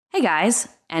Hey guys,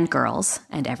 and girls,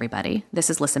 and everybody. This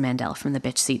is Lyssa Mandel from the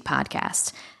Bitch Seat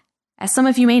Podcast. As some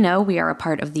of you may know, we are a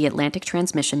part of the Atlantic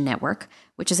Transmission Network,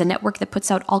 which is a network that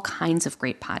puts out all kinds of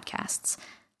great podcasts.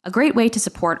 A great way to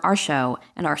support our show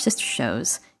and our sister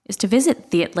shows is to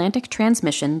visit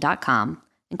theatlantictransmission.com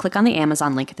and click on the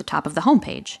Amazon link at the top of the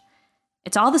homepage.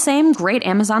 It's all the same great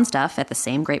Amazon stuff at the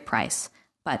same great price,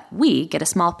 but we get a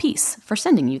small piece for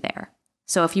sending you there.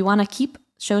 So if you want to keep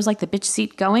shows like The Bitch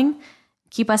Seat going,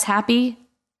 keep us happy,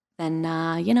 then,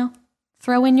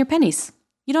 throw in your pennies.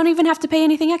 You don't even have to pay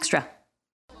anything extra.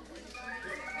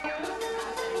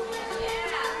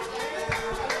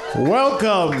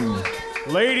 Welcome,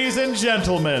 ladies and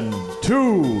gentlemen,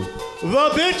 to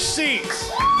The Bitch Seat.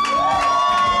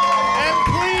 And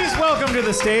please welcome to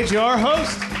the stage your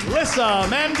host, Lyssa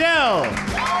Mandel.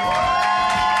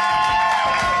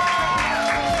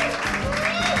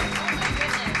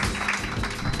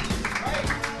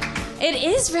 It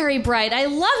is very bright. I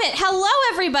love it. Hello,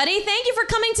 everybody. Thank you for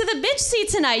coming to the Bitch Seat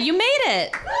tonight. You made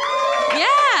it.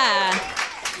 Yeah.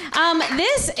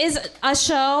 This is a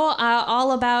show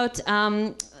all about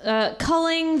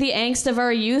culling the angst of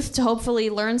our youth to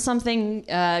hopefully learn something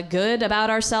good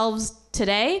about ourselves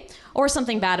today, or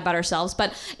something bad about ourselves.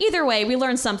 But either way, we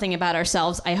learn something about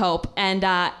ourselves, I hope.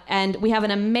 And we have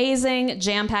an amazing,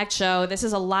 jam-packed show. This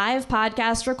is a live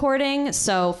podcast recording,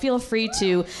 so feel free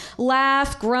to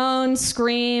laugh, groan,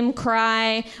 scream,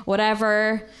 cry,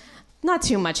 whatever. Not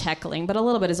too much heckling, but a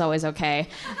little bit is always okay.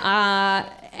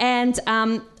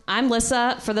 I'm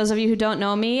Lyssa, for those of you who don't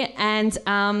know me, and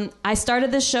I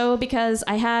started this show because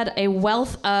I had a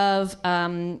wealth of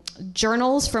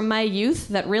journals from my youth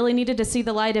that really needed to see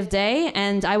the light of day,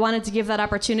 and I wanted to give that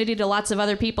opportunity to lots of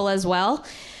other people as well.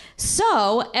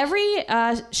 So every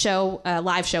live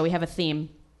show, we have a theme.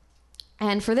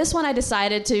 And for this one, I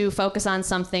decided to focus on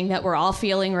something that we're all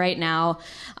feeling right now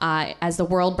as the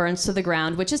world burns to the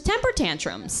ground, which is temper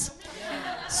tantrums.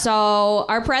 So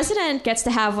our president gets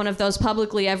to have one of those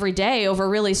publicly every day over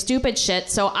really stupid shit,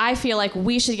 so I feel like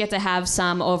we should get to have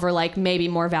some over, like, maybe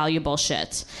more valuable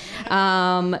shit.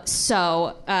 To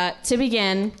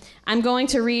begin, I'm going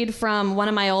to read from one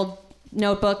of my old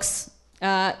notebooks.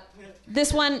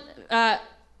 This one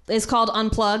is called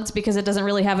Unplugged because it doesn't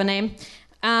really have a name.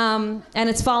 And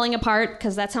it's falling apart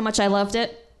because that's how much I loved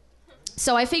it.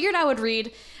 So I figured I would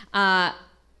read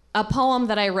a poem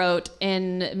that I wrote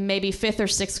in maybe 5th or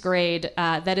 6th grade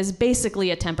that is basically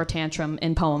a temper tantrum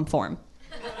in poem form.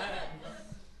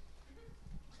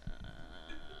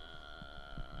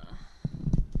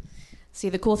 See,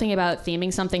 the cool thing about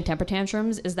theming something temper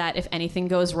tantrums is that if anything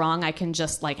goes wrong, I can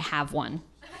just, have one.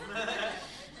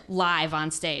 Live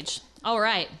on stage. All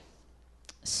right.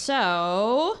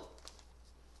 So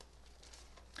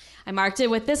I marked it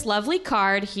with this lovely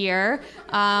card here.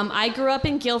 I grew up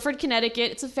in Guilford,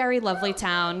 Connecticut. It's a very lovely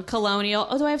town, colonial.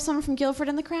 Oh, do I have someone from Guilford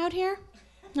in the crowd here?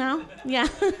 No? Yeah.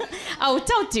 Oh,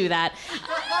 don't do that.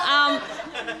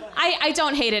 I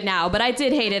don't hate it now, but I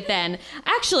did hate it then.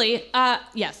 Actually,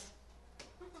 yes.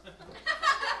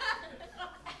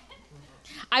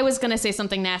 I was going to say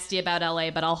something nasty about LA,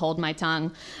 but I'll hold my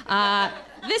tongue.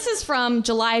 This is from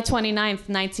July 29th,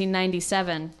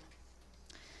 1997.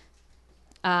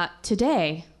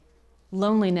 Today,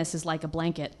 loneliness is like a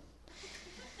blanket.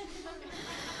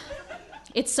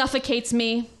 It suffocates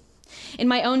me. In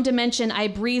my own dimension, I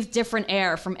breathe different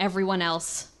air from everyone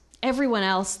else. Everyone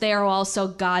else, they are all so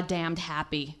goddamned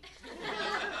happy.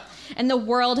 And the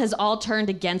world has all turned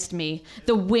against me.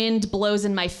 The wind blows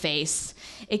in my face.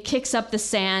 It kicks up the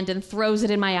sand and throws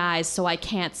it in my eyes so I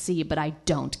can't see, but I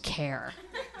don't care.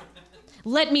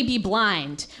 Let me be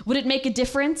blind. Would it make a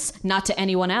difference? Not to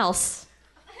anyone else.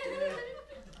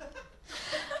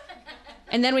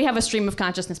 And then we have a stream of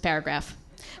consciousness paragraph.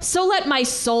 So let my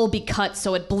soul be cut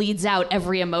so it bleeds out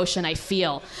every emotion I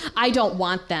feel. I don't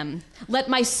want them. Let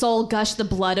my soul gush the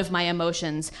blood of my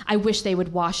emotions. I wish they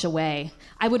would wash away.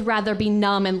 I would rather be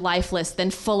numb and lifeless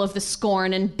than full of the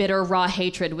scorn and bitter raw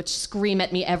hatred which scream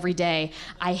at me every day.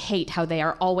 I hate how they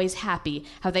are always happy,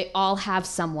 how they all have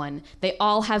someone. They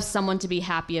all have someone to be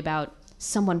happy about,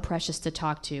 someone precious to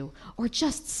talk to, or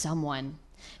just someone.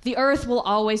 The earth will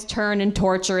always turn in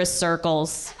torturous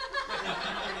circles.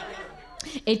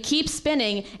 It keeps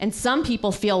spinning, and some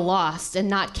people feel lost and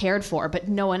not cared for, but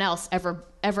no one else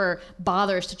ever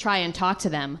bothers to try and talk to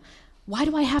them. Why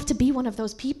do I have to be one of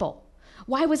those people?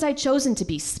 Why was I chosen to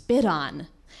be spit on?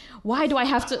 Why do I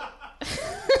have to...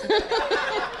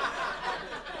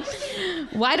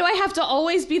 Why do I have to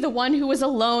always be the one who is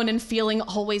alone and feeling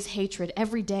always hatred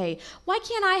every day? Why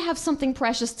can't I have something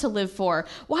precious to live for?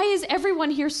 Why is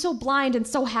everyone here so blind and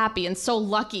so happy and so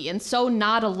lucky and so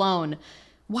not alone?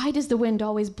 Why does the wind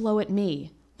always blow at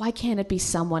me? Why can't it be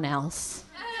someone else?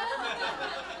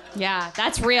 Yeah,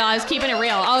 that's real. I was keeping it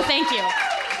real. Oh, thank you.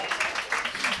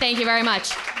 Thank you very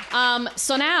much.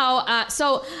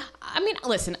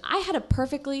 Listen, I had a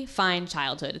perfectly fine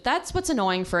childhood. That's what's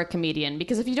annoying for a comedian,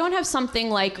 because if you don't have something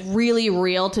like really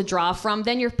real to draw from,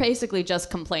 then you're basically just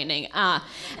complaining.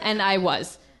 And I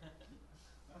was.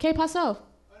 Que paso?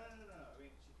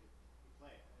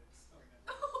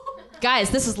 Guys,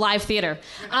 this is live theater.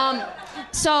 I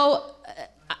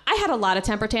had a lot of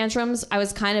temper tantrums. I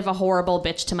was kind of a horrible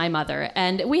bitch to my mother,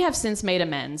 and we have since made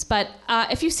amends. But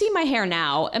if you see my hair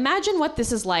now, imagine what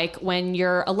this is like when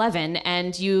you're 11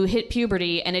 and you hit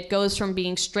puberty and it goes from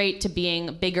being straight to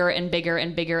being bigger and bigger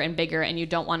and bigger and bigger, and you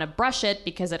don't want to brush it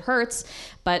because it hurts.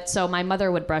 But so my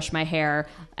mother would brush my hair,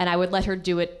 and I would let her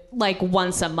do it like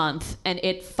once a month, and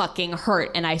it fucking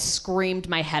hurt, and I screamed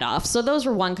my head off. So those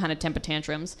were one kind of temper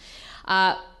tantrums.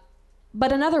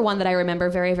 But another one that I remember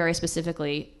very, very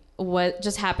specifically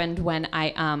just happened when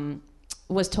I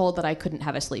was told that I couldn't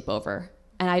have a sleepover.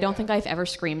 And I don't think I've ever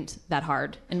screamed that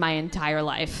hard in my entire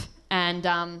life. And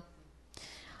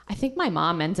I think my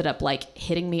mom ended up like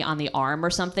hitting me on the arm or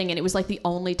something. And it was like the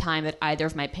only time that either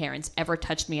of my parents ever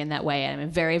touched me in that way. And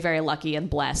I'm very, very lucky and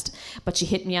blessed. But she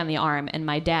hit me on the arm, and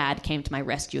my dad came to my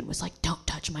rescue and was like, "Don't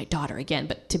touch my daughter again."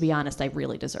 But to be honest, I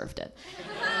really deserved it.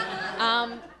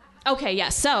 Okay, yeah,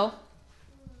 so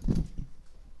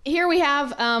here we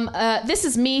have, this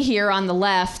is me here on the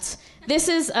left. This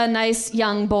is a nice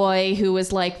young boy who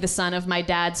was like the son of my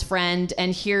dad's friend,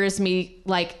 and here's me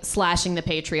like slashing the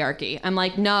patriarchy. I'm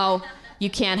like, no, you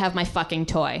can't have my fucking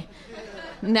toy.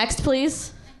 Next,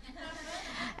 please.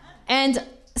 And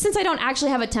since I don't actually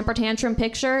have a temper tantrum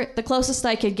picture, the closest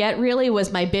I could get really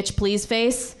was my bitch please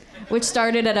face, which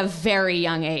started at a very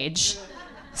young age.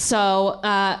 So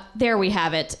there we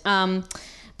have it.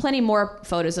 Plenty more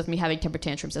photos of me having temper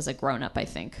tantrums as a grown-up, I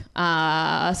think.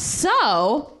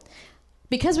 So,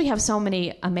 because we have so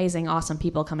many amazing, awesome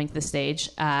people coming to the stage,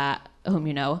 whom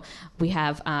you know, we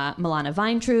have Milana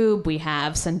Vayntrub, we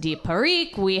have Sandeep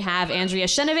Parikh, we have Andrea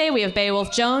Ciannavei, we have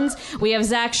Beowulf Jones, we have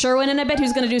Zach Sherwin in a bit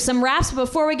who's going to do some raps. But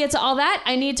before we get to all that,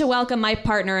 I need to welcome my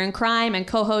partner in crime and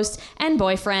co-host and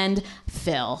boyfriend,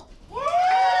 Phil.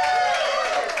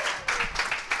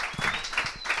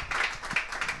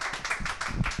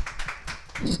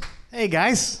 Hey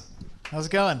guys, how's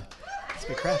it going? It's a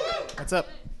good crowd. What's up?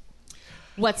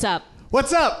 What's up?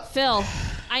 What's up? Phil,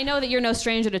 I know that you're no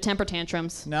stranger to temper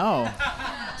tantrums. No.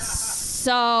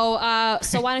 So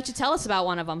why don't you tell us about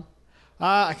one of them?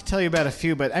 I can tell you about a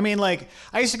few, but I mean, like,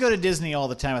 I used to go to Disney all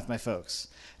the time with my folks.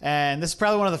 And this is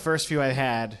probably one of the first few I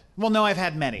had. Well, no, I've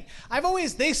had many.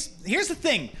 Here's the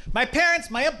thing.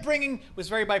 My upbringing was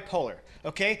very bipolar,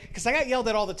 okay? Because I got yelled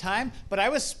at all the time, but I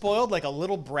was spoiled like a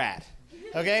little brat.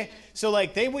 Okay, so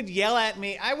like they would yell at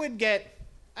me. I would get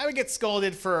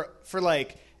scolded for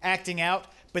like acting out,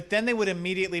 but then they would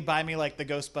immediately buy me like the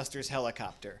Ghostbusters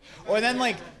helicopter, or then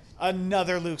like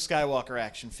another Luke Skywalker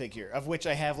action figure, of which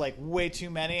I have like way too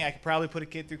many. I could probably put a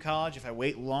kid through college if I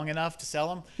wait long enough to sell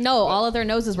them. No, all of their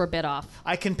noses were bit off.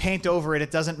 I can paint over it.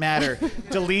 It doesn't matter.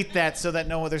 Delete that so that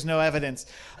there's no evidence.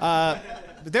 But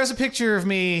there's a picture of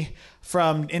me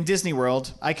in Disney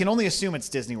World. I can only assume it's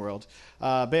Disney World.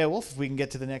 Beowulf, if we can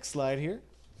get to the next slide here.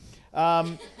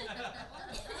 I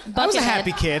was a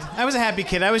happy kid.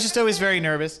 I was just always very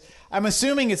nervous. I'm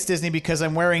assuming it's Disney because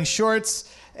I'm wearing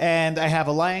shorts and I have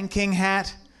a Lion King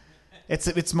hat.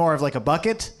 It's more of like a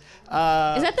bucket. Is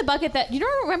that the bucket that... You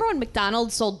don't remember when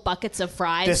McDonald's sold buckets of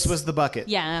fries? This was the bucket.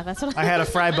 Yeah, that's what I had a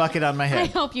fry bucket on my head. I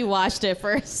hope you washed it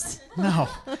first. No.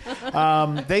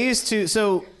 They used to...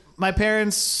 So my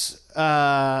parents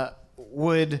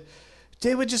would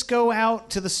just go out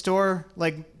to the store.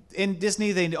 Like in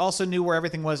Disney, they also knew where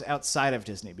everything was outside of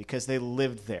Disney because they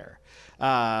lived there.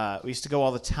 We used to go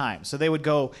all the time. So they would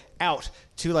go out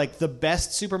to like the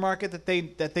best supermarket that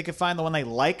they could find, the one they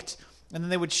liked, and then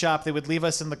they would shop. They would leave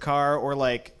us in the car, or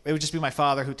like it would just be my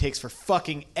father who takes for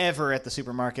fucking ever at the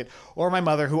supermarket, or my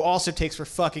mother who also takes for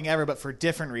fucking ever but for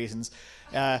different reasons.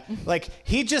 Like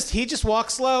he just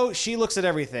walks slow. She looks at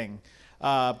everything,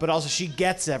 but also she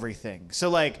gets everything. So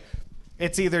like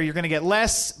it's either you're going to get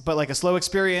less but like a slow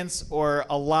experience, or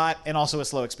a lot and also a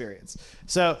slow experience.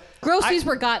 So groceries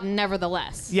were gotten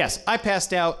nevertheless. Yes, I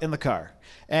passed out in the car,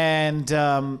 and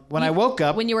when I woke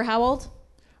up, when you were how old?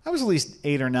 I was at least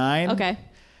 8 or 9. Okay.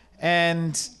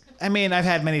 And I mean, I've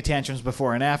had many tantrums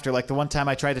before and after. Like the one time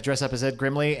I tried to dress up as Ed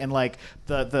Grimley, and like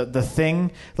the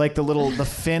thing, like the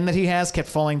fin that he has, kept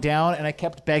falling down, and I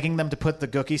kept begging them to put the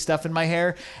Gookie stuff in my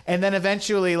hair. And then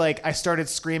eventually, like, I started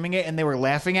screaming it, and they were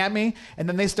laughing at me. And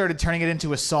then they started turning it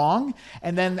into a song.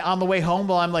 And then on the way home,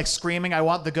 while I'm like screaming, "I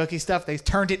want the Gookie stuff," they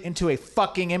turned it into a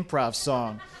fucking improv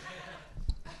song.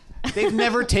 They've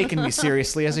never taken me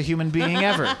seriously as a human being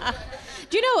ever.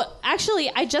 Do you know, actually,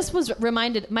 I just was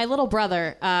reminded, my little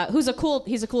brother, he's a cool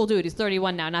dude. He's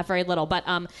 31 now, not very little. But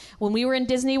when we were in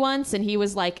Disney once, and he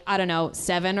was like, I don't know,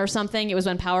 7 or something, it was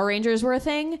when Power Rangers were a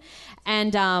thing.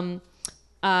 And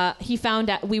he found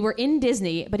out, we were in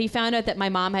Disney, but he found out that my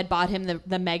mom had bought him the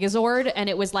Megazord, and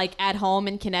it was like at home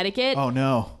in Connecticut. Oh,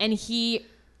 no. And he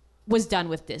was done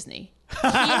with Disney. He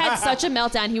had such a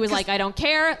meltdown. He was like, I don't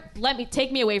care.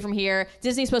 Take me away from here.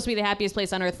 Disney's supposed to be the happiest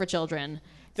place on earth for children.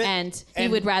 And he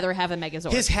would rather have a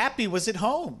Megazord. His happy was at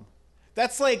home.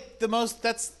 That's like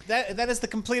that is the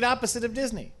complete opposite of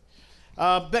Disney.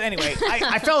 But anyway,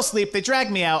 I fell asleep. They dragged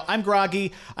me out. I'm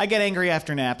groggy. I get angry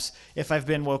after naps if I've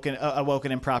been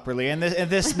awoken improperly. And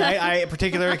this night, a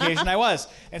particular occasion, I was.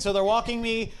 And so they're walking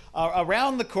me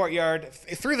around the courtyard,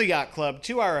 through the yacht club,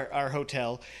 to our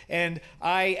hotel. And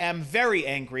I am very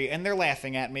angry, and they're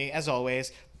laughing at me, as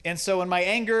always. And so in my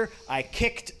anger, I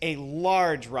kicked a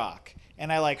large rock.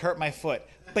 And I like hurt my foot,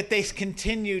 but they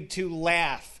continued to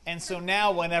laugh. And so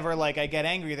now whenever like I get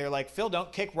angry, they're like, "Phil,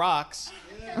 don't kick rocks."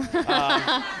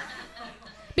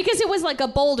 Because it was like a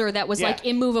boulder that was like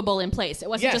immovable in place. It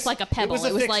wasn't just like a pebble.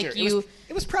 It was like you.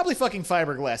 It was probably fucking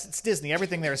fiberglass. It's Disney.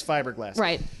 Everything there is fiberglass.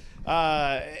 Right.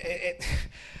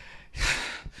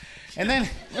 And then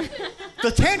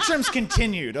the tantrums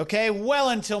continued, okay, well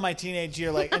until my teenage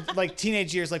year,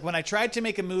 teenage years, like when I tried to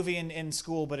make a movie in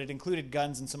school, but it included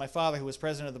guns, and so my father, who was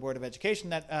president of the Board of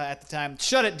Education at the time,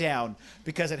 shut it down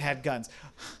because it had guns.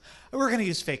 We're going to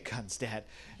use fake guns, Dad.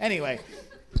 Anyway,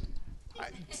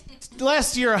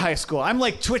 last year of high school, I'm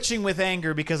like twitching with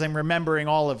anger because I'm remembering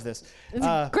all of this.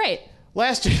 Great.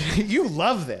 Last year, you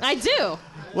love this. I do.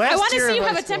 I want to see you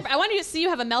have I want to see you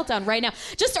have a meltdown right now.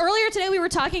 Just earlier today, we were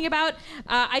talking about.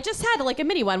 I just had like a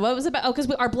mini one. What was it about? Oh,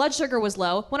 because our blood sugar was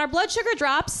low. When our blood sugar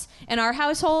drops in our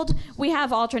household, we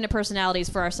have alternate personalities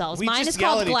for ourselves. Mine is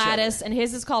called Gladys, and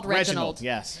his is called Reginald.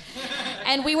 Yes.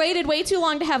 And we waited way too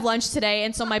long to have lunch today,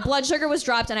 and so my blood sugar was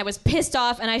dropped, and I was pissed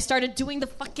off, and I started doing the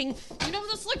fucking,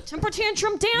 this like temper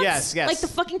tantrum dance. Yes. Like the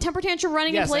fucking temper tantrum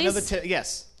running in place. I know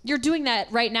yes. You're doing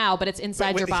that right now, but it's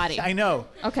inside your body. I know.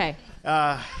 Okay.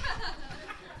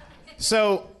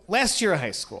 So last year of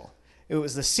high school, it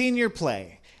was the senior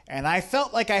play, and I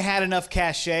felt like I had enough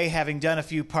cachet, having done a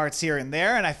few parts here and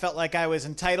there, and I felt like I was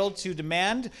entitled to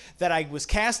demand that I was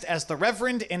cast as the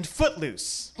Reverend in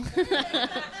Footloose.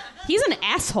 He's an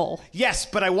asshole. Yes,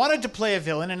 but I wanted to play a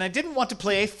villain, and I didn't want to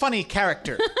play a funny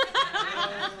character.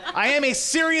 I am a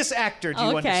serious actor, do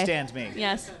you understand me?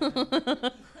 Yes.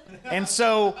 And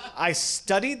so I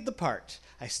studied the part.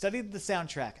 I studied the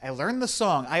soundtrack. I learned the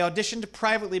song. I auditioned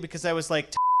privately because I was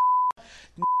like,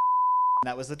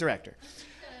 that was the director.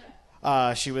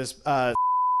 She was,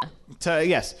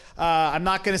 yes. I'm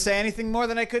not going to say anything more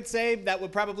than I could say. That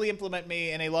would probably implement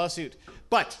me in a lawsuit.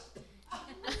 But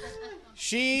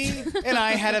she and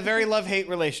I had a very love-hate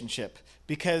relationship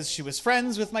because she was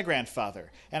friends with my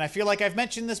grandfather. And I feel like I've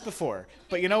mentioned this before.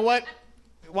 But you know what?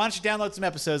 Why don't you download some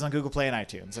episodes on Google Play and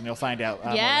iTunes, and you'll find out.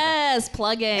 Yes,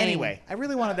 plug in. Anyway, I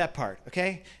really wanted that part,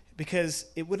 okay? Because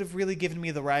it would have really given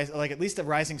me the at least a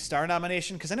Rising Star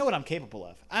nomination, because I know what I'm capable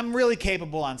of. I'm really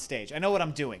capable on stage. I know what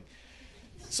I'm doing.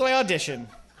 So I audition,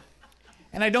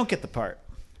 and I don't get the part,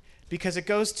 because it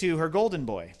goes to her golden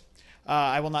boy.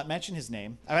 I will not mention his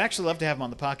name. I would actually love to have him on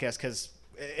the podcast, because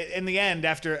in the end,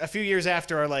 after a few years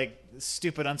after our like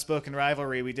stupid unspoken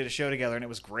rivalry, we did a show together, and it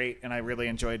was great, and I really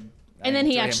enjoyed. And then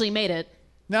he actually made it.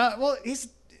 No, well, he's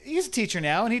a teacher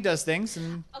now, and he does things.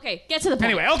 And okay, get to the point.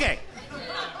 Anyway, okay.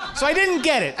 So I didn't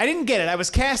get it. I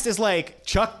was cast as like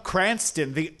Chuck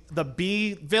Cranston, the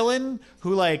B villain,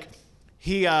 who like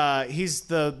he's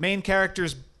the main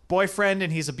character's boyfriend,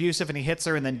 and he's abusive, and he hits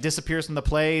her, and then disappears from the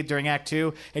play during Act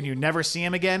 2, and you never see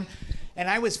him again. And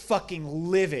I was fucking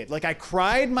livid. Like, I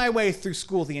cried my way through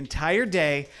school the entire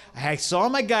day. I saw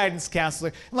my guidance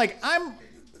counselor. Like,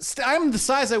 I'm the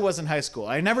size I was in high school.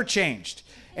 I never changed.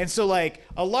 And so, like,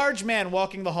 a large man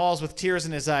walking the halls with tears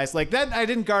in his eyes, like, that, I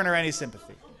didn't garner any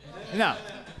sympathy. No.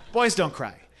 Boys don't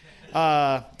cry.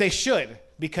 They should,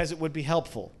 because it would be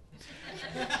helpful.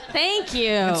 Thank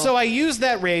you. And so I used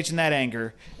that rage and that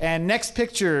anger. And next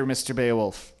picture, Mr.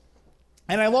 Beowulf.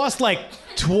 And I lost, like,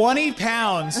 20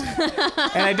 pounds.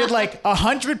 And I did, like,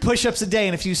 100 push-ups a day.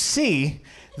 And if you see,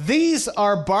 These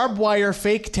are barbed wire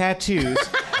fake tattoos,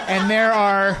 and there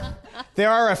are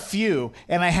a few.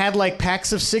 And I had like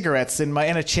packs of cigarettes and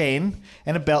a chain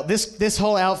and a belt. This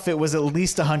whole outfit was at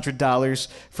least $100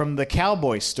 from the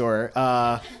Cowboy store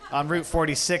on Route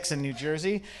 46 in New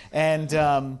Jersey,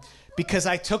 and because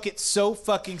I took it so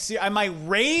fucking serious. My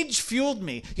rage fueled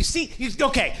me. You see,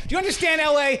 okay, do you understand,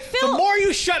 LA? Phil. The more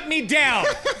you shut me down,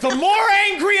 the more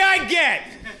angry I get,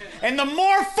 and the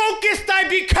more focused I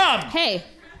become. Hey.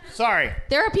 Sorry.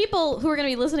 There are people who are going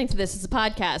to be listening to this as a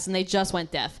podcast, and they just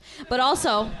went deaf. But also,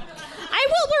 I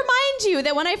will remind you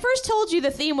that when I first told you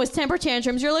the theme was temper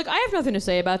tantrums, you're like, I have nothing to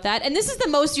say about that. And this is the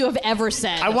most you have ever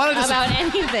said about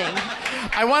anything.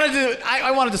 I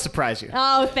wanted to surprise you.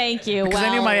 Oh, thank you. Because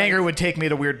I knew my anger would take me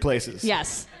to weird places.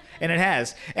 Yes. And it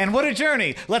has. And what a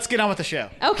journey. Let's get on with the show.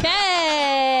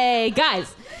 Okay,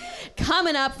 guys.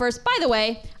 Coming up first, by the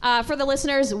way, for the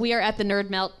listeners, we are at the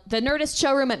Nerdist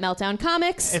Showroom at Meltdown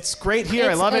Comics. It's great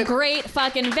here. I love it. It's a great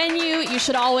fucking venue. You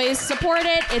should always support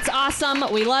it. It's awesome.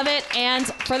 We love it. And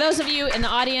for those of you in the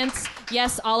audience,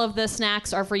 yes, all of the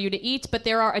snacks are for you to eat, but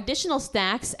there are additional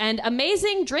snacks and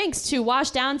amazing drinks to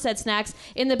wash down said snacks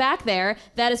in the back there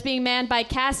that is being manned by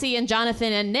Cassie and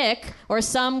Jonathan and Nick, or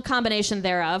some combination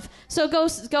thereof. So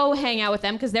go hang out with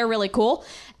them because they're really cool.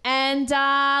 And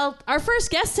our first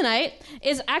guest tonight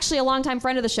is actually a longtime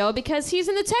friend of the show because he's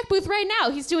in the tech booth right now.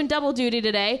 He's doing double duty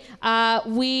today.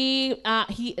 We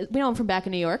know him from back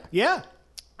in New York. Yeah.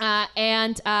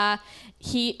 And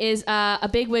he is a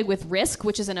bigwig with Risk,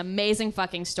 which is an amazing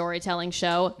fucking storytelling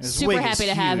show. His Super wig happy is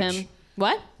to have huge. him.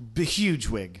 What? Huge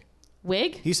wig.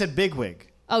 Wig? He said big wig.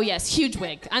 Oh, yes. Huge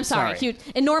wig. I'm sorry. Huge.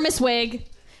 Enormous wig.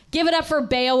 Give it up for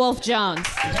Beowulf Jones.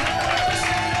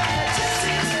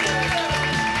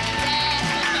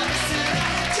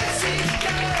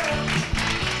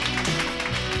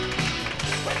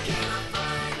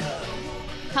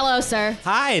 Hello, sir.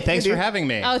 Hi, thanks for having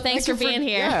me. Oh, thanks for being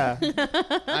here. Yeah.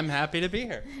 I'm happy to be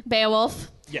here. Beowulf.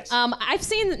 Yes. I've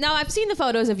seen the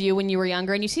photos of you when you were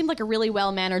younger, and you seemed like a really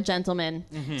well-mannered gentleman.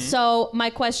 Mm-hmm. So my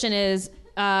question is,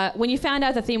 when you found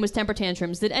out the theme was temper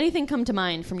tantrums, did anything come to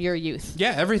mind from your youth?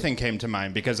 Yeah, everything came to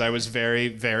mind because I was very,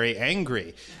 very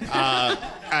angry.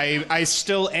 I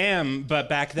still am, but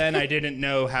back then I didn't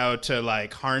know how to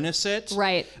harness it.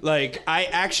 Right.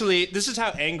 This is how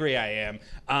angry I am.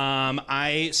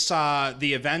 I saw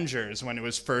The Avengers when it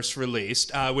was first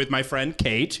released with my friend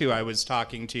Kate, who I was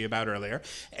talking to you about earlier,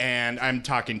 and I'm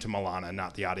talking to Milana,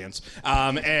 not the audience.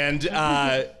 When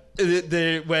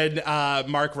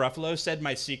Mark Ruffalo said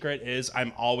my secret is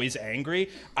I'm always angry,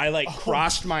 I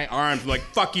crossed my arms like,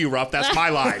 fuck you, Ruff, that's my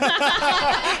line.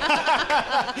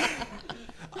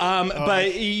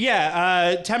 But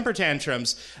yeah, temper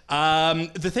tantrums.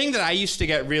 The thing that I used to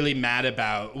get really mad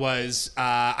about was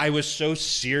I was so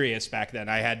serious back then.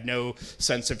 I had no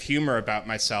sense of humor about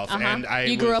myself. Uh-huh. And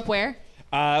you grew up where?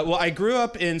 Well, I grew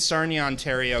up in Sarnia,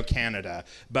 Ontario, Canada,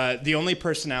 but the only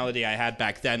personality I had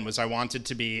back then was I wanted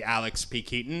to be Alex P.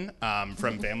 Keaton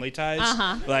from Family Ties.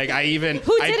 Uh-huh.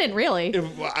 Who didn't really?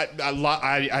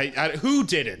 Who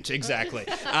didn't, exactly.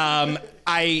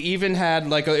 I even had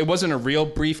it wasn't a real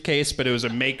briefcase, but it was a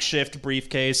makeshift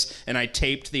briefcase, and I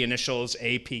taped the initials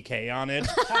APK on it.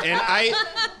 And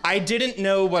I didn't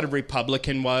know what a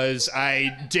Republican was.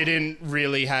 I didn't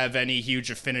really have any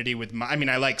huge affinity with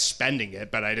I like spending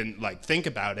it, but I didn't think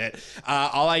about it.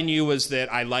 All I knew was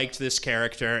that I liked this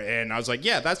character, and I was like,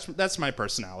 yeah, that's my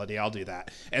personality. I'll do that.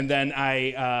 And then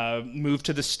I moved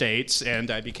to the States,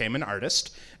 and I became an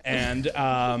artist. And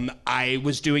I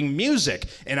was doing music,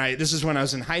 and this is when I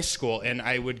was in high school, and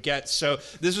I would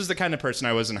this was the kind of person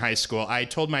I was in high school. I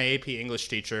told my AP English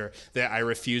teacher that I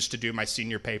refused to do my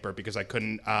senior paper because I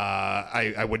couldn't,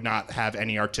 I would not have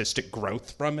any artistic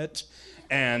growth from it.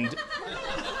 And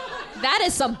that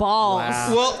is some balls.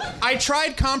 Wow. Well, I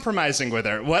tried compromising with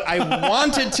her. What I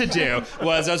wanted to do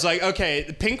was, I was like,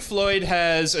 okay, Pink Floyd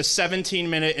has a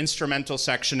 17-minute instrumental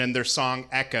section in their song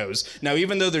Echoes. Now,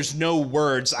 even though there's no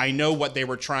words, I know what they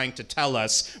were trying to tell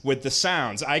us with the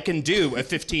sounds. I can do a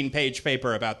 15-page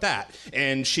paper about that.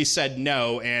 And she said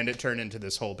no, and it turned into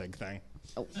this whole big thing.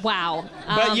 Wow.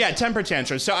 But yeah, temper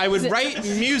tantrums. So I would write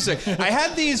music. I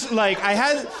had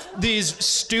these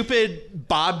stupid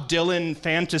Bob Dylan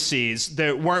fantasies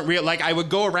that weren't real. I would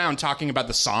go around talking about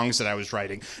the songs that I was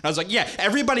writing. And I was like, yeah,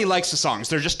 everybody likes the songs.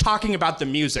 They're just talking about the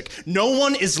music. No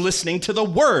one is listening to the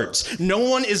words. No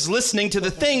one is listening to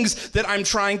the things that I'm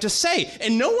trying to say.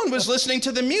 And no one was listening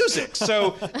to the music.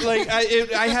 So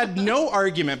I had no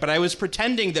argument, but I was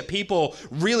pretending that people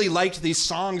really liked these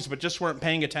songs but just weren't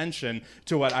paying attention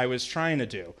to what I was trying to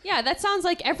do. Yeah, that sounds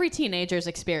like every teenager's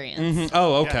experience.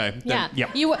 Oh, okay. Yeah.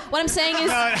 Yep. What I'm saying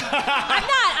is,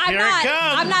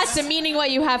 I'm not demeaning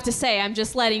what you have to say. I'm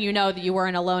just letting you know that you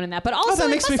weren't alone in that. But also, that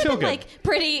makes it me must feel have been good.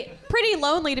 like pretty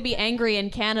lonely to be angry in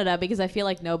Canada, because I feel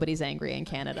like nobody's angry in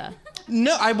Canada.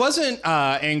 No, I wasn't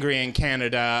angry in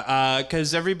Canada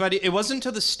because everybody. It wasn't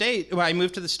to the state. Well, I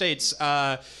moved to the States.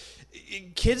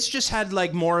 Kids just had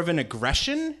like more of an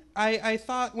aggression. I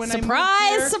thought when I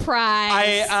moved here.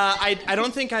 Surprise! I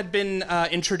don't think I'd been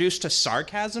introduced to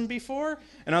sarcasm before,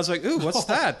 and I was like, ooh, what's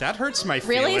that? That hurts my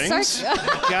feelings. Really?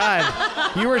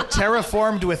 God, you were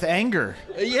terraformed with anger.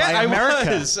 Yeah, by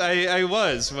America. was. I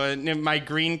was. My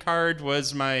green card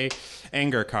was my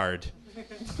anger card.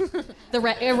 The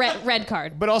red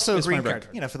card. But also a It's my green red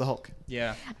card, card. for the Hulk.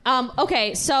 Yeah.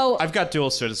 Okay, so I've got dual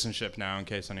citizenship now, in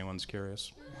case anyone's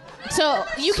curious.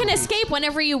 you can escape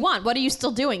whenever you want. What are you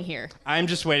still doing here? I'm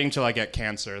just waiting till I get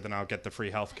cancer, then I'll get the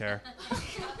free health care.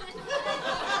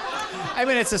 I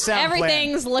mean, it's a sound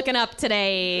Everything's looking up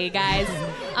today, guys.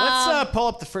 Let's pull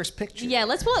up the first picture. Yeah,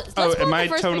 let's pull. Let's Oh, pull am up I the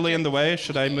first totally picture. in the way?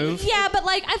 Should I move? Yeah, but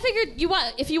like I figured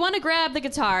if you want to grab the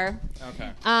guitar,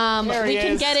 Okay. There we he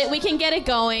can is. get it. We can get it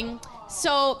going.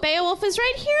 So Beowulf is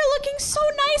right here, looking so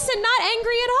nice and not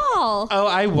angry at all. Oh,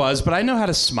 I was, but I know how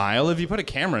to smile. If you put a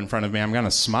camera in front of me, I'm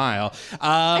gonna smile.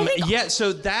 Yeah.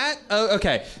 So that. Oh,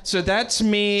 okay. So that's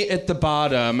me at the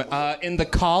bottom. In the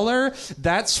collar,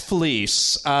 that's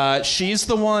Fleece. She's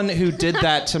the one who did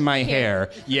that to my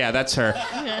hair. Yeah, that's her.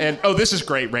 And this is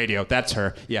great radio. That's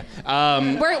her. Yeah.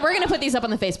 We're gonna put these up on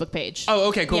the Facebook page. Oh,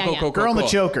 okay. Cool. Yeah, Cool. yeah. Cool. Girl cool, in the cool.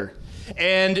 choker.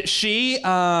 And she,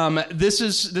 this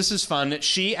is fun.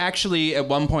 She actually at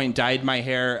one point dyed my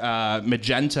hair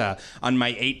magenta on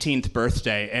my 18th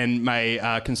birthday, and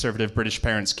my conservative British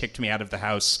parents kicked me out of the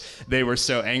house. They were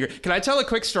so angry. Can I tell a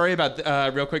quick story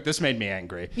about real quick? This made me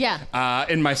angry. Yeah.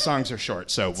 And my songs are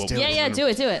short, so we'll. do it. Yeah, do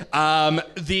it.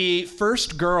 The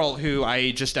first girl who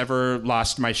I just ever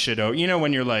lost my shit over. You know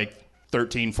when you're like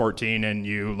 13, 14, and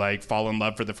you like fall in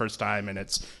love for the first time, and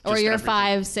it's just Or you're everything.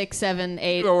 5, 6, 7,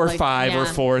 8. Or like, 5 or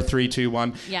yeah. 4, 3, 2,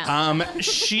 1. Yeah.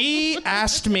 She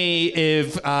asked me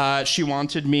if she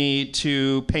wanted me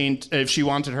to paint, if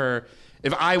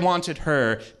I wanted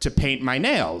her to paint my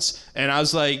nails. And I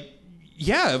was like,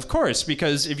 yeah, of course,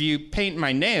 because if you paint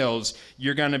my nails,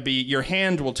 your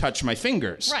hand will touch my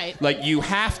fingers. Right. Like, you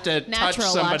have to touch Natural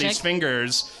somebody's logic.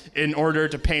 fingers in order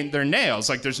to paint their nails.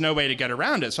 Like, there's no way to get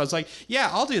around it. So I was like, yeah,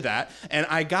 I'll do that. And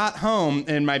I got home,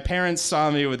 and my parents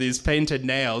saw me with these painted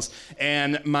nails,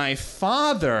 and my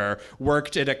father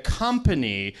worked at a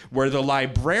company where the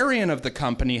librarian of the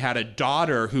company had a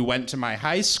daughter who went to my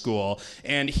high school,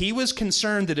 and he was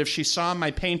concerned that if she saw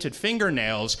my painted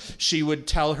fingernails, she would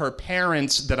tell her parents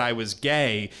that I was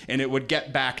gay, and it would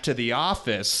get back to the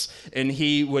office, and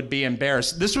he would be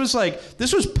embarrassed. This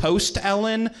was post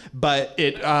Ellen, but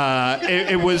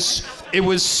it was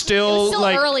still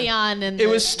like early on, and it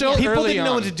was still People early didn't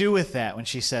know on. what to do with that when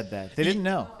she said that. They didn't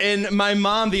know. And my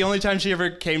mom, the only time she ever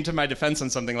came to my defense on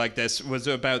something like this was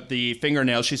about the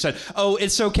fingernails. She said, "Oh,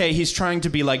 it's okay. He's trying to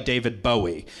be like David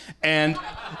Bowie."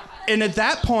 And at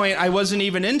that point, I wasn't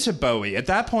even into Bowie. At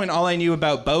that point, all I knew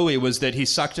about Bowie was that he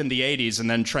sucked in the 80s and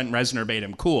then Trent Reznor made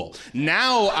him cool.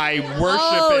 Now I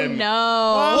worship him. no.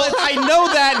 Well, I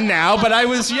know that now, but I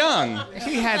was young.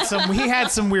 He had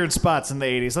some weird spots in the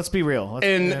 80s. Let's be real.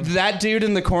 And that dude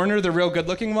in the corner, the real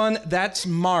good-looking one, that's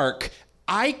Mark.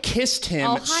 I kissed him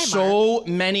Oh, hi, so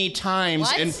many times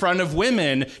What? in front of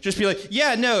women. Just be like,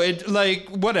 yeah, no, it like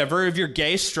whatever. If you're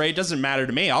gay, straight, doesn't matter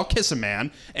to me. I'll kiss a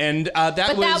man. And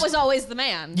that was always the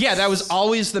man. yeah, that was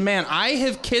always the man. I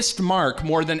have kissed Mark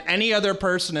more than any other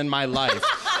person in my life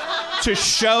to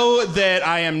show that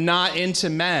I am not into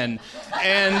men.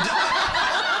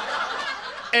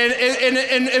 And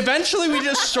eventually we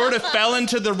just sort of fell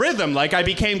into the rhythm. Like, I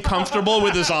became comfortable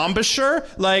with his embouchure.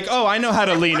 Like, oh, I know how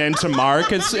to lean into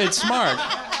Mark. It's Mark.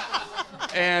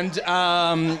 And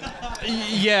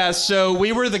yeah, so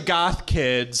we were the goth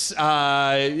kids.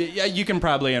 You can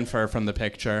probably infer from the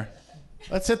picture.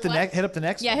 Let's hit up the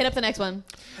next. Yeah, hit up the next one.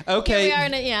 Okay. Here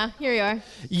we are. Here you are.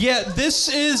 Yeah,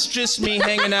 this is just me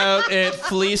hanging out at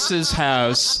Fleece's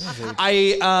house.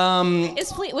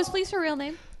 Was Fleece her real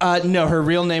name? No, her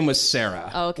real name was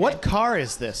Sarah. Oh, okay. What car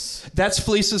is this? That's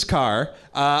Felice's car.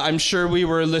 I'm sure we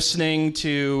were listening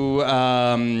to,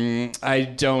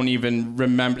 I don't even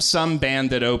remember, some band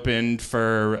that opened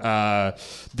for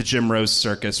the Jim Rose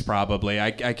Circus, probably.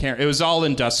 I can't, it was all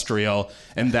industrial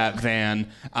in that van.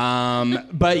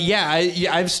 But yeah,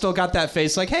 I've still got that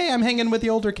face like, hey, I'm hanging with the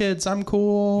older kids. I'm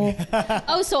cool.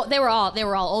 Oh, so they were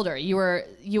all older. You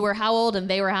were how old and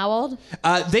they were how old?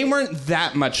 They weren't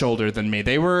that much older than me.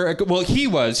 They were, well, he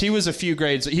was a few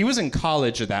grades. He was in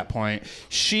college at that point.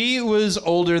 She was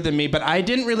older than me, but I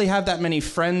didn't really have that many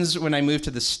friends when I moved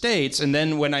to the States. And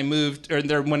then when I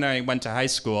when I went to high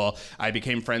school, I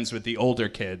became friends with the older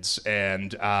kids,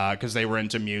 and because they were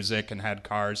into music and had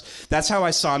cars. That's how I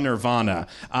saw Nirvana.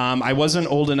 I wasn't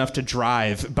old enough to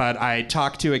drive, but I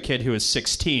talked to a kid who was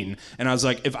 16, and I was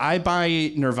like, if I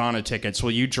buy Nirvana tickets,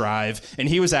 will you drive? And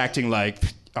he was acting like,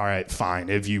 all right, fine.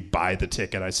 If you buy the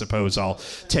ticket, I suppose I'll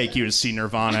take you to see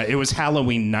Nirvana. It was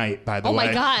Halloween night, by the way. Oh,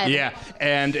 my God. Yeah,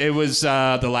 and it was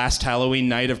the last Halloween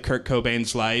night of Kurt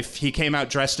Cobain's life. He came out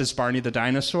dressed as Barney the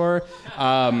dinosaur.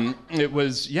 It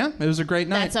was a great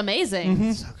night. That's amazing.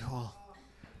 Mm-hmm. So cool.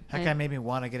 That guy made me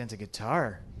want to get into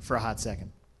guitar for a hot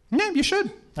second. Yeah, you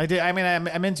should. I did. I mean,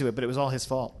 I'm into it, but it was all his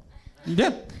fault.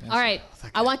 Yeah. All right.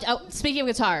 Speaking of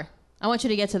guitar, I want you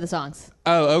to get to the songs.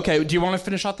 Oh, okay. Do you want to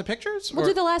finish out the pictures? We'll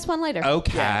do the last one later.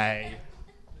 Okay.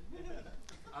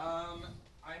 I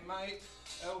might.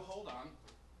 Oh, hold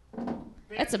on.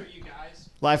 That's Bands are you guys?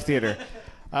 Live theater.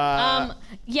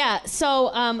 Yeah.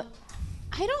 So,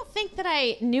 I don't think that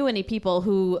I knew any people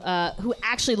who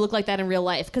actually look like that in real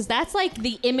life, because that's like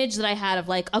the image that I had of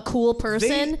like a cool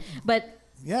person. But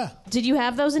Yeah. did you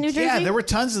have those in New Jersey? Yeah, there were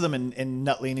tons of them in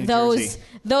Nutley, New Jersey.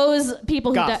 Those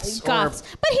people Goths, who goths.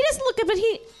 But he doesn't look. But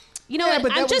he. You know Yeah, what?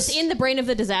 but I'm that just was- in the brain of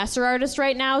the disaster artist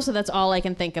right now, so that's all I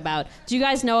can think about. Do you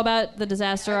guys know about the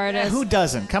disaster artist? Who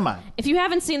doesn't? Come on. If you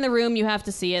haven't seen The Room, you have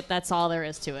to see it. That's all there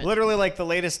is to it. Literally, like the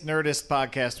latest Nerdist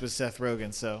podcast with Seth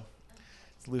Rogen, so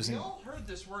it's losing. We all heard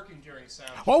this working during sound.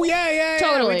 Oh yeah,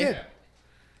 Totally. we did.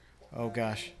 Oh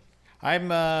gosh, I'm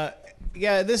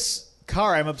this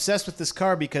car. I'm obsessed with this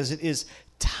car because it is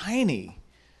tiny.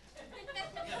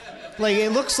 Like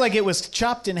it looks like it was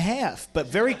chopped in half, but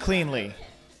very cleanly.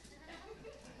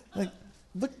 Like,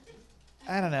 look,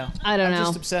 I don't know. I'm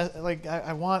just obsessed. Like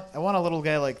I want a little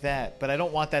guy like that, but I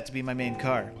don't want that to be my main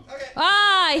car.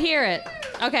 Ah, I hear it.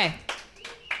 Okay.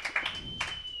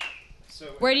 So,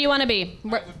 Where do you want to be? I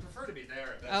would prefer to be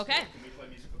there. If that's Okay. cool. Can we play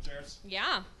musical chairs?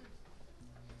 Yeah.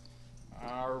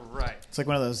 All right. It's like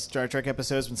one of those Star Trek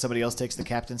episodes when somebody else takes the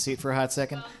captain's seat for a hot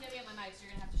second. I'm gonna get my mic, so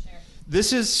you're gonna have to share.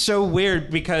 This is so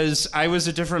weird because I was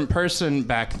a different person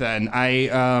back then. I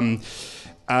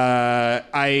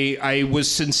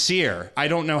was sincere. I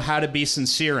don't know how to be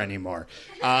sincere anymore.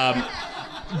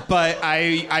 But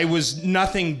I was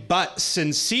nothing but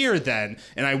sincere then,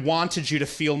 and I wanted you to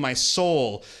feel my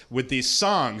soul with these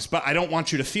songs, but I don't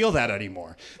want you to feel that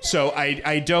anymore. So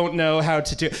I don't know how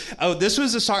to do. Oh, this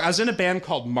was a song. I was in a band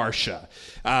called Marsha,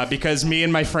 because me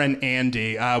and my friend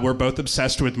Andy were both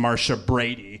obsessed with Marsha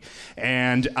Brady,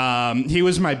 and he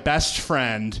was my best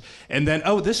friend. And then,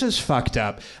 oh, this is fucked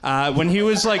up. When he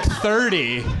was like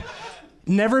 30.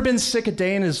 Never been sick a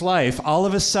day in his life. All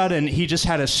of a sudden, he just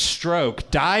had a stroke.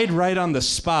 Died right on the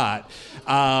spot.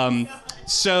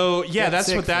 So, yeah, Get that's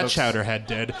sick, what that folks. chowderhead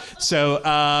did. So,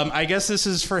 I guess this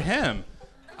is for him.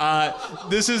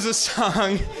 This is a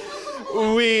song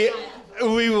we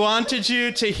wanted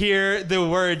you to hear the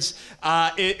words.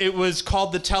 It was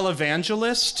called The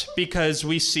Televangelist because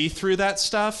we see through that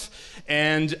stuff.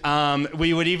 And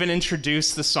we would even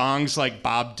introduce the songs like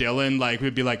Bob Dylan. Like,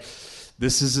 we'd be like,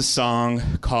 this is a song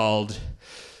called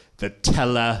The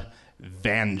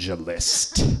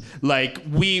Televangelist. Like,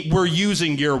 we're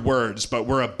using your words, but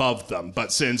we're above them.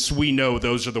 But since we know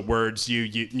those are the words,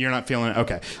 you're not feeling it.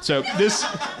 Okay, so this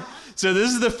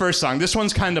is the first song. This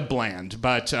one's kind of bland,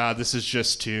 but this is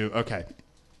just to, okay.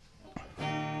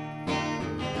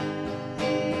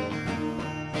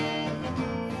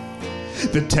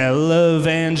 The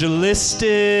televangelist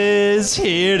is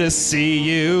here to see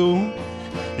you.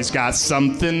 He's got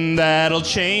something that'll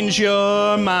change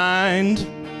your mind.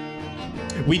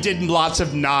 We did lots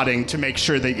of nodding to make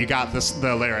sure that you got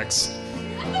the lyrics.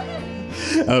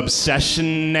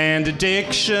 Obsession and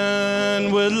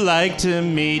addiction would like to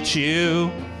meet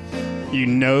you. You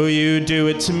know you do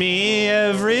it to me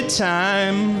every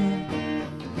time.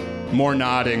 More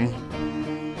nodding.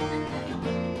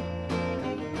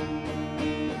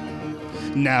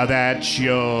 Now that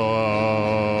your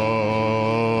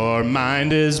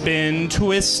mind has been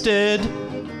twisted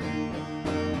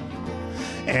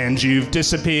And you've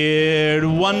disappeared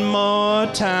one more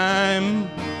time.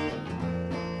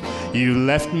 You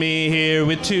left me here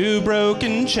with 2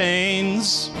 broken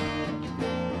chains.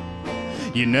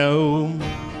 You know,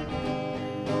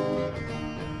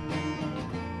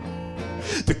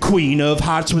 the Queen of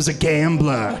Hearts was a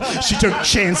gambler. She took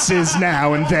chances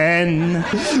now and then.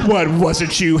 What was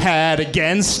it you had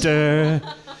against her?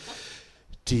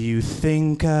 Do you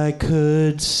think I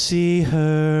could see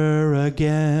her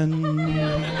again?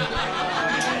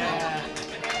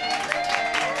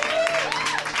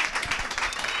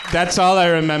 That's all I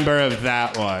remember of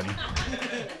that one.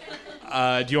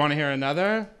 Do you want to hear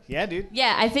another? Yeah, dude.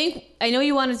 Yeah, I know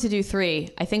you wanted to do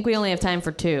 3. I think we only have time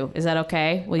for 2. Is that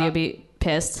okay? Will you be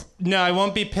pissed? No, I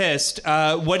won't be pissed.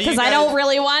 What do you Because I don't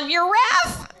really want your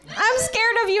ref. I'm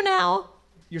scared of you now.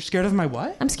 You're scared of my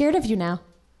what? I'm scared of you now.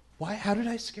 Why? How did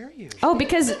I scare you? Oh,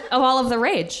 because of all of the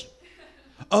rage.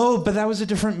 Oh, but that was a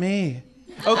different me.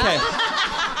 Okay.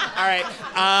 All right.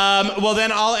 Well,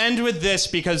 then I'll end with this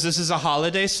because this is a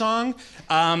holiday song.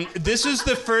 This is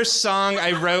the first song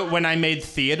I wrote when I made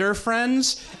theater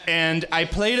friends, and I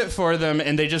played it for them,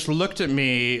 and they just looked at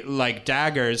me like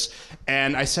daggers,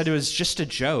 and I said it was just a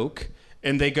joke,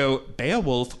 and they go,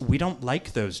 Beowulf, we don't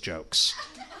like those jokes.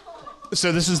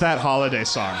 So this is that holiday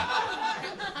song.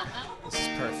 This is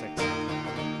perfect.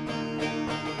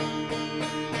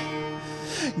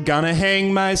 Gonna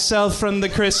hang myself from the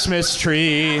Christmas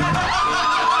tree,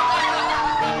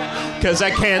 'cause I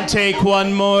can't take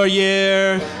one more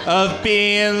year of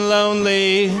being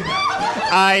lonely.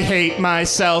 I hate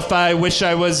myself, I wish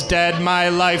I was dead, my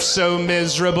life's so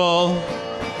miserable.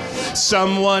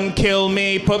 Someone kill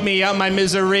me, put me out my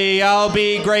misery, I'll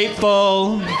be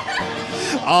grateful.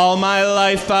 All my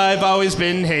life I've always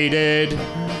been hated,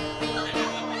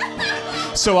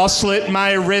 so I'll slit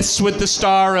my wrists with the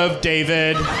Star of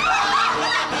David.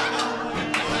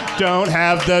 Don't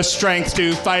have the strength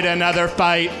to fight another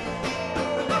fight,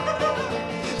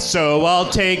 so I'll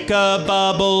take a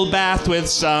bubble bath with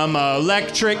some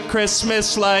electric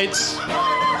Christmas lights.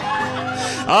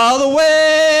 All the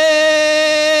way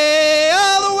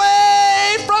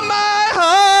from my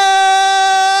heart.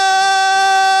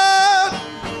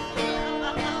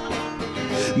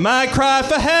 My cry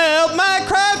for help, my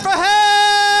cry for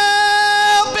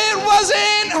help, it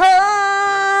wasn't heard.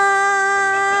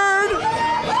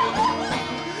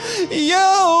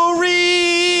 You'll read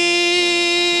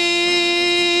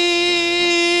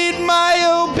my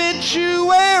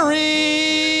obituary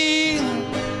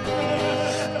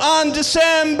on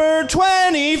December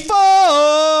 24.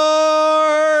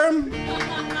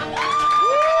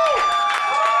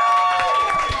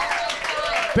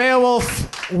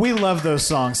 Beowulf, we love those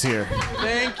songs here.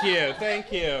 Thank you,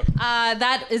 thank you.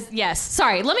 That is, yes.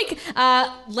 Sorry, let's...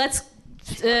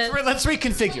 Let's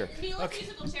reconfigure.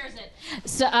 Musical chairs it.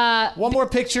 So, One more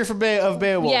picture of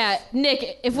Beowulf. yeah,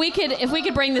 Nick, if we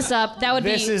could bring this up, that would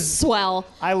This be is- swell.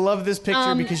 I love this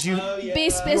picture because you.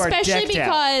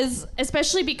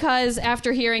 Especially because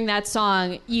after hearing that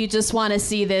song, you just want to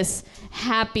see this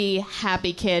happy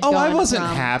kid. Oh, I going wasn't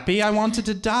from- happy. I wanted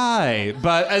to die.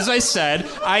 But as I said,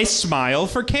 I smile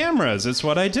for cameras. It's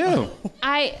what I do.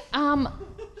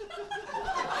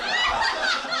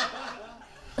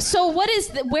 So what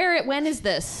is when is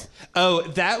this? Oh,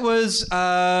 that was,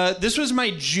 this was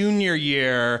my junior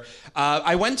year.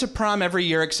 I went to prom every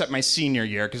year except my senior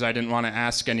year because I didn't want to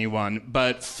ask anyone.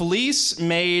 But Felice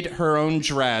made her own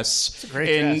dress. It's a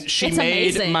great dress. She It's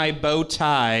made amazing. my bow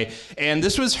tie. And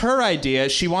this was her idea.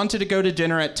 She wanted to go to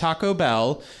dinner at Taco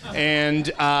Bell.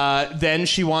 And then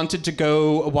she wanted to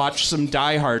go watch some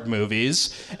Die Hard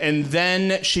movies. And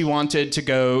then she wanted to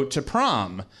go to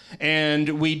prom.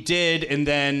 And we did, and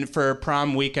then for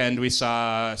prom weekend, we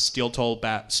saw Steel Pole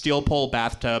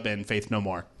Bathtub and Faith No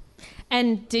More.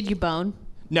 And did you bone?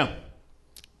 No.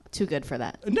 Too good for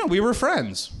that. No, we were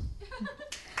friends.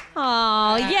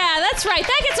 Oh, yeah, that's right.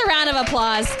 That gets a round of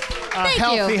applause. Thank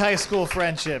Healthy you. high school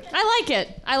friendship. I like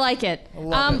it.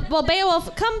 love it. Well,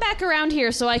 Beowulf, come back around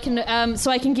here so I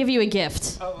can give you a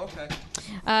gift. Oh, okay.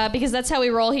 Because that's how we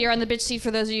roll here on the bitch seat. For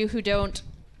those of you who don't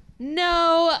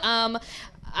know,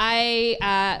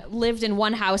 I lived in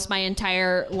one house my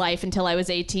entire life until I was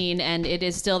 18, and it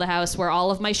is still the house where all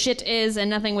of my shit is, and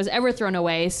nothing was ever thrown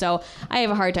away, so I have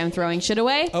a hard time throwing shit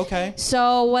away. Okay.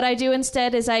 So what I do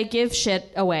instead is I give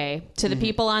shit away to the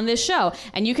people on this show,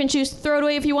 and you can choose to throw it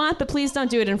away if you want, but please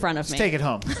don't do it in front of me. Take it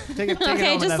home. Take it home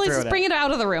Okay, and then just throw it bring it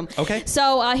out of the room. Okay.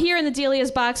 So here in the Delia's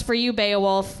box for you,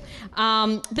 Beowulf,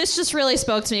 this just really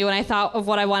spoke to me when I thought of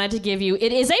what I wanted to give you.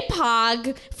 It is a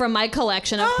Pog from my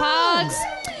collection of Pogs.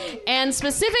 And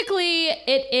specifically,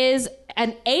 it is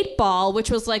an 8-ball, which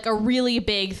was like a really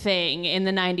big thing in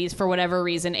the 90s for whatever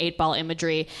reason, 8-ball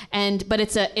imagery. But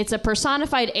it's a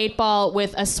personified 8-ball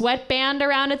with a sweatband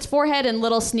around its forehead and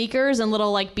little sneakers and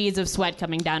little like beads of sweat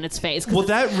coming down its face. Well,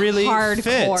 that really hardcore.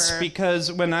 fits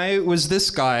because when I was this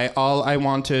guy, all I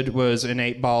wanted was an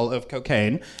 8-ball of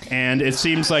cocaine, and it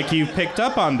seems like you picked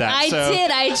up on that. I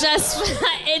did. I just...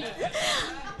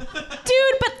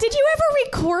 Dude, but did you ever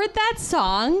record that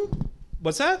song?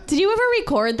 What's that? Did you ever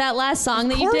record that last song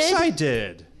that you did? Of course I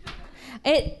did.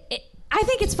 I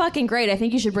think it's fucking great. I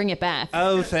think you should bring it back.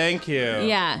 Oh, thank you.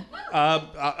 Yeah.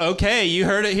 Okay, you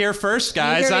heard it here first,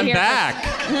 guys. I'm back.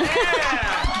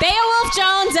 Beowulf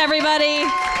Jones, everybody.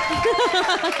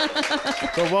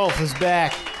 The wolf is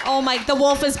back. Oh my, the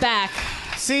wolf is back.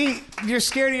 See, you're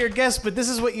scared of your guests, but this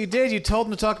is what you did. You told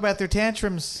them to talk about their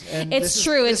tantrums. And It's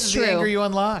true. This is the anger you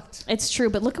unlocked. It's true,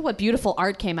 but look at what beautiful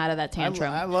art came out of that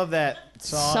tantrum. I love that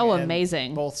song. So and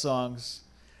amazing. Both songs.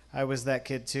 I was that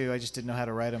kid too. I just didn't know how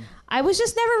to write them. I was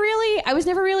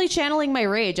never really channeling my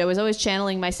rage. I was always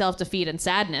channeling my self-defeat and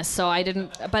sadness. So I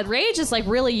didn't, but rage is like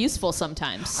really useful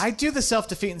sometimes. I do the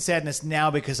self-defeat and sadness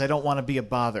now because I don't want to be a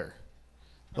bother.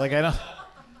 Like I don't.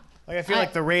 Like I feel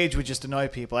like the rage would just annoy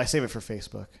people. I save it for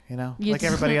Facebook, you know, like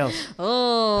everybody else.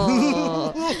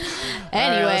 Oh.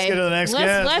 Anyway, let's get to the next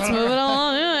guest. Let's move it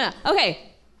along. Okay,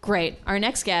 great. Our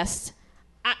next guest.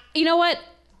 You know what?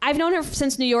 I've known her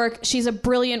since New York. She's a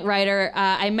brilliant writer.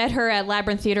 I met her at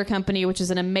Labyrinth Theater Company, which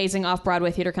is an amazing off-Broadway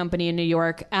theater company in New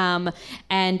York. And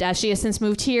she has since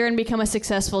moved here and become a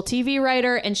successful TV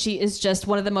writer. And she is just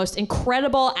one of the most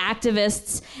incredible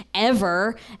activists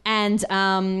ever. And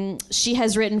she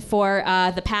has written for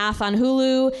The Path on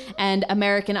Hulu and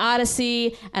American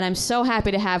Odyssey. And I'm so happy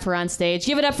to have her on stage.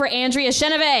 Give it up for Andrea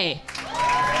Ciannavei.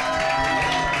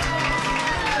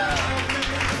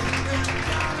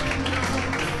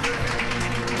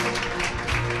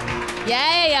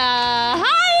 Yeah.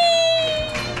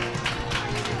 Hi.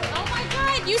 Oh my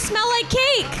God, you smell like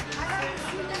cake.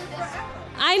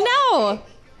 I know.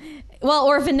 Well,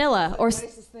 or vanilla, or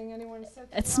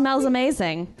it smells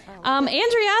amazing.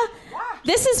 Andrea,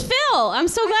 this is Phil. I'm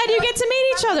so glad you get to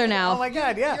meet each other now. Oh my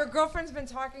God, yeah. Your girlfriend's been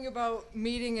talking about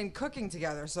meeting and cooking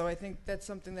together, so I think that's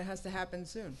something that has to happen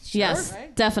soon. Yes,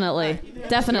 right? definitely,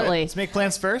 definitely. Let's make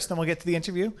plans first, then we'll get to the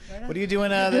interview. What are you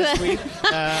doing this week?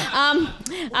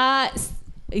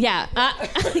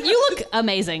 You look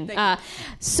amazing.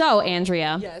 So,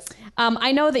 Andrea. Yes.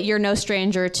 I know that you're no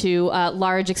stranger to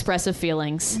large expressive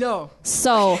feelings. No.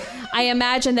 So, I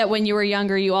imagine that when you were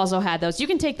younger, you also had those. You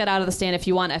can take that out of the stand if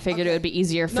you want. I figured it would be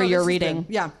easier for your reading.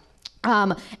 Yeah.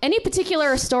 Any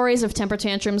particular stories of temper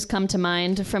tantrums come to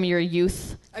mind from your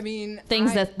youth? I mean,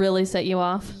 Things that really set you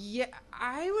off? Yeah,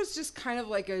 I was just kind of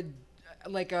like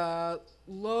a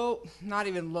low, not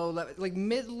even low level, like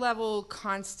mid-level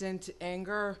constant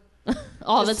anger.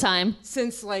 All the time.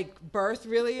 Since like birth,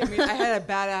 really. I mean, I had a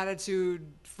bad attitude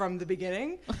from the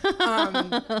beginning.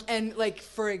 And like,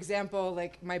 for example,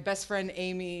 like my best friend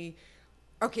Amy.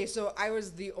 Okay, so I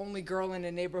was the only girl in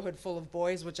a neighborhood full of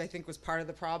boys, which I think was part of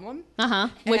the problem.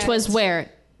 Which was where?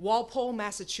 Walpole,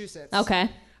 Massachusetts. Okay.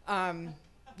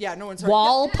 Yeah, no one's heard.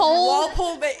 Walpole?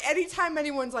 Walpole. Anytime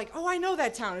anyone's like, "Oh, I know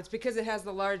that town," it's because it has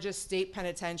the largest state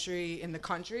penitentiary in the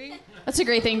country. That's a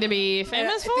great thing to be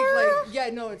famous for.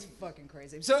 It's fucking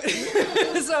crazy. So,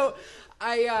 so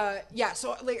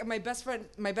like my best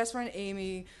friend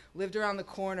Amy lived around the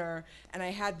corner, and I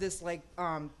had this like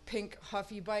pink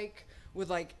Huffy bike with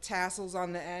like tassels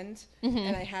on the end,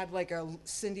 and I had like a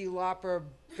Cyndi Lauper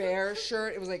bear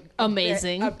shirt. It was like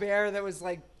amazing. A bear that was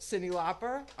like Cyndi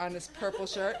Lauper on this purple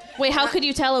shirt. Wait, how could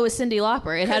you tell it was Cyndi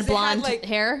Lauper? It had blonde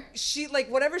hair? She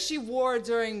like whatever she wore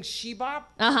during She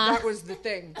Bop, that was the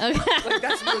thing. Okay. Like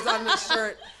that's what was on the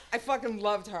shirt. I fucking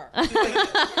loved her. Like,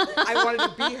 I wanted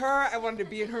to be her. I wanted to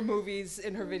be in her movies,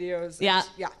 in her videos. Yeah.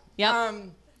 Yeah.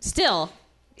 Still.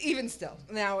 Even still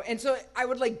now, and so I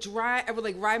would like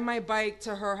ride my bike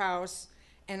to her house,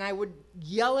 and I would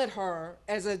yell at her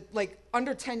as a like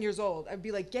under 10 years old. I'd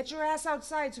be like, "Get your ass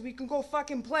outside so we can go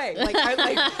fucking play." Like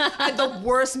I had the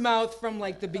worst mouth from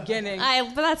like the beginning.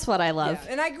 But that's what I love.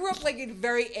 Yeah. And I grew up like in a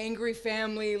very angry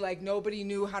family. Like nobody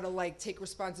knew how to like take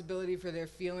responsibility for their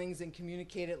feelings and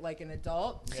communicate it like an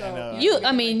adult. Yeah,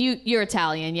 So you're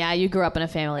Italian. Yeah, you grew up in a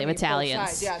family of both Italians.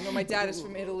 sides. Yeah, no, my dad is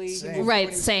from Italy.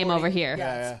 Right, same over here.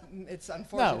 Yeah, it's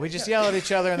unfortunate. No, we just yell at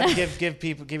each other and then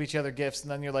give each other gifts,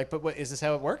 and then you're like, "But what is this?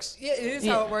 How it works?" Yeah, it is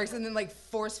how it works, and then like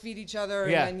force feed each other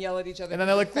and then yell at each other. And then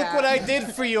they're like, "Look what I did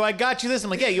for you! I got you this." I'm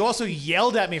like, "Yeah, you also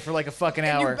yelled at me for like a fucking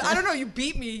hour." I don't know. You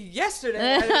beat me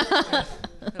yesterday.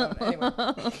 Anyway.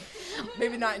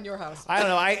 Maybe not in your house. I don't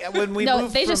know. When we No,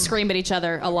 moved they from, just scream at each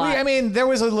other a lot. I mean, there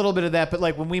was a little bit of that, but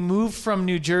like when we moved from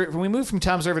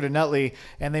Tom's River to Nutley,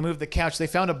 and they moved the couch, they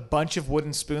found a bunch of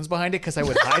wooden spoons behind it because I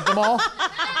would hide them all, and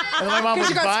then my mom would Because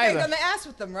you got buy spanked them. on the ass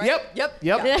with them, right? Yep.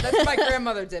 Yeah, that's what my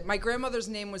grandmother did. My grandmother's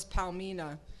name was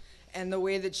Palmina, and the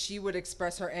way that she would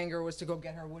express her anger was to go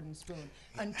get her wooden spoon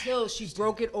until she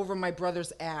broke it over my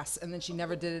brother's ass, and then she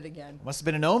never did it again. Must have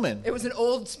been an omen. It was an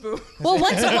old spoon. Well,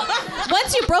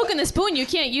 once you've broken the spoon, you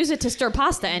can't use it to stir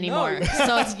pasta anymore,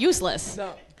 so it's useless.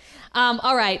 No.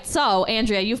 All right, so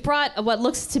Andrea, you've brought what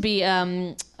looks to be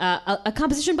a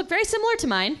composition book very similar to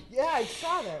mine. Yeah, I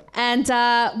saw that. And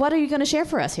what are you going to share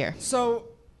for us here? So,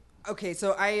 okay,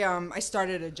 so I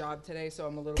started a job today, so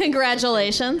I'm a little.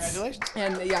 Congratulations.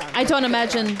 And yeah. I don't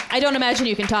imagine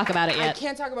you can talk about it I yet.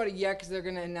 can't talk about it yet because they're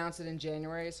going to announce it in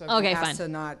January. So Okay, I'm asked fine. to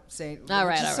not say. All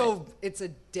right, which is all right. So it's a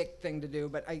dick thing to do,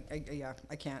 but I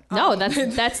can't. No, that's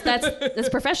a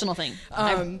professional thing.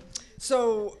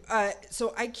 So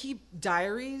I keep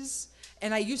diaries,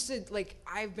 and I used to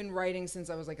I've been writing since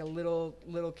I was like a little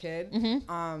kid. Mm-hmm.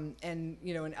 And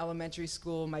in elementary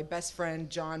school, my best friend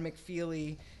John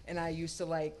McFeely and I used to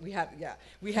we had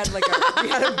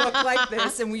a book like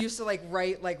this, and we used to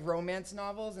write romance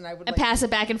novels, and I would pass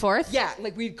it back and forth. Yeah,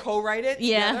 we'd co-write it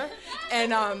Yeah.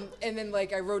 together, and then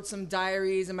I wrote some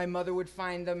diaries, and my mother would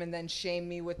find them and then shame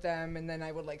me with them, and then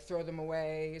I would throw them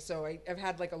away. So I've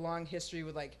had a long history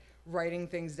with writing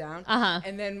things down.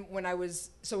 And then when in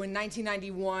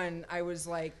 1991, I was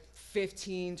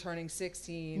 15 turning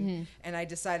 16, and I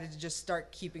decided to just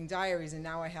start keeping diaries, and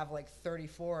now I have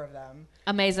 34 of them.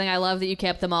 Amazing. I love that you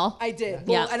kept them all. I did.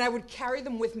 Yeah. Well, and I would carry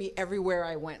them with me everywhere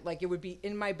I went. It would be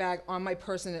in my bag on my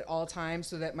person at all times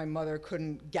so that my mother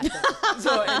couldn't get them.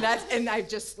 And I've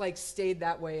just stayed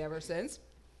that way ever since.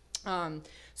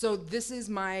 So this is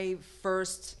my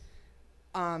first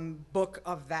book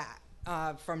of that.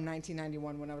 From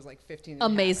 1991 when I was 15.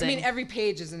 Amazing. I mean, every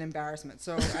page is an embarrassment,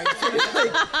 so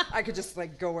I could just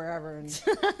go wherever. And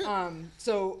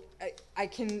so I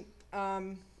can.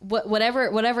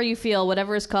 Whatever you feel,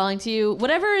 whatever is calling to you,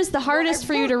 whatever is the hardest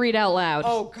for you to read out loud.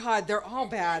 Oh God, they're all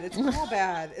bad. It's all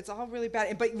bad. It's all really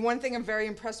bad. But one thing I'm very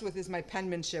impressed with is my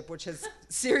penmanship, which has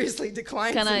seriously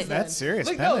declined since then. That's serious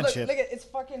Look, penmanship. it's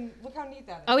fucking. Look how neat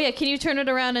that is. Oh yeah, can you turn it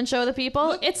around and show the people?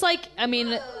 Look. It's it's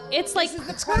This is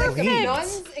the product of Perfect.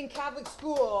 nuns in Catholic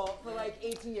school for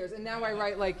 18 years, and now I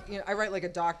write I write like a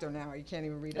doctor now. You can't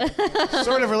even read it.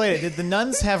 Sort of related. Did the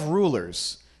nuns have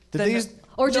rulers? Did they use?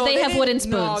 Or do they have wooden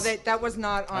spoons? No, that was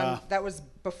not on. That was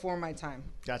before my time.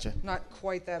 Gotcha. Not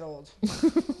quite that old,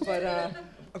 but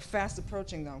fast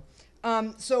approaching though.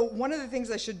 So one of the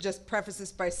things I should just preface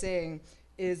this by saying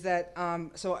is that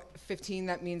 15,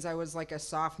 that means I was a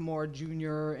sophomore,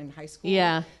 junior in high school.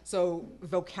 Yeah. So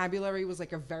vocabulary was a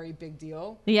very big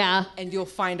deal. Yeah. And you'll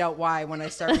find out why when I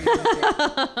start reading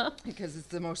it, because it's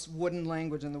the most wooden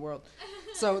language in the world.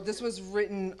 So this was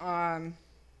written on.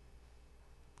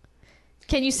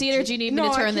 Can you see it, or do you need me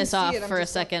to turn this off for a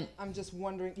second? I'm just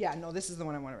wondering. Yeah, no, this is the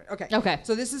one I want to read. Okay. Okay.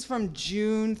 So this is from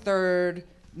June 3rd,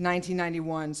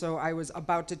 1991. So I was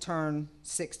about to turn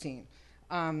 16.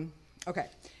 Okay.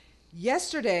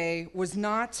 Yesterday was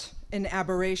not an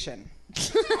aberration.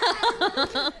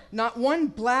 Not one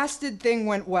blasted thing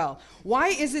went well. Why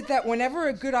is it that whenever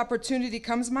a good opportunity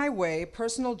comes my way,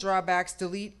 personal drawbacks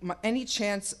delete any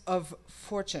chance of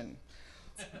fortune?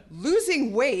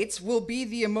 Losing weight will be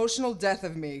the emotional death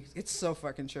of me. It's so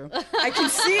fucking true. I can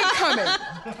see it coming.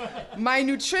 My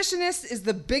nutritionist is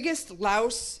the biggest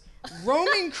louse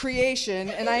roaming creation,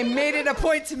 and I made it a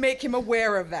point to make him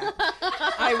aware of that.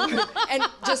 And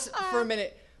just for a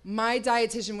minute, my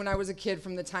dietitian when I was a kid,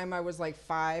 from the time I was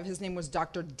 5, his name was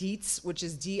Dr. Dietz, which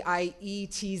is Dietz.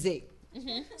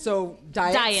 Mm-hmm. So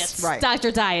diets. Right. Dr.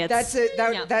 Diets. That's it.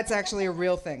 Yeah. That's actually a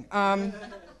real thing.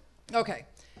 Okay.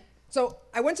 So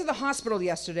I went to the hospital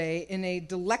yesterday in a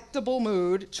delectable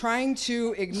mood, trying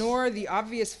to ignore the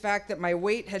obvious fact that my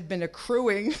weight had been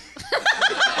accruing.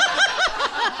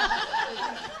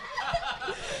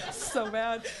 So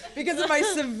bad. Because of my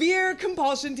severe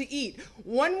compulsion to eat.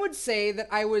 One would say that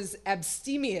I was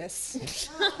abstemious.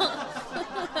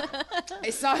 I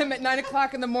saw him at 9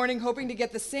 o'clock in the morning, hoping to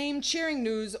get the same cheering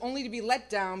news, only to be let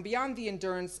down beyond the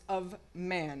endurance of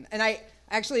man. And I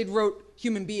actually wrote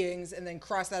human beings and then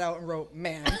crossed that out and wrote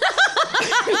man.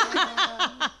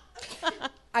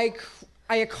 I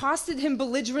accosted him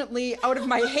belligerently out of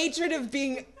my hatred of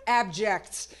being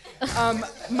abject.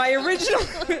 My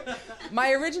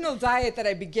original diet that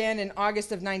I began in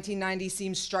August of 1990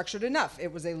 seemed structured enough.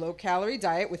 It was a low-calorie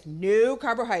diet with no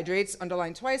carbohydrates,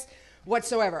 underlined twice,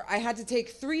 whatsoever. I had to take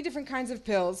 3 different kinds of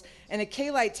pills and a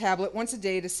K-Lite tablet once a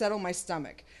day to settle my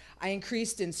stomach. I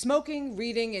increased in smoking,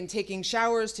 reading, and taking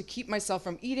showers to keep myself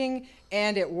from eating,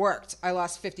 and it worked. I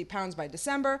lost 50 pounds by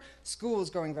December, school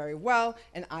was going very well,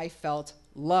 and I felt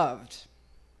loved.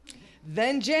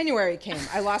 Then January came.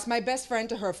 I lost my best friend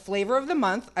to her flavor of the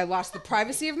month. I lost the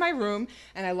privacy of my room,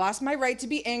 and I lost my right to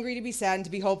be angry, to be sad, and to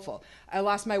be hopeful. I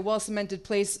lost my well-cemented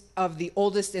place of the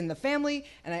oldest in the family,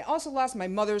 and I also lost my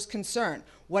mother's concern.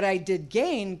 What I did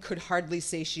gain could hardly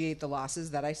satiate the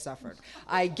losses that I suffered.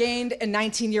 I gained a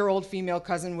 19-year-old female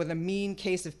cousin with a mean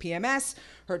case of PMS,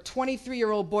 her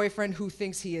 23-year-old boyfriend who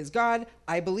thinks he is God,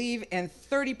 I believe, and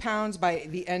 30 pounds by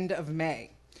the end of May.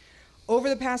 Over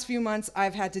the past few months,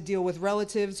 I've had to deal with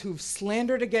relatives who've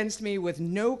slandered against me with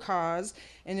no cause,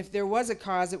 and if there was a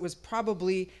cause, it was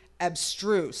probably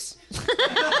abstruse.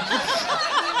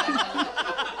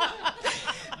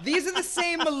 These are the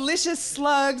same malicious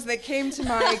slugs that came to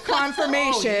my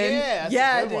confirmation. Oh, yeah,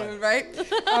 that's a good dude, right?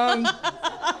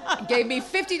 Gave me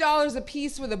 $50 a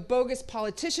piece with a bogus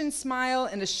politician smile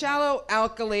and a shallow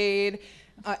accolade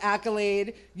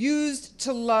used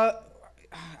to love.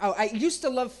 Oh, I used to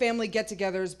love family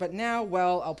get-togethers, but now,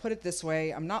 well, I'll put it this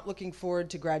way. I'm not looking forward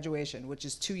to graduation, which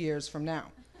is 2 years from now.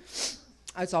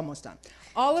 It's almost done.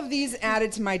 All of these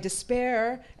added to my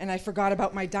despair, and I forgot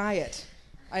about my diet.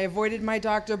 I avoided my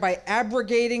doctor by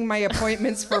abrogating my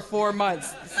appointments for 4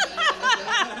 months.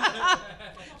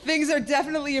 Things are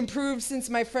definitely improved since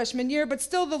my freshman year, but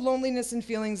still the loneliness and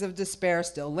feelings of despair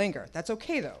still linger. That's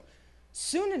okay, though.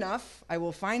 Soon enough, I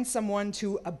will find someone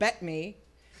to abet me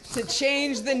to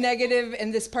change the negative,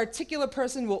 and this particular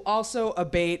person will also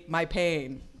abate my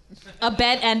pain.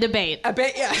 Abet and debate.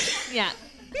 Abate, yeah. Yeah.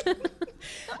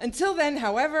 Until then,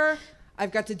 however,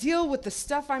 I've got to deal with the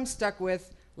stuff I'm stuck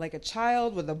with like a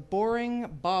child with a boring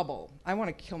bauble. I want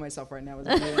to kill myself right now.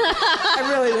 I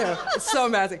really do. It's so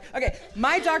amazing. Okay,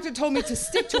 my doctor told me to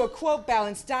stick to a, quote,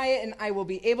 balanced diet, and I will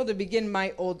be able to begin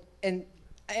my old, and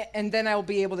then I will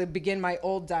be able to begin my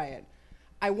old diet.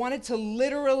 I wanted to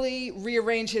literally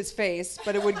rearrange his face,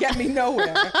 but it would get me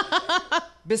nowhere.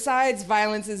 Besides,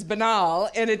 violence is banal,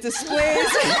 and it displays...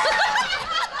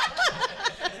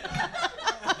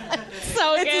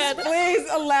 It displays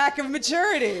a lack of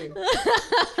maturity.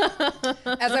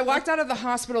 As I walked out of the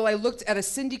hospital, I looked at a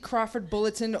Cindy Crawford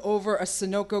bulletin over a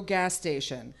Sunoco gas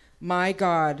station. My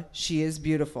God, she is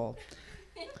beautiful.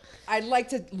 I'd like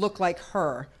to look like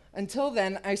her. Until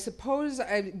then, I suppose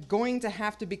I'm going to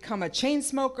have to become a chain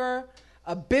smoker,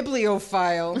 a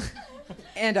bibliophile,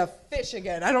 and a fish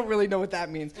again. I don't really know what that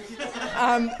means.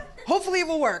 Hopefully it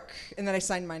will work. And then I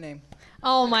signed my name.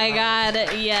 Oh my God,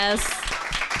 yes.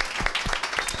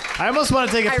 I almost want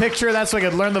to take a picture of that so I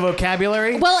could learn the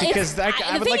vocabulary. Well, because I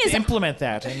would like to implement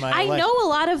that in my life. I know a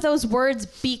lot of those words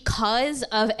because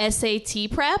of SAT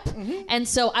prep, and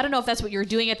so I don't know if that's what you were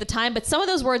doing at the time, but some of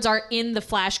those words are in the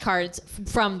flashcards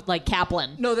from like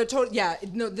Kaplan. No, they're totally, yeah.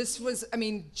 No, this was, I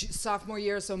mean, sophomore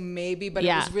year, so maybe, but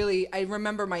Yeah. it was really, I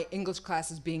remember my English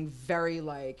classes being very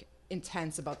like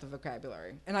intense about the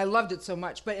vocabulary, and I loved it so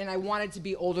much. And I wanted to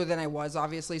be older than I was,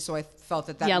 obviously, so I felt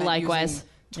that meant likewise. using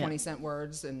 20-cent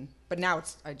words, but now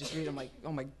I just read them like,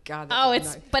 oh my God.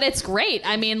 That's but it's great.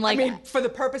 I mean, for the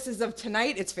purposes of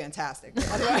tonight, it's fantastic.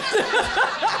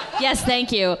 Yes,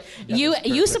 thank you.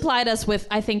 You supplied us with,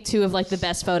 I think, 2 of like the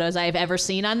best photos I have ever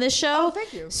seen on this show. Oh,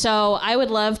 thank you. So I would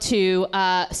love to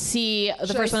see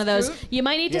the first one of those. You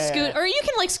might need to scoot, or you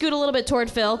can like scoot a little bit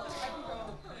toward Phil.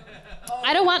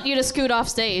 I don't want you to scoot off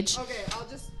stage. Okay, I'll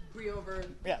just bring over.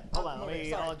 Yeah, hold on.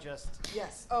 I'll just...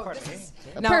 Yes. Oh, this is...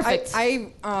 Now, perfect.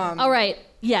 All right.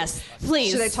 Yes,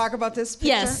 please. Should I talk about this picture?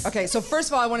 Yes. Okay, so first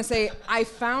of all, I want to say I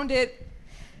found it...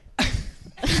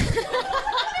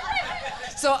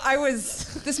 So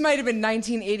this might have been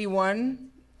 1981.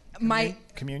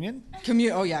 Communion? First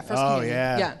communion.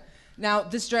 Yeah. Yeah. Now,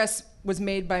 this dress was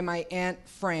made by my Aunt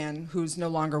Fran, who's no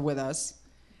longer with us.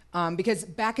 Because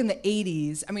back in the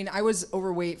 80s, I mean, I was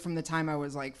overweight from the time I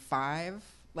was like 5,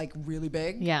 like really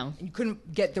big. Yeah. And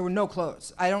there were no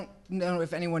clothes. I don't know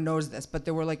if anyone knows this, but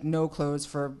there were like no clothes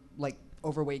for like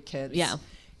overweight kids. Yeah.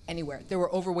 Anywhere. There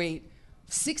were overweight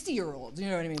 60-year-olds, you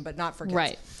know what I mean, but not for kids.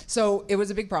 Right. So it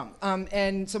was a big problem.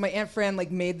 And so my Aunt Fran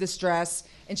like made this dress,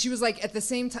 and she was like, at the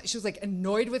same time, she was like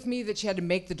annoyed with me that she had to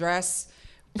make the dress,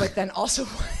 but then also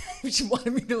she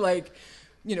wanted me to like,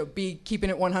 you know, be keeping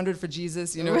it 100 for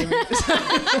Jesus, you know what I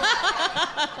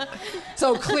mean?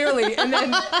 So clearly, and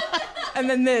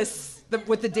then this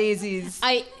with the daisies.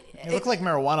 They look like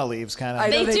marijuana leaves, kind of.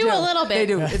 They do a little bit. They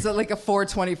do. It's like a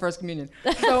 420 First Communion.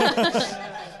 So,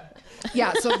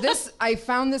 Yeah, so I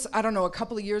found this, I don't know, a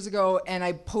couple of years ago, and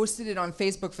I posted it on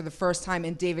Facebook for the first time,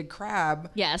 and David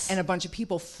Crabb and a bunch of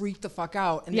people freaked the fuck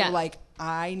out, and they were like,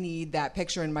 I need that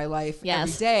picture in my life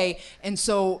every day. And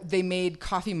so they made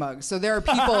coffee mugs. So there are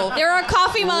people there are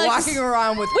coffee mugs walking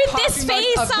around with this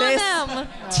face on them.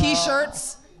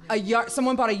 T-shirts,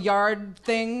 someone bought a yard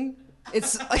thing.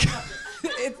 It's like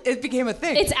it became a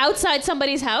thing. It's outside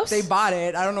somebody's house? They bought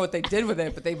it. I don't know what they did with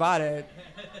it, but they bought it.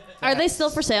 Are they still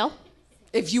for sale?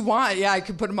 If you want, I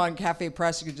could put them on Cafe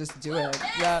Press. You could just do it.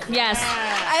 Yeah. Yes.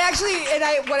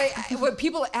 What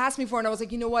people asked me for, and I was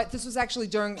like, you know what? This was actually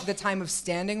during the time of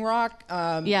Standing Rock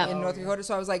in North Dakota.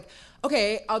 So I was like,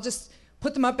 okay, I'll just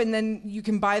put them up, and then you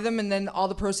can buy them, and then all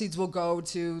the proceeds will go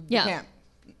to the camp.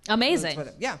 Amazing.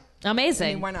 Yeah. Amazing.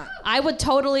 I mean, why not? I would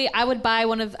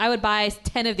buy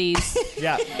 10 of these.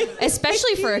 Yeah.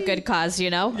 Especially for a good cause, you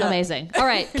know? Yeah. Amazing. All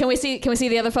right. Can we see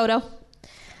the other photo?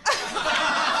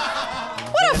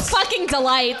 What a fucking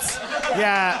delight.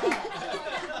 Yeah.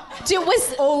 Dude,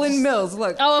 was Olin Mills,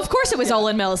 look. Oh, of course it was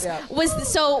Olin Mills. Yeah. Was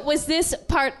this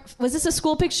a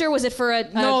school picture? Was it for a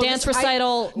dance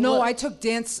recital? I took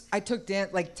dance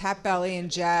like tap ballet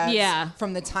and jazz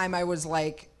from the time I was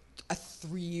like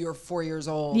 3 or 4 years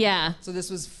old. Yeah. So this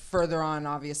was further on,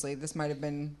 obviously. This might have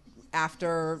been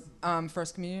after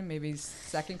first communion, maybe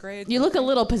second grade. You look a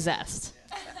little possessed.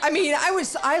 I mean,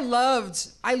 I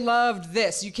loved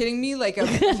this. You kidding me? Like a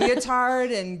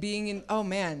leotard and being in. Oh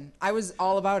man, I was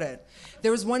all about it.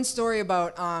 There was one story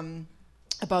about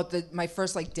my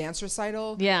first like dance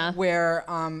recital. Yeah. Where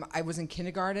I was in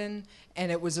kindergarten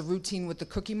and it was a routine with the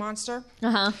Cookie Monster.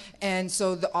 And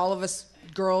so all of us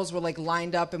girls were like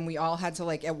lined up and we all had to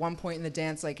like at one point in the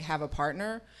dance like have a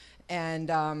partner,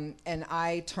 and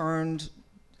I turned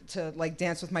to like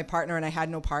dance with my partner and I had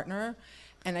no partner.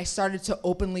 And I started to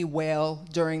openly wail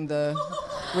during the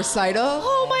recital.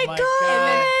 Oh my God.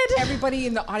 And then everybody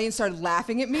in the audience started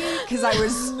laughing at me because I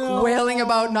was wailing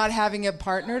about not having a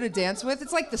partner to dance with.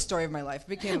 It's like the story of my life. It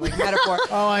became like a metaphor.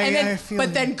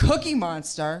 But then Cookie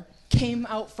Monster came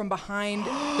out from behind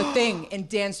the thing and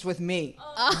danced with me.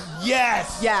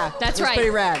 Yes. Yeah. That's it was right. pretty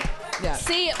rad. Yeah.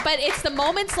 See, but it's the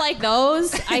moments like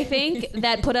those, I think,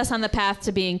 that put us on the path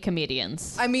to being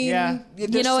comedians. I mean,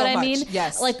 you know what I mean?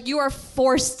 Yes. Like, you are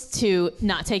forced to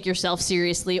not take yourself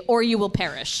seriously or you will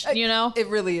perish, you know? It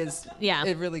really is. Yeah.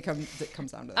 It really comes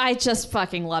down to that. I just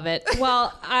fucking love it.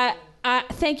 Well,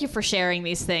 thank you for sharing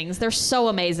these things. They're so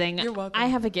amazing. You're welcome. I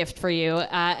have a gift for you,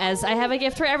 as I have a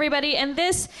gift for everybody. And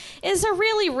this is a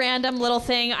really random little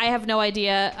thing. I have no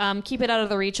idea. Keep it out of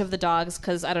the reach of the dogs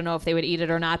because I don't know if they would eat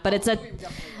it or not. But it's a...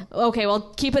 Okay,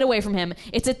 well, keep it away from him.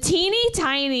 It's a teeny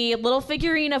tiny little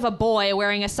figurine of a boy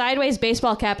wearing a sideways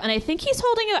baseball cap. And I think he's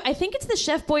holding I think it's the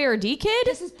Chef Boyardee kid.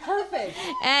 This is perfect.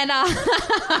 And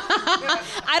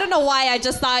I don't know why. I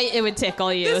just thought it would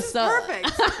tickle you. This is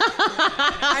perfect.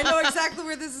 I know exactly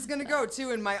where this is going to go,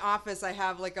 too. In my office, I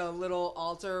have, like, a little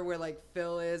altar where, like,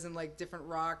 Phil is and, like, different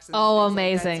rocks. And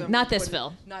amazing. Like that. So not this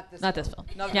Phil. Not this Phil.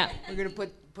 Yeah. We're going to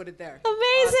put it there.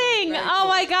 Amazing. Awesome. Oh,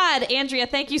 my God. Andrea,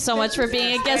 thank you so much for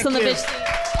being a guest on the Bitch Seat.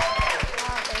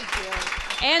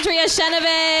 Thank you. Andrea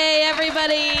Ciannavei,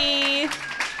 everybody.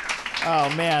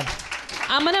 Oh, man.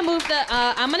 I'm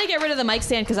gonna get rid of the mic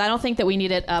stand because I don't think that we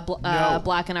need it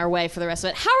blocking our way for the rest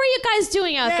of it. How are you guys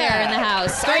doing out there in the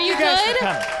house? Are you good?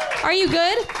 Are you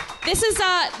good? This is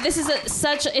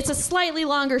it's a slightly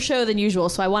longer show than usual,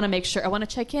 so I want to make sure. I want to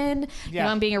check in. You know,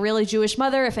 I'm being a really Jewish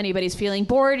mother. If anybody's feeling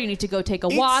bored, you need to go take a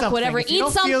walk, whatever. Eat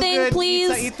something,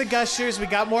 please. Eat the gushers. We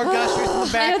got more gushers in the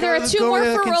back. I know there are 2 more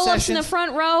for roll-ups in the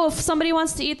front row. If somebody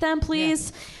wants to eat them,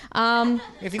 please.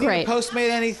 If you need to Postmate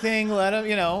anything, let them.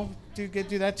 You know. Do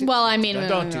that too. Well, I mean,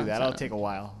 don't do that. It'll take a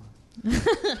while.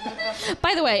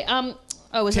 By the way,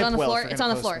 is it on the floor? It's on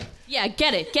the floor. Postmate. Yeah,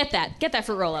 get that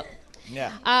for roll up.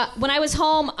 Yeah. When I was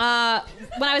home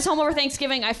over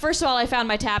Thanksgiving, I found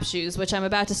my tap shoes, which I'm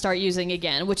about to start using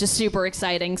again, which is super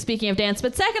exciting. Speaking of dance,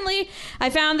 but secondly, I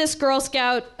found this Girl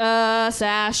Scout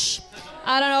sash.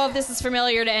 I don't know if this is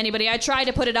familiar to anybody. I tried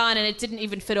to put it on and it didn't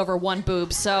even fit over one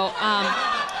boob. So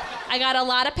I got a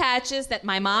lot of patches that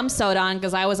my mom sewed on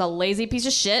because I was a lazy piece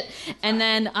of shit. And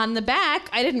then on the back,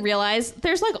 I didn't realize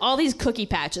there's like all these cookie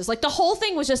patches. Like the whole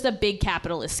thing was just a big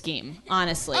capitalist scheme,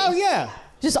 honestly. Oh, yeah.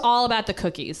 Just all about the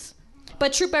cookies.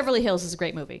 But Troop Beverly Hills is a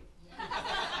great movie.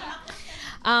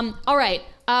 All right.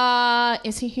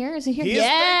 Is he here? He is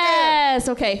yes.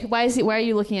 Okay. Why are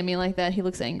you looking at me like that? He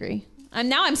looks angry.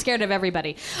 I'm scared of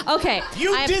everybody. Okay.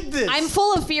 You did this. I'm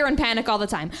full of fear and panic all the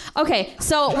time. Okay,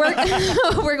 so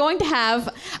we're going to have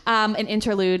an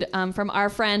interlude from our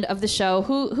friend of the show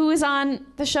who is on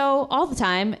the show all the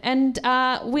time, and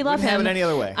we love Wouldn't have him. it any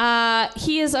other way.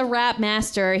 He is a rap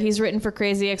master. He's written for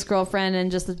Crazy Ex-Girlfriend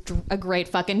and just a great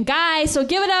fucking guy. So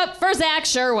give it up for Zach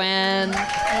Sherwin.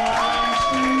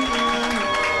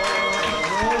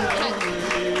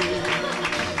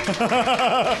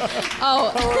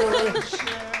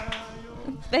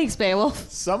 Thanks, Beowulf.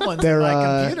 Someone's in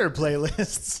my computer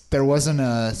playlists. There wasn't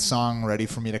a song ready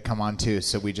for me to come on to,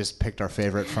 so we just picked our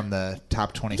favorite from the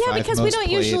top 25 Yeah, because most we don't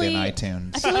played usually. in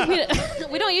iTunes. I feel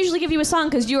like we don't usually give you a song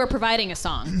because you are providing a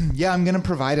song. Yeah, I'm going to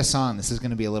provide a song. This is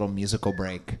going to be a little musical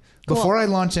break. Before I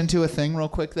launch into a thing real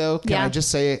quick, though, can I just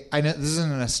say, I know this is a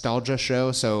nostalgia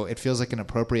show, so it feels like an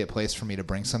appropriate place for me to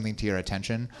bring something to your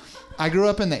attention. I grew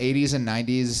up in the 80s and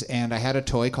 90s, and I had a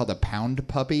toy called a pound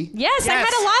puppy. Yes, I had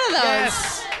a lot of those.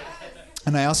 Yes.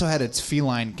 And I also had its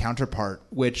feline counterpart,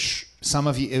 which some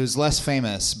of you, it was less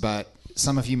famous, but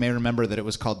some of you may remember that it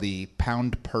was called the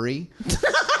pound purry.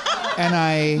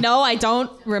 And No, I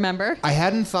don't remember. I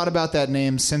hadn't thought about that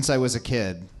name since I was a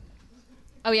kid.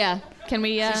 Oh, yeah. Can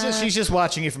we... She's just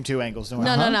watching you from two angles. Don't worry.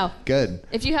 No. Good.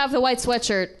 If you have the white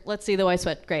sweatshirt, let's see the white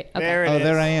sweat. Great. Okay. There it is.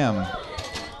 There I am.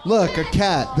 Look, a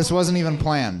cat. This wasn't even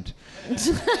planned.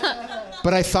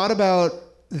 But I thought about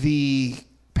the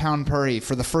pound purry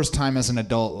for the first time as an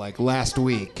adult, like last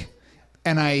week.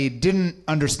 And I didn't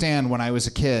understand when I was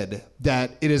a kid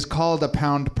that it is called a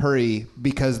pound purry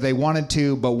because they wanted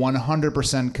to, but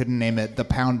 100% couldn't name it the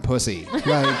pound pussy.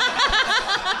 Like,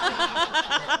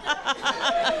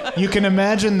 you can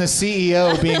imagine the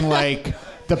CEO being like,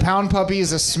 the pound puppy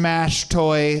is a smash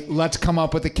toy. Let's come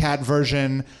up with a cat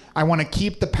version. I want to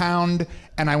keep the pound,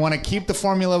 and I want to keep the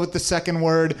formula with the second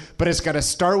word, but it's got to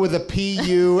start with a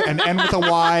P-U and end with a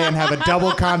Y and have a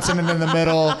double consonant in the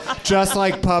middle, just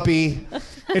like puppy.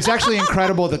 It's actually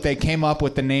incredible that they came up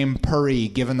with the name Purry,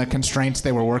 given the constraints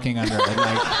they were working under.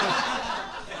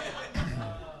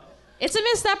 It's a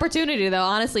missed opportunity, though.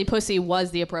 Honestly, pussy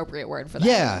was the appropriate word for that.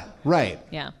 Yeah, right.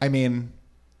 Yeah. I mean,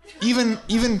 even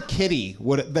kitty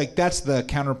would, like, that's the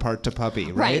counterpart to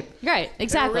puppy, right? Right. They're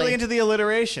Exactly. really into the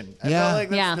alliteration. I Yeah. felt like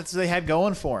that's what they had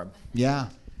going for them. Yeah.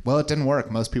 Well, it didn't work.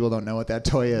 Most people don't know what that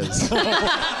toy is.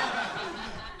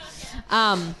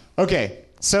 Okay,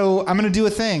 so I'm going to do a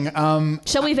thing.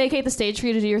 Shall we vacate the stage for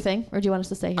you to do your thing, or do you want us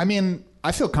to stay here? I mean,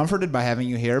 I feel comforted by having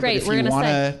you here. Great, but we're if you gonna want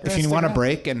stay. to, if you want to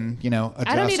break and adjust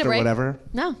I don't need a or break. whatever,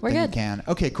 No, we're then good. You can.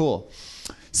 Okay, cool.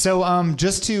 So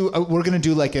just to, we're gonna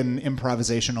do like an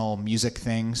improvisational music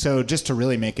thing. So just to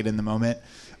really make it in the moment,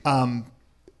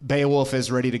 Beowulf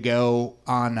is ready to go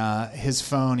on his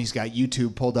phone. He's got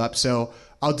YouTube pulled up. So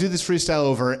I'll do this freestyle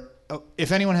over.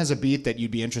 If anyone has a beat that you'd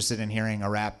be interested in hearing a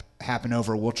rap happen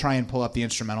over, we'll try and pull up the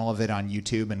instrumental of it on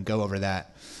YouTube and go over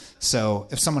that. So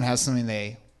if someone has something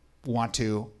they want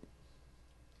to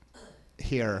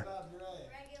hear.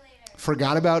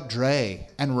 Forgot About Dre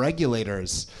and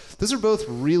Regulators. Those are both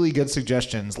really good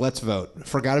suggestions. Let's vote.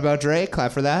 Forgot About Dre,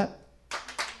 clap for that.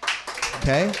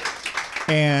 Okay.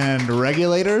 And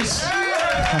Regulators.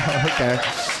 Okay.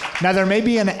 Now, there may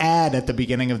be an ad at the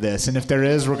beginning of this, and if there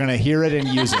is, we're going to hear it and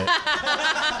use it.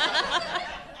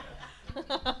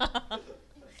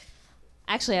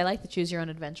 Actually, I like the choose your own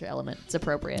adventure element. It's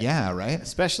appropriate. Yeah, right?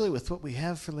 Especially with what we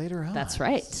have for later on. That's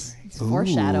right. It's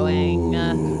foreshadowing.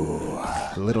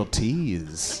 A little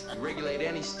tease. Regulate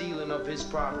any stealing of his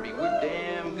property. We're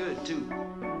damn good too.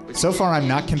 But So far, I'm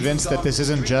not convinced that this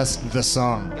isn't just the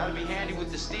song. gotta be handy with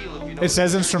the steal if you don't. It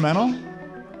says instrumental?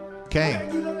 Okay.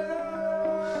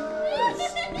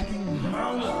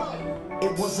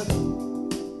 It wasn't.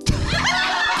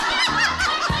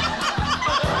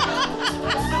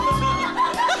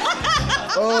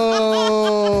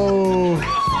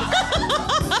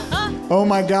 Oh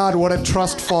my God, what a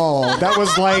trust fall. That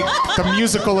was like the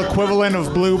musical equivalent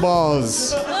of blue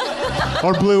balls.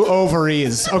 Or blue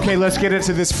ovaries. Okay, let's get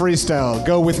into this freestyle.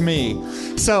 Go with me.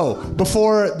 So,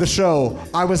 before the show,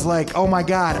 I was like, oh my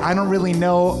God, I don't really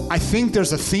know. I think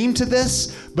there's a theme to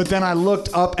this, but then I looked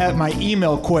up at my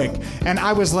email quick, and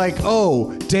I was like,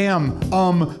 oh, damn,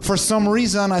 for some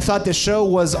reason, I thought this show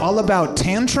was all about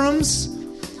tantrums.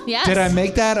 Yes. Did I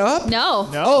make that up? No.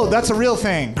 Oh, that's a real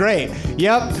thing. Great.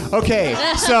 Yep. Okay.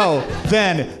 So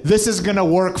then this is going to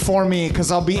work for me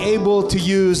because I'll be able to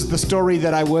use the story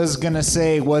that I was going to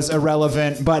say was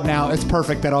irrelevant, but now it's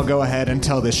perfect that I'll go ahead and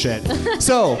tell this shit.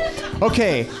 So,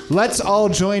 okay, let's all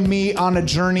join me on a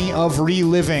journey of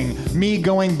reliving. Me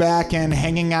going back and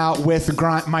hanging out with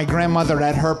my grandmother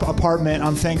at her apartment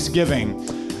on Thanksgiving.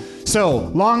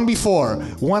 So, long before,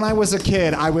 when I was a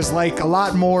kid, I was like a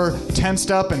lot more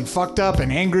tensed up and fucked up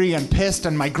and angry and pissed,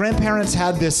 and my grandparents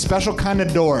had this special kind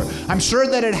of door. I'm sure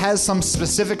that it has some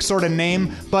specific sort of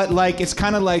name, but like it's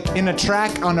kind of like in a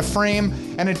track on a frame,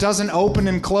 and it doesn't open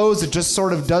and close, it just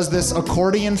sort of does this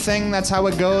accordion thing. That's how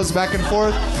it goes back and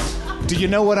forth. Do you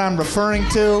know what I'm referring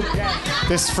to?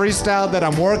 This freestyle that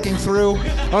I'm working through?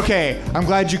 Okay, I'm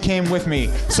glad you came with me.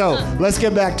 So, let's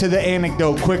get back to the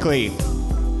anecdote quickly.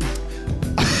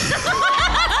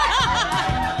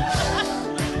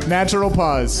 Natural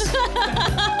pause.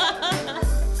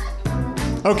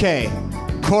 Okay,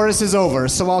 chorus is over,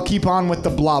 so I'll keep on with the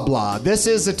blah blah. This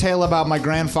is a tale about my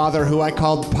grandfather who I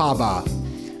called Paba.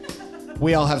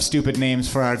 We all have stupid names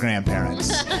for our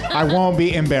grandparents. I won't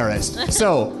be embarrassed.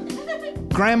 So,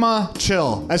 Grandma,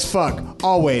 chill as fuck,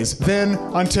 always. Then,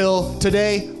 until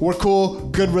today, we're cool,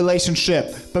 good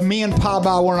relationship. But me and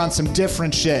Paba were on some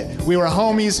different shit. We were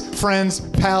homies, friends,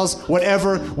 pals,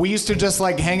 whatever. We used to just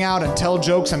like hang out and tell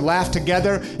jokes and laugh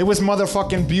together. It was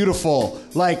motherfucking beautiful.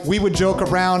 Like, we would joke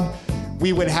around,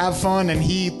 we would have fun, and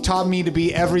he taught me to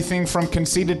be everything from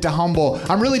conceited to humble.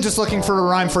 I'm really just looking for a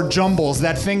rhyme for jumbles,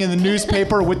 that thing in the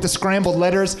newspaper with the scrambled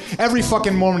letters. Every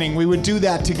fucking morning we would do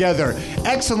that together.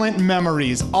 Excellent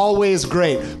memories, always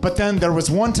great. But then there was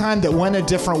one time that went a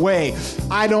different way.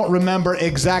 I don't remember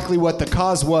exactly what the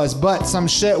cause was, but some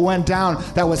shit went down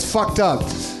that was fucked up.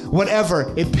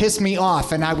 Whatever, it pissed me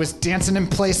off, and I was dancing in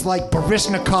place like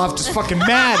Baryshnikov, just fucking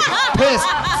mad, pissed,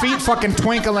 feet fucking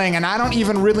twinkling, and I don't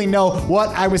even really know what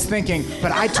I was thinking,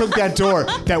 but I took that door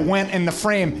that went in the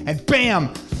frame, and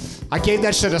bam! I gave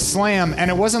that shit a slam, and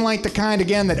it wasn't like the kind,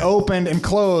 again, that opened and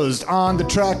closed. On the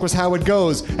track was how it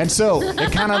goes, and so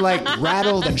it kind of like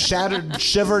rattled and shattered and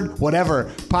shivered, whatever.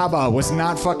 Paba was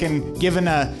not fucking given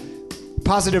a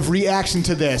positive reaction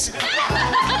to this.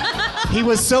 He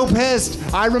was so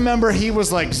pissed. I remember he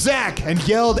was like, Zach, and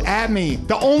yelled at me.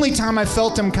 The only time I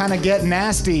felt him kind of get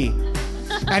nasty.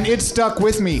 And it stuck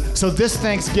with me. So this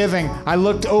Thanksgiving, I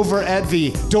looked over at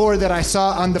the door that I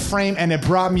saw on the frame, and it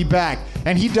brought me back.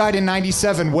 And he died in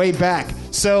 97, way back.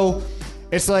 So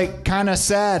it's like kind of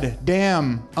sad.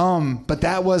 Damn. But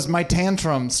that was my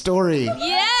tantrum story.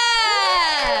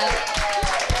 Yeah!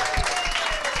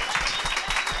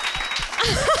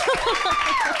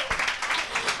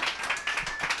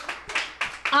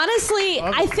 Honestly,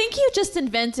 I think you just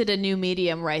invented a new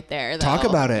medium right there, though. Talk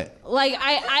about it. Like,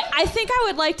 I think I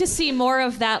would like to see more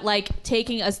of that, like,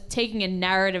 taking a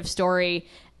narrative story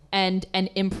and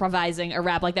improvising a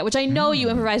rap like that, which I know you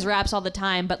improvise raps all the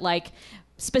time, but, like,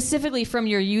 specifically from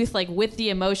your youth, like, with the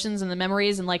emotions and the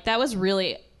memories, and, like, that was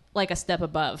really, like, a step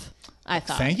above, I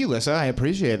thought. Thank you, Lyssa. I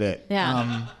appreciate it.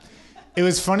 Yeah. It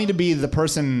was funny to be the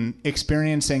person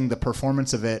experiencing the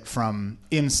performance of it from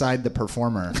inside the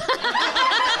performer.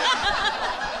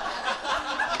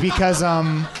 Because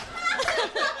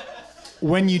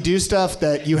when you do stuff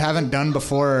that you haven't done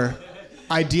before,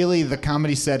 ideally the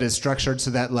comedy set is structured so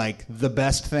that like the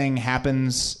best thing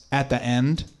happens at the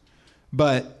end.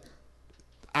 But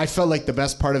I felt like the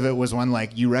best part of it was when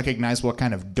like you recognize what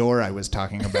kind of door I was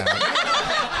talking about.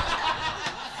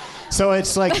 So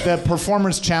it's like the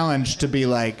performer's challenge to be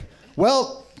like,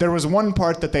 well, there was one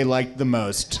part that they liked the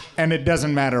most, and it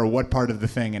doesn't matter what part of the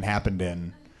thing it happened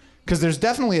in. Because there's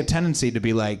definitely a tendency to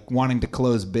be like wanting to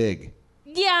close big.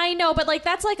 Yeah, I know, but like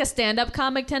that's like a stand-up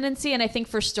comic tendency, and I think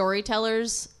for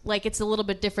storytellers, like it's a little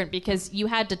bit different because you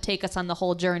had to take us on the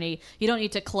whole journey. You don't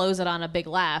need to close it on a big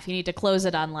laugh. You need to close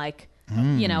it on like,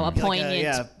 you know, a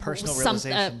poignant, personal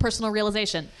realization. Personal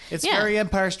realization. It's very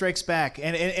Empire Strikes Back,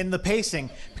 and in the pacing,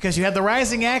 because you had the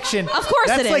rising action. Of course,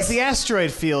 that's it is. like the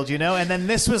asteroid field, you know. And then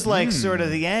this was like sort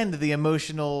of the end. The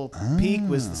emotional peak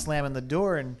was the slam in the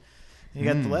door, and you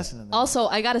got the lesson in there. Also,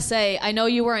 I gotta say, I know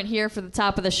you weren't here for the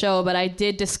top of the show, but I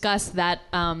did discuss that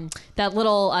that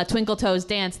little Twinkle Toes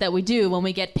dance that we do when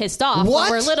we get pissed off What?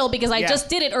 when we're little, because I just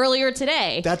did it earlier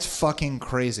today. That's fucking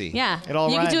crazy. Yeah, It all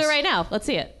you can do it rhymes. right now. Let's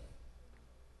see it.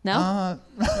 No,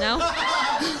 no.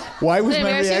 Why was Did it my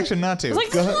embarrass you? reaction not to? It was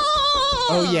like, Go ahead.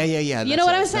 Oh, yeah. You know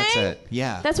what I was saying? That's it.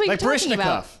 Yeah. That's what Like you're talking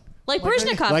about. Baryshnikov. Like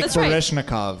Baryshnikov, like that's right.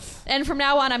 Baryshnikov. And from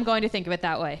now on, I'm going to think of it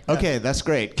that way. Okay, that's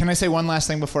great. Can I say one last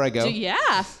thing before I go?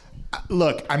 Yeah.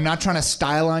 Look, I'm not trying to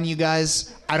style on you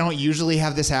guys. I don't usually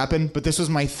have this happen, but this was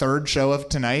my third show of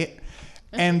tonight.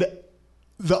 And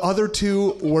the other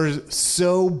two were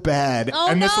so bad. Oh,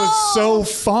 and this was so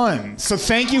fun. So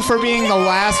thank you for being the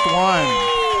last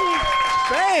one.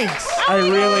 Thanks. I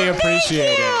really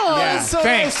appreciate it. Yeah. That's so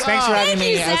Thanks. nice. Thanks for having Thank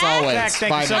you, me, as Zach. always. Zach, thank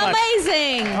Bye you so now. much.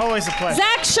 Amazing. Always a pleasure.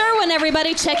 Zach Sherwin,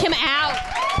 everybody, check him out.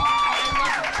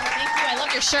 Thank you. I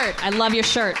love your shirt. I love your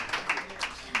shirt.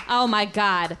 Oh, my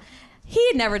God.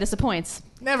 He never disappoints.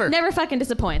 Never fucking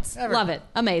disappoints. Never. Love it.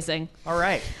 Amazing. All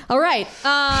right. All right.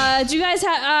 Do you guys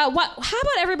have what? How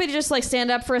about everybody just like stand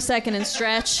up for a second and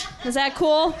stretch? Is that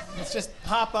cool? Let's just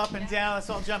hop up and down. Let's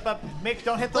all jump up.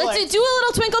 Don't hit the Let's legs. do a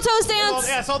little twinkle toes dance.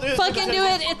 Yeah, so I'll do it. Fucking do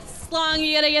it. It's long.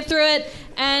 You gotta get through it.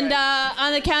 And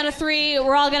on the count of 3,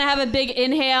 we're all gonna have a big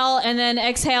inhale and then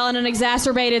exhale and an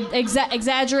exaggerated. You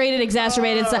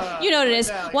know what it is.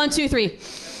 1, 2, 3.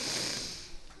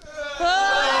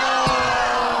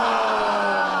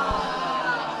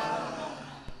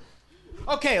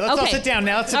 Okay, let's all sit down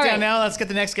now. Let's sit down now. Let's get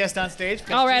the next guest on stage.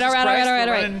 All right.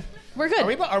 We're good.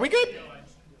 Are we good?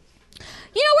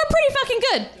 You know, we're pretty fucking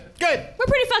good. Good. We're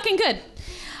pretty fucking good.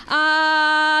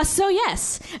 So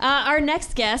yes, our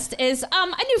next guest is a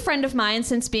new friend of mine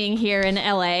since being here in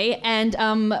LA, and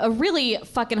a really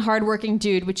fucking hardworking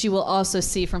dude, which you will also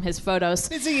see from his photos.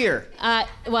 Busy year.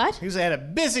 What? He's had a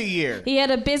busy year. He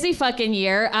had a busy fucking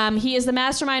year. He is the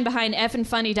mastermind behind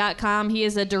effingfunny.com. He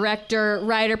is a director,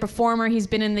 writer, performer. He's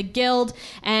been in the Guild,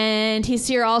 and he's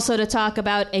here also to talk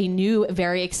about a new,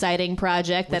 very exciting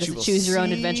project that is a Choose Your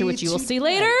Own Adventure, which you will see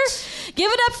later.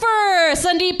 Give it up for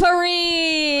Sandeep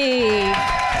Parikh.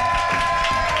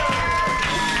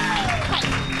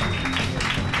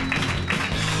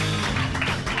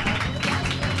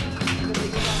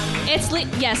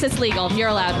 Yes, it's legal. You're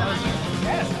allowed.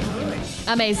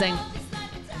 Amazing.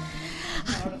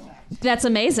 That's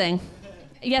amazing.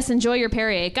 Yes, enjoy your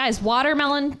Perrier. Guys,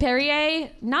 watermelon Perrier,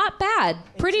 not bad.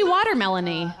 Pretty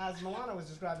watermelony. As Milana was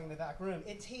describing in the back room,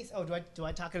 it tastes... Oh, do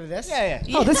I talk into this? Yeah.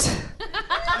 Oh, this...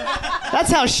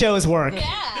 That's how shows work.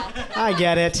 Yeah. I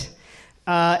get it.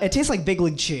 It tastes like Big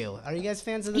League Chew. Are you guys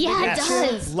fans of the Big League Chew? Yeah,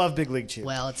 it does. Love Big League Chew.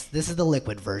 Well, this is the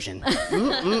liquid version.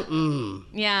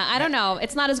 Yeah, I don't know.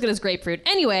 It's not as good as grapefruit.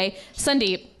 Anyway,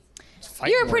 Sandeep,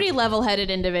 you're a pretty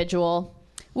level-headed individual.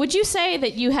 Would you say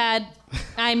that you had...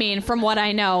 I mean, from what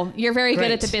I know, you're very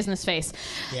good at the business face.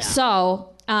 Yeah.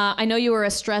 So, I know you were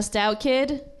a stressed out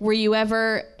kid. Were you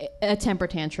ever a temper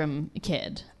tantrum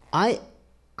kid? I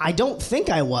don't think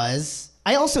I was.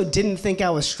 I also didn't think I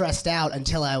was stressed out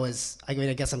until I was... I mean,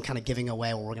 I guess I'm kind of giving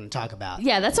away what we're going to talk about.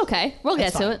 Yeah, that's okay. We'll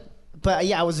get to it. But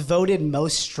yeah, I was voted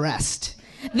most stressed.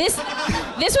 This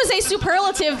was a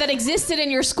superlative that existed in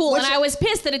your school, and I was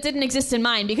pissed that it didn't exist in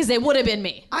mine because it would have been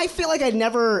me. I feel like I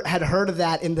never had heard of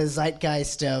that in the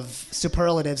zeitgeist of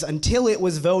superlatives until it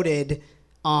was voted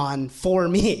on for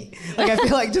me. Like, I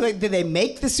feel like, did they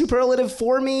make the superlative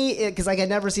for me? Because like I'd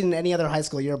never seen it in any other high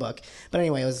school yearbook. But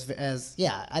anyway, it was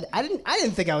I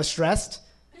didn't think I was stressed.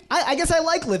 I guess I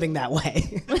like living that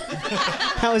way.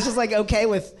 I was just like okay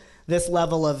with this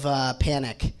level of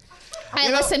panic.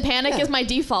 Listen, panic is my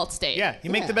default state. Yeah, you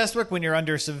make the best work when you're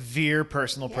under severe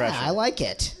personal pressure. Yeah, I like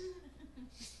it.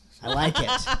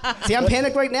 See, I'm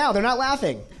panicked right now. They're not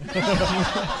laughing.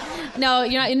 No,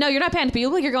 you're not panicked, but you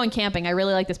look like you're going camping. I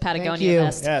really like this Patagonia Thank you.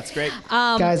 vest. Yeah, it's great.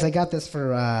 Guys, I got this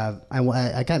for,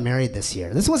 I got married this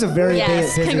year. This was a very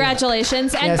Yes, busy...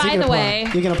 congratulations. And Yes, by the way,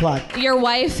 you can applaud. your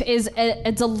wife is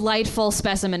a delightful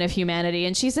specimen of humanity,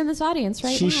 and she's in this audience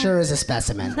right now. She sure is a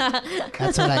specimen.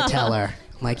 That's what I tell her.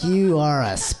 Like, you are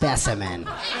a specimen.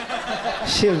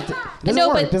 She doesn't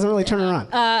work. Doesn't really turn her on.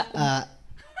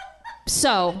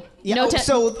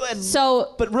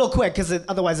 But real quick, because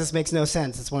otherwise this makes no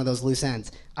sense. It's one of those loose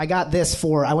ends. I got this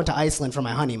I went to Iceland for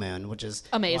my honeymoon, which is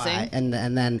amazing. And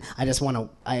then I just want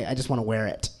to wear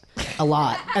it a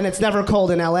lot. And it's never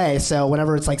cold in LA, so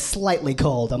whenever it's like slightly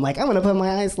cold, I'm like, I'm gonna put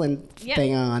my Iceland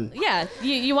thing on. Yeah,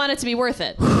 you want it to be worth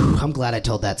it. I'm glad I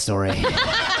told that story.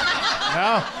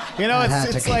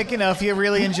 It's like, if you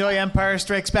really enjoy Empire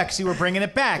Strikes Back, see, we're bringing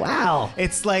it back. Wow.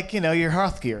 It's like, your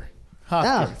Hothgear.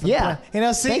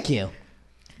 Yeah. See? Thank you.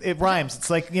 It rhymes. It's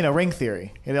like, ring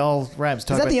theory. It all rhymes.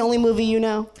 Is that the only movie you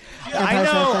know?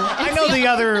 I know the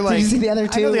other, like... Did you see the other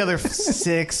two? I know the other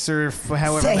 6 or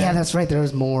however many. Yeah, that's right.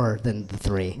 There's more than the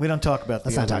 3. We don't talk about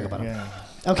Let's not talk about them.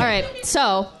 Yeah. Okay. All right,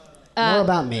 so... more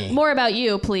about me. More about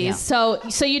you, please. Yeah.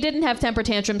 So you didn't have temper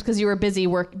tantrums because you were busy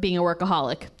being a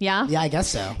workaholic, yeah? Yeah, I guess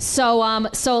so.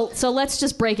 So let's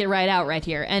just break it right out right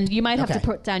here. And you might have to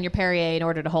put down your Perrier in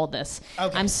order to hold this.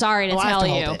 Okay. I'm sorry to tell I have to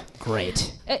you. hold it.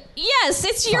 Great. Yes,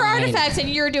 it's your artifacts, and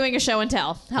you're doing a show and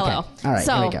tell. Hello. Okay. All right,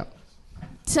 here we go.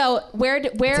 So where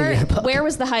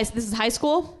was the high? This is high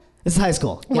school. This is high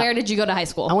school. Yeah. Where did you go to high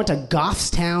school? I went to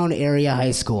Goffstown Area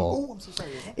High School. Oh, I'm so sorry.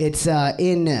 It's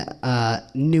in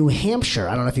New Hampshire.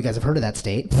 I don't know if you guys have heard of that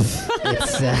state.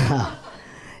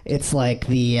 It's like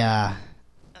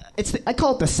I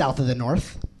call it the south of the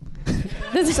north.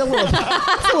 This is a little,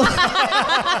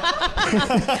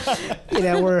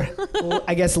 we're,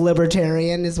 I guess,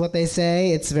 libertarian is what they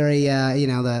say. It's very,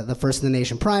 the first in the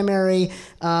nation primary.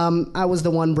 I was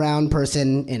the one brown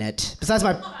person in it, besides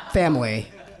my family.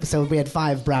 So we had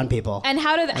 5 brown people. And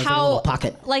how did like a little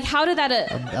pocket? Like how did that?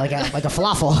 Like a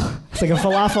falafel. It's like a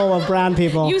falafel of brown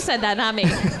people. You said that, not me.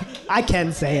 I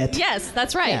can say it. Yes,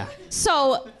 that's right. Yeah.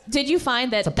 So did you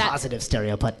find that It's a positive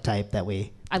stereotype that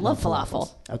we. I love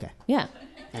falafel. Okay. Yeah.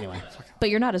 Anyway.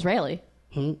 But you're not Israeli.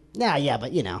 Yeah,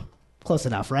 but close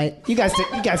enough, right? You guys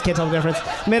can't tell the difference.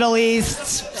 Middle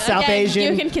East, South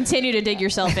Asian. You can continue to dig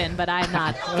yourself in, but I'm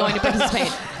not going to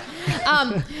participate.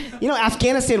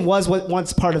 Afghanistan was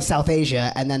once part of South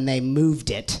Asia, and then they moved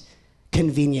it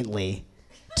conveniently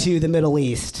to the Middle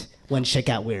East when shit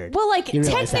got weird. Well, You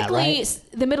realize technically, that,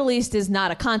 right? the Middle East is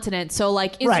not a continent, so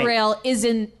Israel is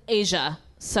in Asia.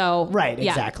 So Right,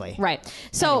 yeah, exactly. Right.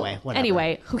 So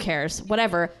Anyway, who cares?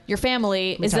 Whatever. Your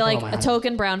family is talk like about my a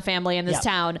token brown family in this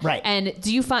Yeah, town. right. And did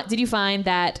you find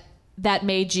that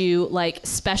made you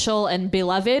special and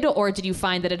beloved, or did you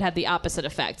find that it had the opposite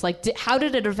effect? How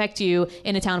did it affect you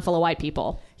in a town full of white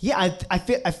people? Yeah, I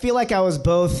feel like I was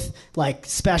both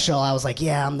special. I was like,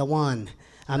 yeah, I'm the one.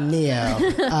 I'm Neo.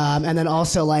 And then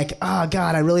also oh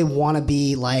God, I really want to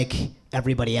be like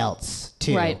everybody else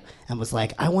too. Right. And was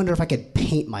like, I wonder if I could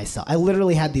paint myself. I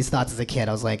literally had these thoughts as a kid.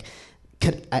 I was like,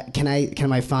 can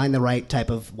I find the right type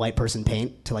of white person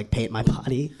paint to paint my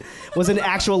body? Was an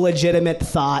actual legitimate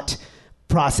thought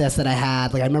process that I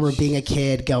had. I remember being a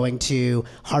kid going to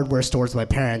hardware stores with my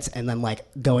parents and then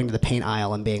going to the paint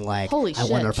aisle and being like, holy I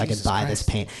shit, wonder if I could buy this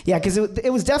paint. Yeah, because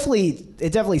it was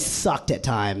definitely sucked at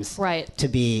times. Right. To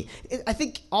be, I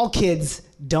think all kids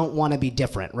don't want to be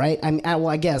different, right?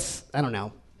 I guess, I don't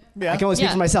know. Yeah. I can only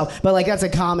speak for myself, but that's a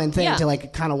common thing Yeah. to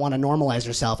kind of want to normalize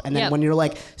yourself. And then Yep. when you're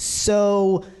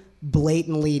so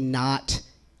blatantly not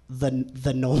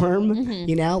the norm,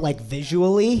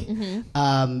 visually,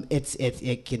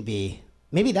 it can be.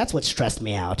 Maybe that's what stressed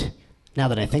me out. Now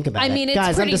that I think about it, it's guys,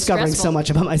 I'm pretty discovering stressful. so much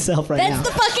about myself right now. That's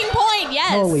the fucking point. Yes.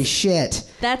 Holy shit!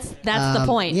 That's the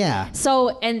point. Yeah.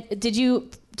 So, and did you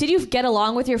get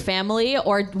along with your family,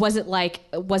 or was it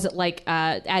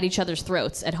at each other's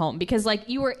throats at home? Because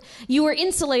you were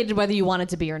insulated whether you wanted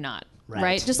to be or not,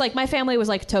 right? Just my family was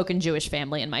token Jewish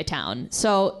family in my town.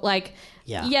 So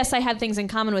Yeah. yes, I had things in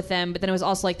common with them, but then it was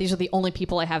also these are the only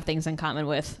people I have things in common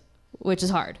with, which is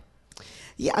hard.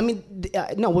 Yeah, I mean,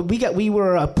 no, we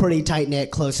were a pretty tight knit,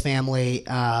 close family.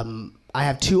 I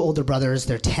have 2 older brothers.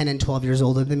 They're 10 and 12 years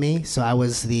older than me, so I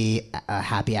was the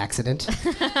happy accident,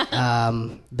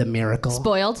 the miracle,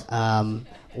 Spoiled,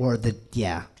 or the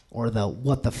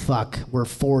what the fuck? We're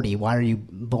 40. Why are you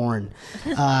born,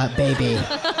 baby?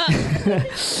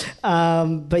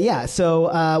 But yeah, so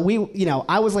I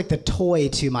was the toy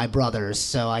to my brothers.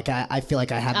 So I feel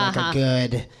like I had a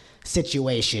good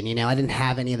situation. I didn't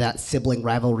have any of that sibling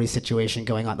rivalry situation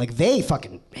going on. They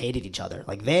fucking hated each other.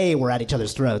 They were at each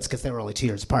other's throats because they were only 2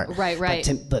 years apart. Right.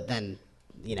 But then,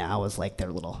 I was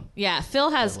their little. Yeah,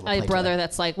 Phil has a brother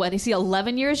that's what? Is he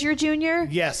 11 years your junior?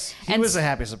 Yes, he was a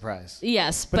happy surprise.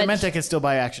 Yes, but it meant I could still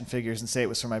buy action figures and say it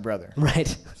was for my brother.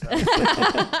 Right.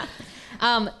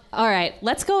 All right,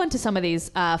 let's go into some of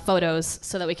these photos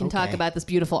so that we can talk about this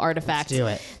beautiful artifact. Let's do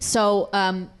it. So,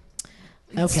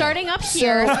 Okay. starting up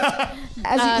here.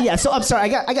 So I'm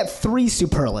sorry. I got 3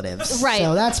 superlatives. Right.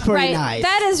 So that's pretty nice.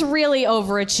 That is really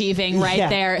overachieving right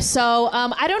there. So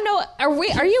I don't know.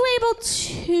 Are you able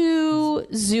to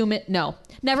zoom it? No.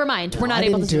 Never mind. We're not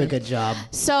able to do zoom a it. good job.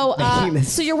 So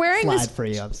so you're wearing slide this for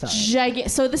you. I'm sorry.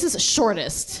 So this is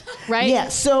shortest, right? Yeah.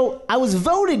 So I was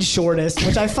voted shortest,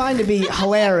 which I find to be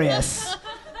hilarious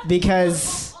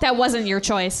because That wasn't your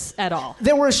choice at all.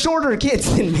 there were shorter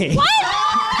kids than me.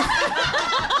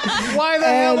 Why the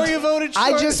hell were you voted short?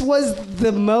 I just was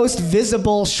the most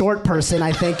visible short person,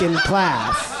 I think, in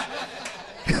class.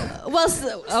 Well,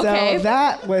 okay. So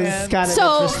that was kind of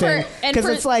interesting. Because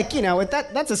for- it's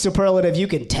that's a superlative you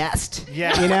can test.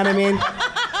 Yeah. You know what I mean?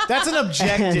 That's an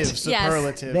objective Yes.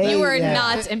 superlative. They- You were yeah.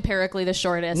 not empirically the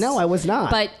shortest. No, I was not.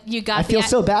 But you got I feel the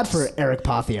so bad for Eric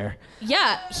Pothier.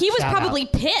 Yeah, he was Shout probably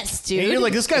pissed, dude. And you're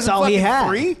like, this guy's That's all he fucking had.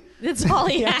 free? That's all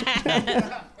he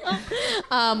had.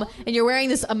 And you're wearing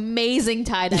this amazing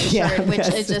tie-dye Yeah, shirt, which yes,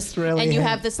 is just, it's really and you him.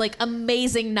 have this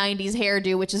amazing '90s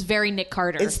hairdo, which is very Nick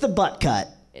Carter. It's the butt cut.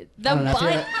 The I don't know if butt.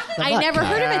 you're- the I butt never cut.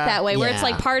 heard of it that way, where it's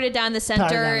Yeah. parted down the center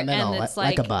down the middle, and it's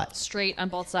like a butt. straight on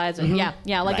both sides. And like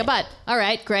Right. a butt. All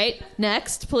right, great.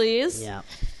 Next, please. Yeah.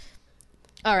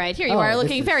 All right, here you Oh, are, this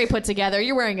looking is- very put together.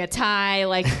 You're wearing a tie,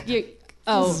 you.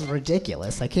 This is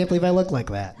ridiculous. I can't believe I look like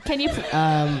that. Can you?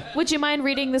 Would you mind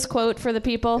reading this quote for the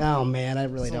people? Oh man, I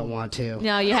really don't want to.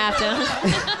 No, you have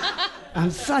to.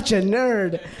 I'm such a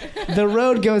nerd. The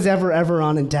road goes ever, ever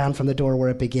on and down from the door where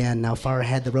it began. Now far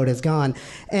ahead the road has gone,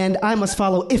 and I must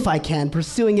follow if I can,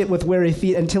 pursuing it with wary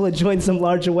feet until it joins some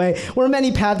larger way, where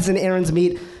many paths and errands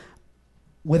meet.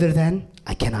 Whither then?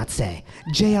 I cannot say.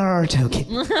 J.R.R.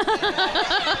 Tolkien.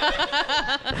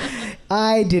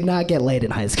 I did not get laid in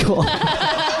high school.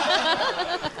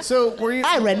 So were you?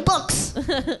 I read books.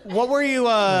 What were you?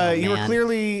 You were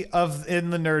clearly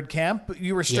in the nerd camp.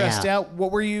 You were stressed out.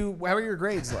 What were you? How were your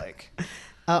grades like?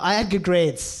 I had good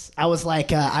grades. I was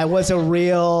like, I was like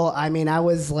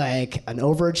an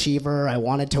overachiever. I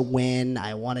wanted to win.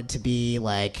 I wanted to be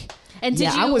like. And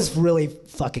I was really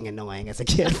fucking annoying as a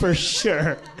kid, for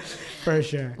sure. For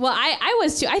sure. Well, I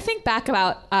was too. I think back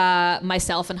about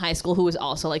myself in high school, who was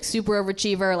also like super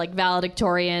overachiever, like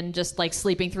valedictorian, just like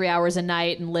sleeping 3 hours a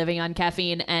night and living on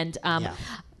caffeine. And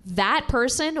that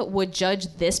person would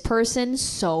judge this person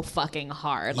so fucking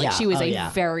hard. Like she was a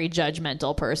very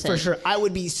judgmental person. For sure. I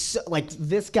would be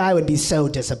this guy would be so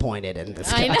disappointed in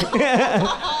this guy.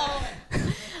 I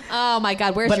know. Oh my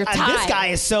God, where's your tie? This guy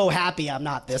is so happy I'm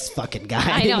not this fucking guy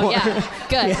I know, anymore.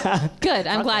 yeah. Good.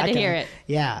 I'm glad to hear it.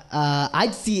 Yeah.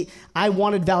 I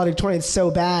wanted valedictorian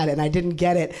so bad and I didn't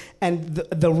get it. And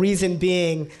the reason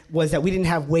being was that we didn't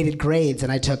have weighted grades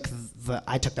and I took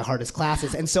the hardest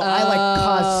classes. And so I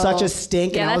caused such a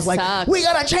stink and I was like, we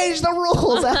gotta change the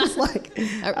rules. I was like,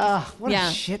 what a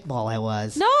shitball I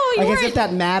was. No, you weren't. As if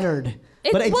that mattered.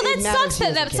 That sucks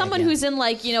that someone who's in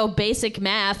basic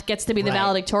math gets to be the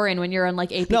valedictorian when you're in AP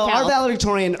Calc. No, our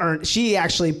valedictorian she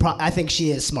actually, I think she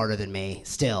is smarter than me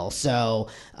still. So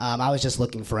I was just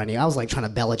looking for I was like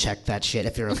trying to Belichick that shit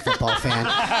if you're a football fan.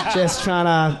 Just trying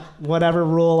to, whatever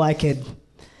rule I could,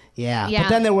 yeah. But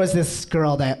then there was this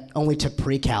girl that only took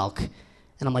pre-calc.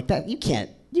 And I'm like, that you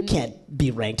can't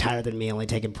be ranked higher than me only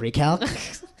taking pre-calc.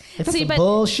 That's some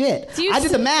bullshit. I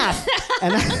did the math.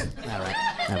 And all right,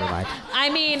 never mind. I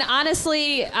mean,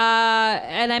 honestly,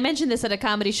 and I mentioned this at a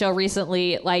comedy show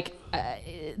recently,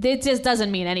 it just doesn't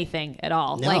mean anything at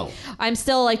all. No. I'm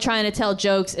still trying to tell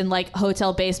jokes in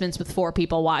hotel basements with 4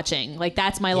 people watching.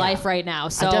 That's my life right now.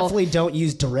 So I definitely don't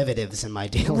use derivatives in my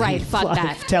daily right, fuck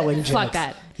that. Telling jokes. Fuck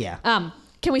that. Yeah.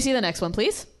 Can we see the next one,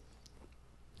 please?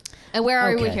 And where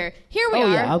are we here? Here we are.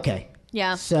 Oh yeah, okay.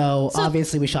 Yeah. So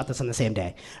obviously we shot this on the same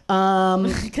day.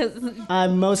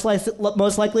 I'm most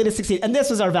likely to succeed. And this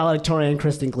was our valedictorian,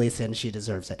 Kristen Gleason. She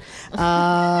deserves it.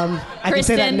 I can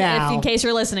say that now. In case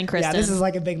you're listening, Kristen. Yeah, this is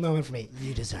like a big moment for me.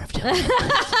 You deserve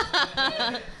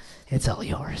it. It's all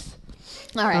yours.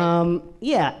 All right.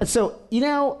 Yeah. So,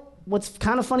 what's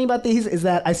kind of funny about these is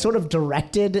that I sort of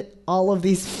directed all of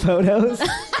these photos. Well,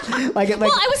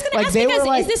 I was going to ask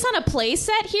because is this on a play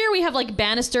set here? We have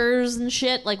banisters and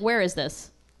shit. Where is this?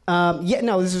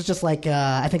 This is just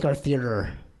I think our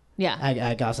theater. Yeah.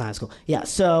 I got in high school. Yeah.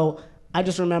 So I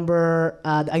just remember,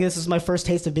 I guess this was my first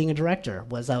taste of being a director.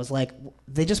 I was like,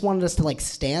 they just wanted us to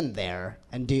stand there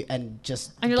and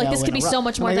just. And you're like, this could be so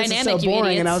much more dynamic. This is so boring. You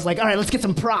idiots. And I was like, all right, let's get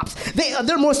some props.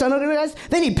 They're most unorganized.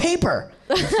 They need paper.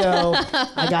 So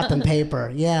I got them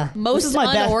paper. Yeah. Most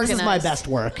unorganized. This is my best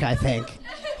work, I think.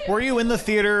 Were you in the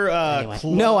theater? Anyway.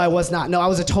 No, I was not. No, I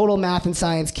was a total math and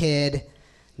science kid.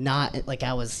 Not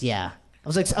I was. Yeah. I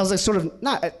was sort of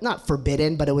not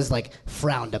forbidden, but it was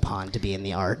frowned upon to be in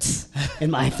the arts in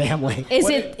my family.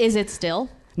 Is it still?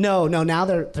 No. Now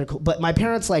they're cool. But my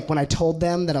parents when I told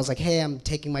them that I was like, hey, I'm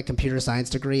taking my computer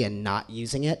science degree and not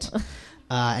using it,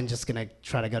 and just gonna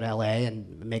try to go to LA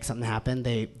and make something happen.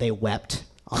 They wept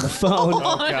on the phone.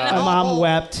 Oh, God. My mom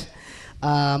wept.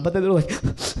 But then they're like,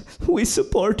 we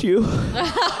support you. So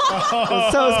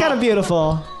it's kind of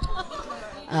beautiful.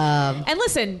 And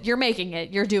listen, you're making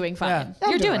it. You're doing fine. Yeah.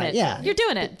 You're doing it. Yeah. You're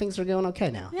doing it. Things are going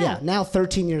okay now. Yeah. Now,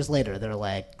 13 years later, they're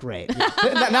like, great.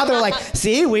 Yeah. Now they're like,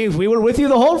 see, we were with you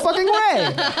the whole fucking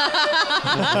way.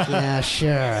 Yeah,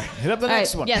 sure. Hit up the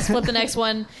next one. Yes, flip the next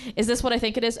one. Is this what I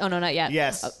think it is? Oh, no, not yet.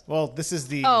 Yes. Well, this is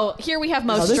the... Oh, here we have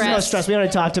most this stress. Is most stress. We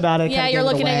already talked about it. Yeah, you're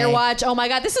looking at your watch. Oh, my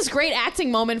God. This is a great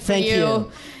acting moment for Thank you.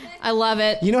 I love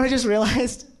it. You know what I just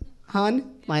realized, hon?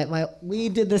 We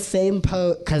did the same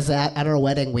pose because at our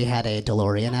wedding we had a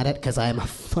DeLorean at it because I'm a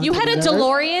fucking You had a nerd.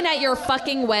 DeLorean at your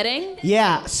fucking wedding?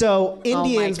 Yeah. So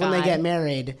Indians, when they get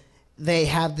married, they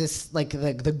have this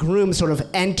the groom sort of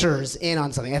enters in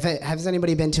on something. Has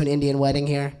anybody been to an Indian wedding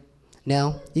here?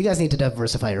 No? You guys need to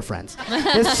diversify your friends.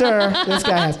 This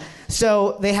guy has.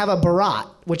 So they have a barat,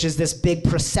 which is this big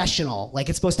processional.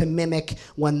 It's supposed to mimic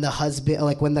when the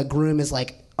husband, when the groom is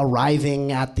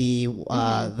arriving at the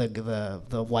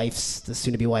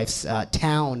soon-to-be wife's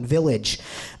village,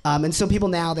 and so people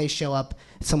now they show up.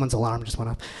 Someone's alarm just went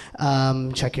off.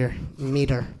 Check your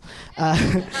meter.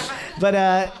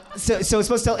 But so it's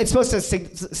supposed to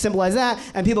symbolize that,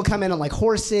 and people come in on like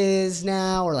horses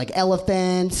now, or like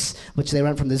elephants, which they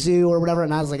rent from the zoo or whatever.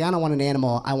 And I was like, I don't want an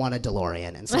animal, I want a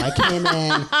DeLorean. And so I came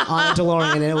in on a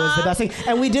DeLorean, and it was the best thing.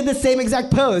 And we did the same exact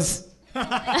pose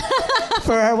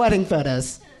for our wedding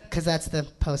photos. Because that's the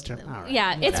poster. All right,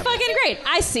 yeah, it's fucking great.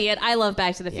 I see it. I love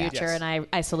Back to the Future, Yes. and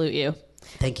I salute you.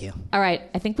 Thank you. All right,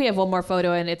 I think we have one more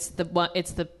photo, and it's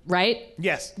the right.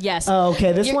 Yes. Yes. Oh,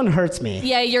 okay, this one hurts me.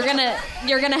 Yeah, you're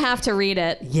gonna have to read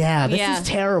it. Yeah, this is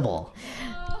terrible.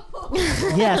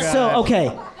 Yeah, so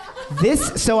okay.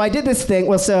 So I did this thing.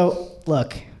 Well, so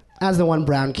look, as the one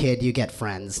brown kid, you get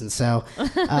friends. And so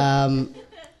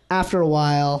after a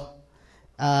while,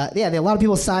 a lot of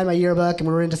people signed my yearbook, and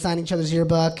we were into signing each other's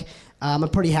yearbook. I'm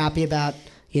pretty happy about,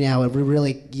 we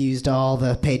really used all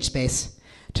the page space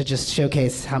to just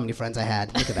showcase how many friends I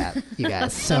had. Look at that, you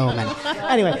guys, so many.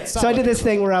 Anyway, so I did this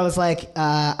thing where I was like,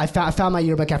 I found my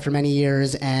yearbook after many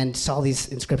years and saw these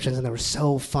inscriptions, and they were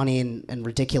so funny and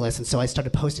ridiculous. And so I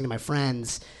started posting to my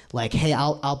friends, like, hey,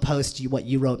 I'll post you what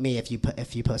you wrote me if you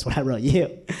post what I wrote you,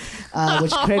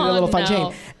 which created a little fun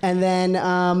chain. And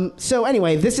then, so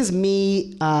anyway, this is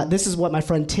me. This is what my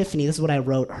friend Tiffany. This is what I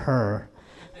wrote her.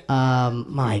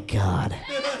 My God,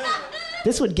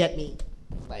 this would get me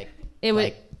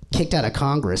kicked out of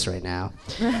Congress right now.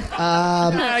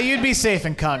 You'd be safe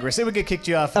in Congress. It would get kicked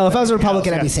you off. Oh, if I was a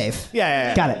Republican, I'd be safe.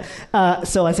 Yeah. Got it.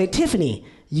 So I say, Tiffany,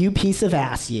 you piece of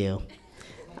ass, you.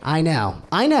 I know.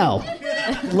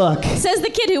 Look. Says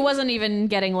the kid who wasn't even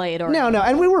getting laid. Or No,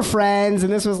 and we were friends,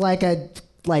 and this was like.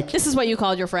 This is what you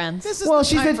called your friends. This is the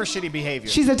time for shitty behavior.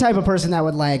 She's the type of person that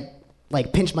would like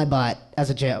pinch my butt as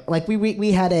a joke. Like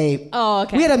we had a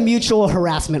we had a mutual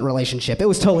harassment relationship. It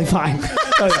was totally fine.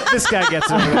 This guy gets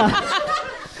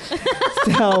it.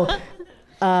 So,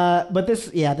 but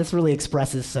this really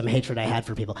expresses some hatred I had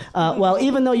for people. Well,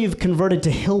 even though you've converted to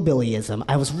hillbillyism,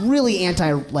 I was really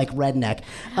anti redneck.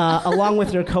 Along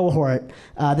with your cohort,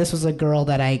 this was a girl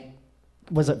that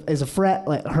is a friend.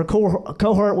 Like her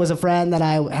cohort was a friend that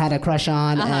I had a crush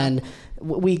on, and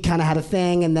we kind of had a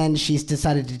thing, and then she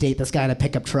decided to date this guy in a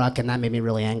pickup truck, and that made me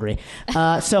really angry.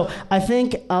 So I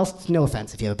think no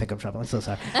offense if you have a pickup truck, I'm so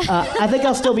sorry. I think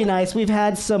I'll still be nice. We've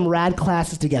had some rad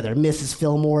classes together, Mrs.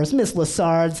 Fillmore's, Miss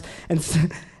Lassard's, and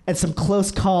some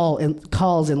close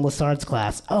calls in Lassard's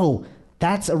class. Oh,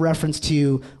 that's a reference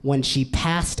to when she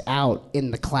passed out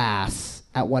in the class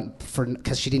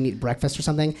because she didn't eat breakfast or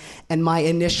something, and my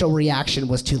initial reaction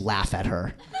was to laugh at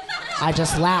her. I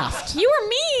just laughed. You were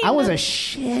mean. I was a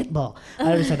shitball. I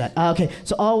already said that. Okay,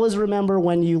 so always remember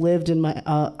when you lived in my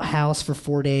house for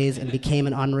 4 days and became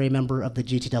an honorary member of the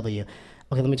GTW.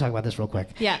 Okay, let me talk about this real quick.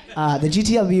 Yeah. The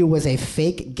GTW was a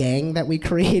fake gang that we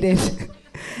created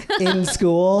in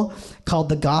school called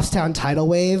the Goffstown Tidal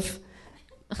Wave.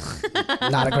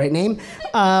 Not a great name.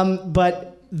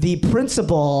 But the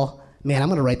principal... Man, I'm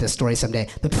going to write this story someday.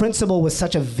 The principal was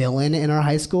such a villain in our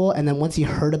high school, and then once he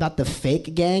heard about the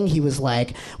fake gang, he was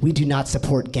like, we do not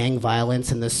support gang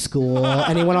violence in this school.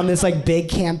 And he went on this big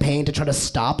campaign to try to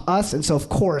stop us, and so of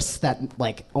course that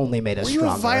only made us stronger.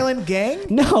 Were you a violent gang?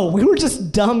 No, we were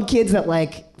just dumb kids that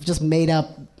just made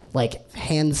up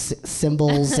hand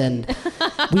symbols, and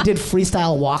we did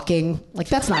freestyle walking.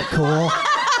 That's not cool.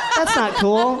 That's not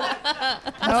cool.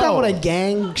 That's not what a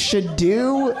gang should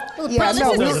do.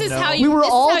 This is how you. We were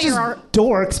all just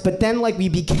dorks, but then we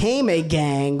became a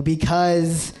gang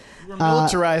because we were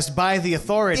militarized by the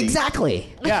authorities.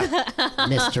 Exactly. Yeah.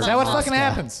 Mr. Is that what fucking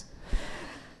happens?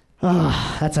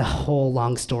 Oh, that's a whole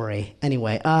long story.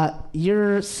 Anyway,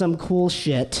 you're some cool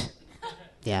shit.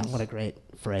 Yeah, what a great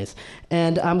phrase.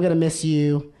 And I'm gonna miss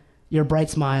you. Your bright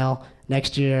smile.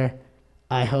 Next year,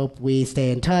 I hope we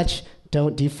stay in touch.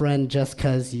 Don't defriend just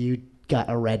because you got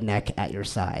a redneck at your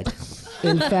side.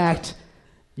 In fact,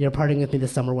 you're partying with me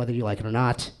this summer whether you like it or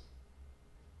not.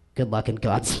 Good luck and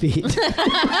Godspeed.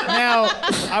 Now,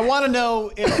 I want to know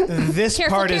if this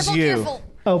part is you. Careful.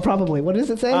 Oh, probably. What does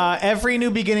it say? Every new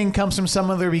beginning comes from some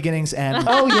other beginning's end.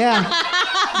 Oh, yeah.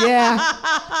 Yeah.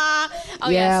 Oh, yeah,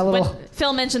 yes. little... When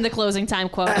Phil mentioned the closing time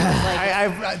quote.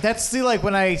 That's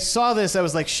when I saw this, I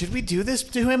was like, should we do this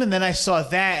to him? And then I saw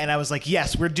that, and I was like,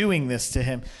 yes, we're doing this to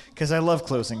him. Because I love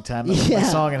closing time. That was my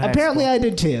song in high apparently school. I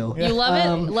did too. You love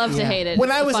it? Love to hate it. When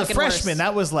It's I the was a fucking freshman, worst.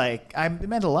 that was it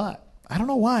meant a lot. I don't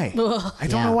know why. I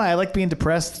don't know why. I like being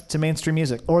depressed to mainstream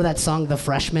music. Or that song, The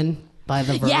Freshman. by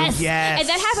the Verve? Yes. Yes. And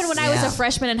that happened when I was Yeah. a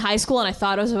freshman in high school, and I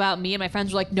thought it was about me, and my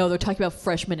friends were like, no, they're talking about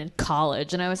freshmen in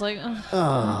college. And I was like,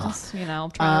 just,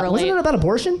 trying to relate. Wasn't it about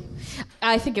abortion?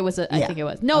 I think it was. I think it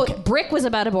was. No, Okay. Brick was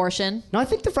about abortion. No, I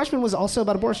think the freshman was also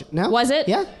about abortion. No? Was it?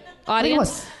 Yeah. I think it Audience?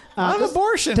 was. About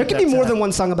abortion. There can be more than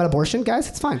one song about abortion, guys.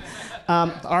 It's fine.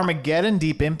 Armageddon,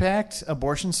 Deep Impact,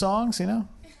 abortion songs, you know?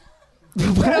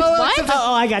 What?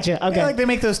 Oh, I got you. I Okay. feel like they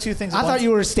make those two things at I once. thought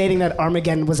you were stating that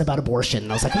Armageddon was about abortion.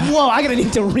 And I was like, whoa, I'm going to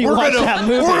need to rewatch that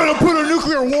movie. We're gonna put a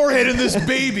nuclear warhead in this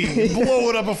baby, blow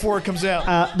it up before it comes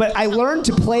out. But I learned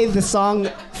to play the song,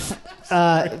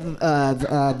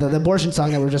 the abortion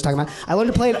song that we were just talking about. I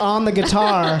learned to play it on the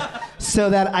guitar so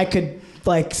that I could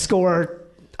score.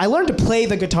 I learned to play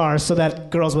the guitar so that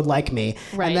girls would like me,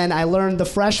 Right. and then I learned the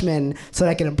freshman so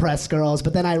that I could impress girls.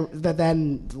 But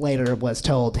then later was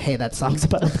told, "Hey, that song's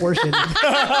about abortion.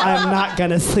 I'm not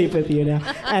gonna sleep with you now."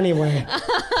 Anyway.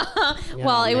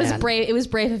 Well, it was man. brave. It was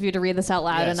brave of you to read this out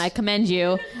loud, Yes. and I commend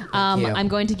you. you. I'm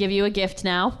going to give you a gift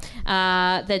now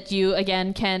that you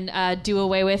again can do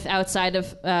away with outside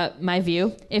of my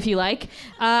view, if you like.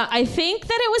 I think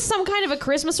that it was some kind of a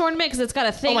Christmas ornament because it's got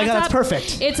a thing. Oh my on God, top. that's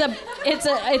perfect.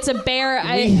 It's a bear.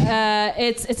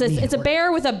 It's a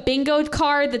bear with a bingo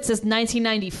card that says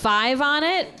 1995 on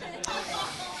it.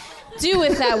 Do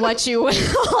with that what you will.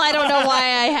 I don't know why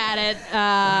I had it.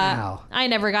 Wow. I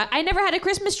never had a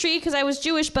Christmas tree because I was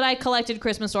Jewish, but I collected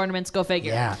Christmas ornaments. Go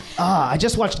figure. Yeah. I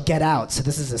just watched Get Out, so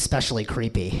this is especially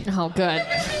creepy. Oh, good.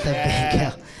 The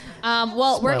bingo.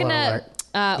 Well, we're Spoiler gonna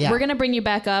alert. Yeah. we're gonna bring you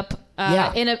back up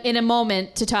Yeah. in a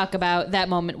moment to talk about that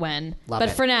moment when. Love but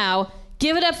it. for now,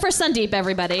 give it up for Sandeep,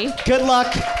 everybody. Good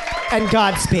luck and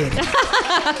Godspeed.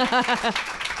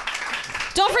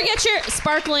 Don't forget your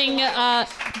sparkling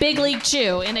Big League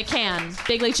Chew in a can.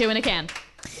 Big League Chew in a can.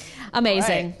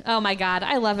 Amazing. Right. Oh my God.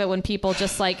 I love it when people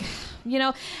just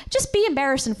just be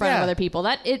embarrassed in front of Yeah. other people.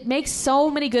 That it makes so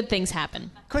many good things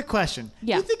happen. Quick question.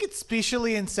 Yeah. Do you think it's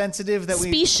specially insensitive that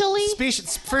Specially?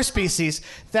 for species,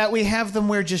 that we have them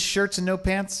wear just shirts and no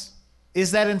pants?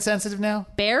 Is that insensitive now?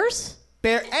 Bears?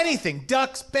 Bear, anything,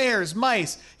 ducks, bears,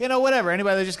 mice, whatever.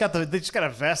 Anybody that they just got a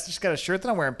vest, just got a shirt,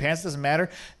 they're not wearing pants, doesn't matter.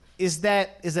 Is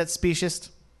that specious?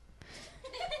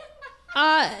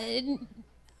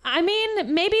 I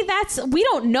mean, maybe we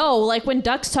don't know. Like when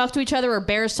ducks talk to each other or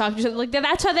bears talk to each other, like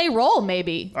that's how they roll,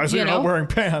 maybe. I see you're not wearing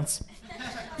pants.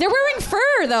 They're wearing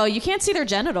fur, though. You can't see their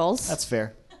genitals. That's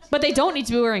fair. But they don't need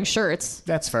to be wearing shirts.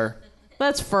 That's fair.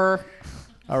 That's fur.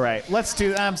 All right, I'm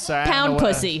sorry. I don't Pound know what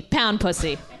pussy. Pound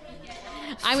pussy.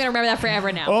 I'm going to remember that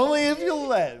forever now. Only if you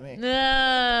let me.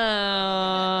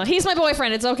 No. He's my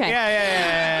boyfriend. It's okay.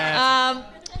 Yeah.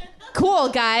 Cool,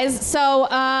 guys. So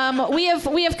we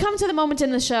have come to the moment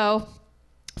in the show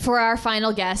for our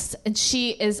final guest, and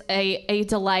she is a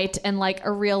delight and like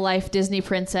a real life Disney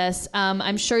princess.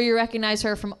 I'm sure you recognize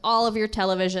her from all of your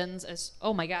televisions.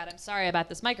 Oh my God, I'm sorry about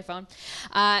this microphone.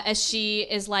 As she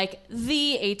is like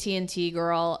the AT&T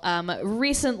girl,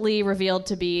 recently revealed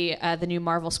to be the new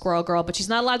Marvel Squirrel Girl, but she's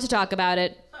not allowed to talk about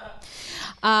it.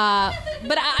 But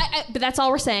that's all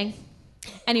we're saying.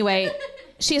 Anyway.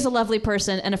 She is a lovely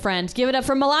person and a friend. Give it up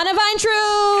for Milana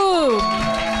Vayntrub!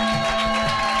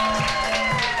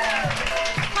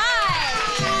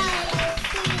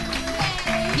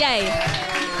 Hi!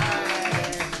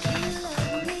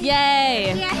 Yay!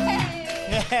 Yay!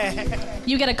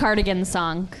 You get a cardigan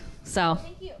song. So,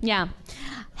 yeah.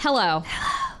 Hello.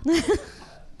 You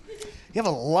have a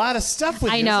lot of stuff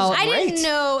with you. I know. This is I great. didn't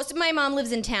know. So my mom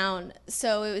lives in town,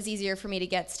 so it was easier for me to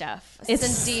get stuff.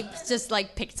 Sandeep just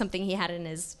picked something he had in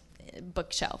his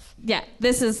bookshelf. Yeah,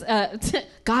 this is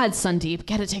God, Sandeep,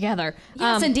 get it together.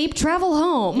 Yeah, Sandeep, travel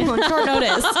home on short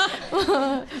notice.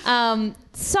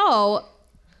 So,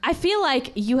 I feel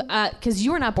like you, because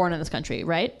you were not born in this country,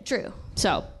 right? True.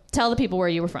 So, tell the people where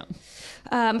you were from.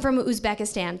 From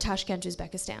Uzbekistan, Tashkent,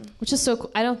 Uzbekistan. Which is so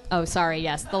cool. Oh, sorry.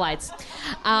 Yes, the lights.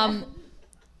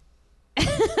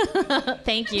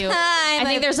 Thank you. Hi, I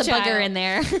think my there's a child. bugger in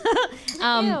there.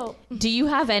 Do you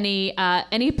have any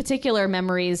particular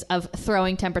memories of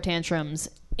throwing temper tantrums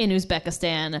in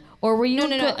Uzbekistan, or were you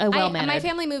No. well-mannered? My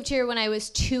family moved here when I was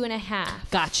 2.5.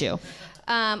 Got you.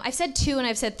 I've said 2 and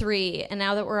I've said 3, and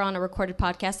now that we're on a recorded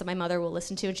podcast that my mother will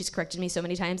listen to, and she's corrected me so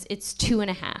many times, it's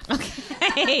 2.5.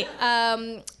 Okay.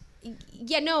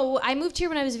 Yeah, no, I moved here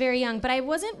when I was very young, but I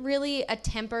wasn't really a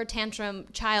temper tantrum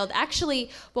child.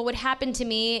 Actually, what would happen to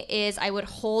me is I would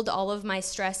hold all of my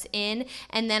stress in,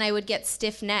 and then I would get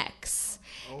stiff necks.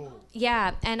 Oh.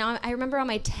 Yeah, and I remember on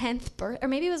my 10th birth, or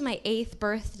maybe it was my 8th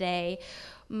birthday,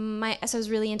 I was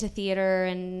really into theater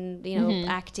and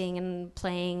acting and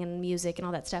playing and music and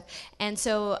all that stuff. And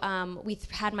so we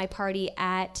had my party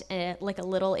at a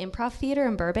little improv theater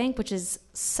in Burbank, which is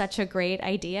such a great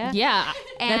idea. Yeah,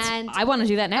 and I want to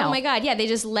do that now. Oh my god, yeah! They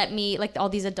just let me, all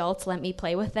these adults let me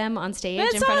play with them on stage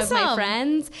That's in front of my awesome.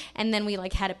 friends, and then we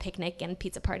had a picnic and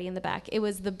pizza party in the back. It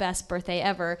was the best birthday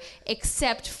ever,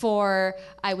 except for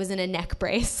I was in a neck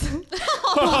brace.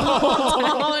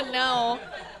 Oh no.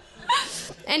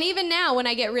 And even now, when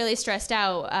I get really stressed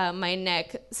out, my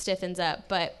neck stiffens up.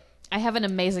 But I have an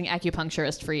amazing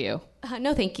acupuncturist for you.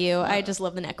 No, thank you. I just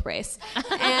love the neck brace. And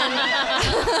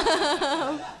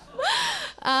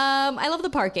I love the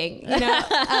parking. No.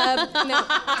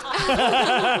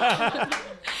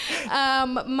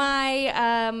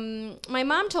 My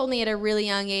mom told me at a really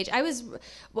young age.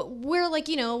 We're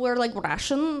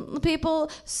Russian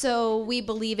people, so we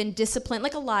believe in discipline.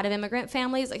 Like a lot of immigrant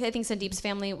families, I think Sandeep's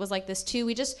family was like this too.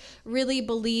 We just really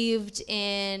believed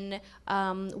in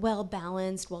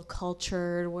well-balanced,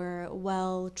 well-cultured, we're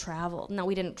well-traveled. No,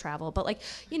 we didn't travel, but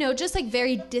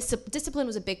very discipline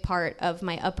was a big part of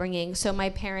my upbringing. So my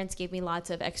parents gave me lots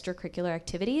of extracurricular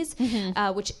activities,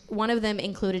 which one of them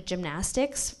included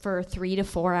gymnastics for 3 to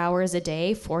 4 hours a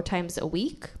day, 4 times a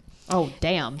week. Oh,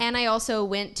 damn. And I also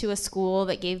went to a school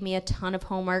that gave me a ton of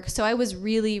homework. So I was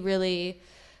really, really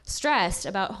stressed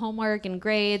about homework and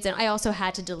grades. And I also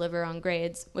had to deliver on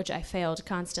grades, which I failed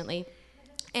constantly.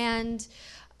 And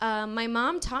my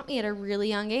mom taught me at a really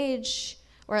young age,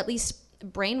 or at least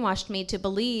brainwashed me to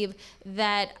believe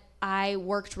that I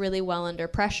worked really well under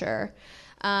pressure.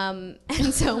 And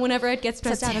so whenever I'd get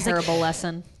stressed out, I was like, terrible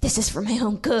lesson. This is for my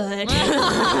own good.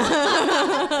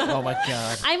 Oh my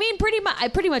god. I mean, pretty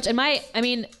much. And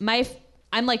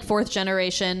I'm like 4th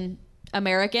generation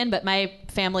American, but my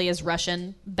family is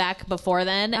Russian back before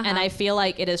then, and I feel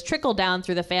like it has trickled down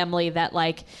through the family that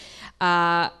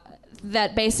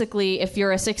that basically, if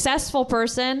you're a successful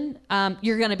person,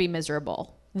 you're going to be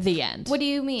miserable. The end. What do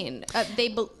you mean?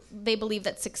 They believe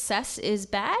that success is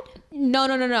bad? No.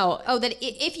 Oh, that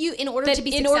if you, in order to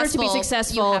be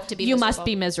successful, you have to be you miserable. must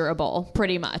be miserable,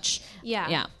 pretty much.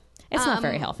 Yeah. It's not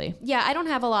very healthy. Yeah, I don't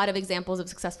have a lot of examples of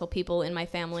successful people in my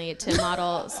family to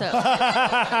model. So,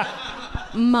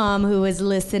 Mom, who is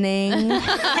listening,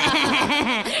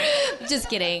 just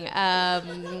kidding. But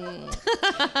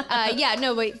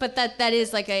that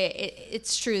is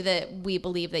it's true that we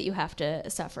believe that you have to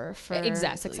suffer for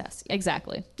success.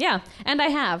 Exactly. Yeah, and I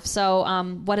have. So,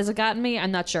 what has it gotten me?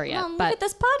 I'm not sure yet. Look but at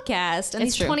this podcast and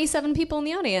these true. 27 people in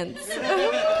the audience.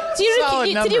 Solid Did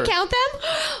you number. count them?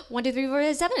 1, 2, 3,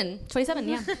 4, 7. 27,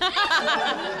 yeah.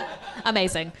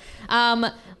 Amazing.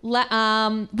 Well,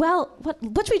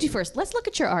 what should we do first? Let's look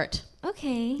at your art.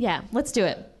 Okay. Yeah, let's do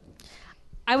it.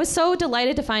 I was so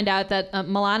delighted to find out that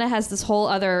Milana has this whole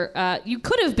other... you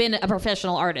could have been a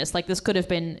professional artist. This could have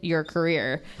been your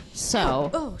career.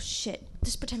 So... Oh, shit.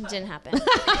 Just pretend it didn't happen.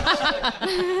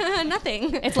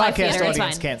 Nothing. It's live Podcast theater. It's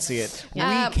audience fine. can't see it. We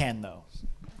can though.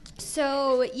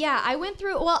 So, yeah, I went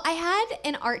through... Well, I had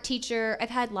an art teacher.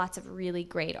 I've had lots of really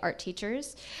great art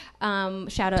teachers.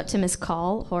 Shout out to Miss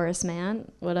Call, Horace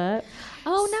Mann. What up?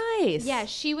 Oh, nice. Yeah,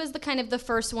 she was the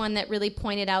first one that really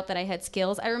pointed out that I had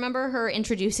skills. I remember her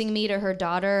introducing me to her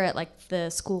daughter at the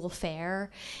school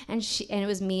fair, and it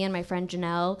was me and my friend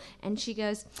Janelle, and she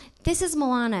goes, "This is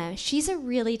Milana. She's a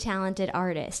really talented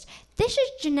artist. This is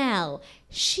Janelle.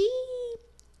 She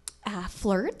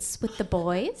flirts with the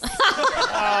boys." So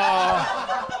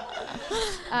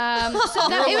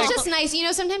it was just nice.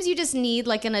 Sometimes you just need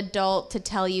an adult to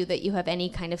tell you that you have any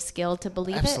kind of skill to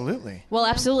believe Absolutely. Well,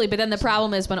 absolutely. But then the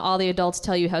problem is when all the adults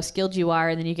tell you how skilled you are,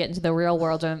 and then you get into the real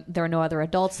world and there are no other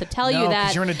adults to tell you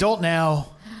that. You're an adult now.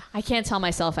 I can't tell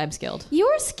myself I'm skilled.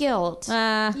 You're skilled.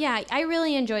 Yeah, I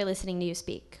really enjoy listening to you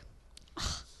speak.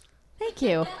 Thank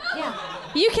you. Yeah.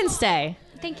 You can stay.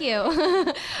 Thank you.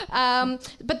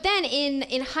 But then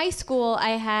in high school,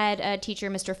 I had a teacher,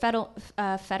 Mr.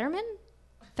 Fedelman,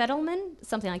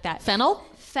 something like that. Fennel?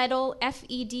 Fedel,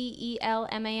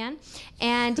 Fedelman.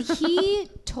 And he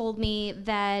told me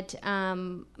that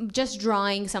just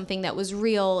drawing something that was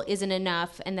real isn't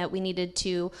enough, and that we needed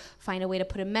to find a way to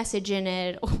put a message in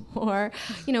it or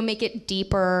make it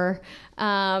deeper.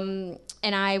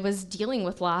 And I was dealing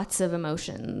with lots of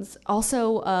emotions.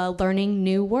 Also, learning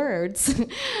new words.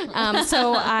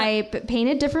 So I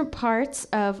painted different parts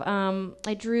of.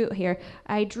 I drew.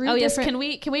 Oh yes. Can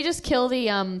we just kill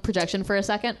the projection for a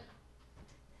second?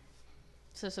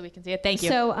 So we can see it. Thank you.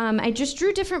 So I just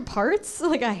drew different parts,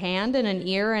 like a hand and an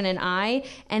ear and an eye,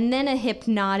 and then a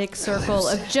hypnotic circle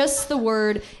of just the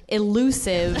word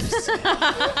elusive.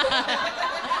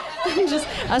 Just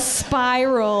a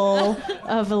spiral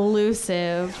of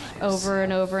elusive over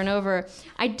and over and over.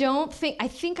 I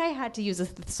think I had to use a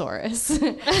thesaurus.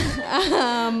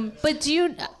 But do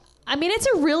you, I mean, it's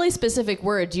a really specific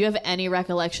word. Do you have any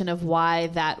recollection of why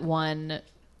that one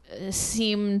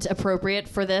seemed appropriate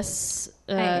for this?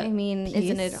 I mean, piece?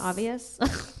 isn't it obvious?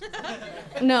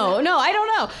 No, I don't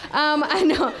know. I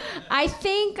know. I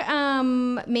think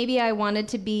maybe I wanted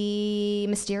to be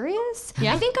mysterious.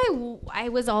 Yeah. I think I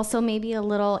was also maybe a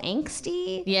little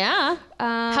angsty. Yeah.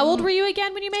 How old were you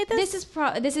again when you made this?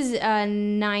 This is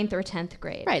 9th or 10th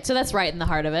grade. Right, so that's right in the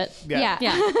heart of it. Yeah.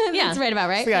 That's right about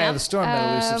right. It's the eye of the storm,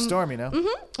 that elusive storm, you know?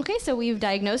 Okay, so we've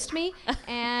diagnosed me,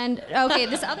 and okay,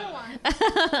 this other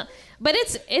one. But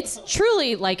it's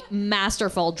truly like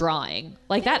masterful drawing.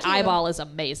 Like that eyeball is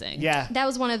amazing. Yeah. That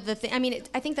was one of the things. I mean,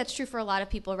 I think that's true for a lot of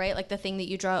people, right? Like the thing that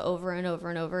you draw over and over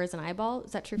and over is an eyeball.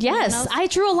 Is that true for anyone Yes, else? I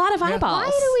drew a lot of eyeballs. Why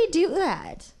do we do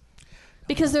that?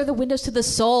 Because they're the windows to the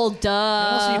soul, duh.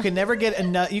 And also, you can never get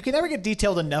enough. You can never get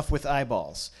detailed enough with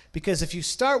eyeballs, because if you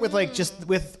start with like just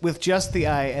with just the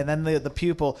eye and then the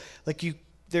pupil, like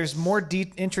there's more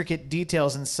intricate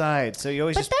details inside. So you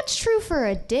always. But that's true for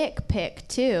a dick pic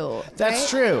too.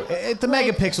 That's right? true. The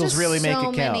megapixels just really make so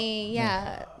it count. Many,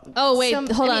 yeah. Oh wait,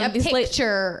 hold on. A These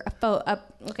picture.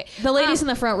 Okay. the ladies in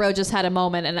the front row just had a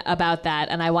moment about that,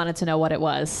 and I wanted to know what it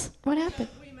was. What happened?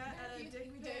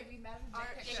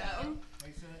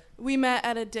 We met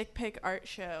at a dick pic art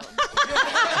show.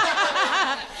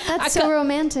 That's so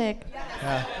romantic.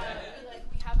 Yeah.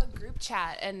 We have a group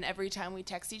chat, and every time we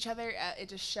text each other, it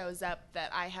just shows up that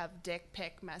I have dick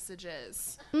pic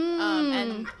messages.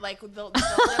 And like they'll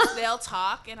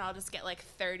talk, and I'll just get like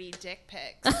 30 dick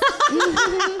pics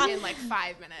in like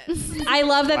 5 minutes. I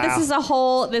love that Wow.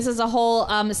 this is a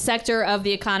whole sector of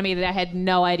the economy that I had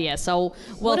no idea. So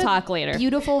we'll talk later.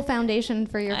 Beautiful foundation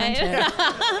for your friendship.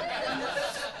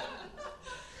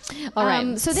 All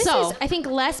right. So this is, I think,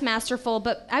 less masterful,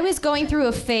 but I was going through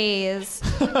a phase.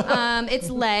 It's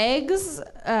legs.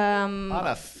 On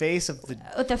a face of the.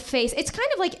 The face. It's kind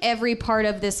of like every part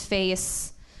of this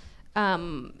face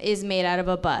is made out of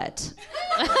a butt.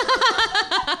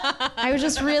 I was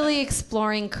just really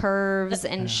exploring curves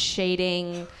and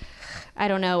shading. I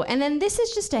don't know. And then this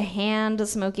is just a hand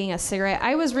smoking a cigarette.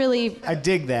 I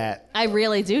dig that. I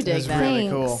really do dig It's that. really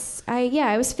cool.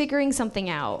 I was figuring something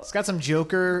out. It's got some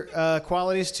Joker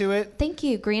qualities to it. Thank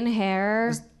you. Green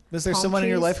hair. Was there palm someone in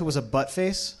your trees. life who was a butt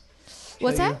face?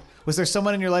 What's that? Was there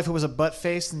someone in your life who was a butt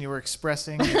face and you were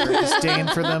expressing your disdain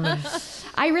for them? And...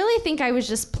 I really think I was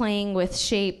just playing with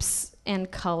shapes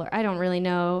and color. I don't really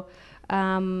know.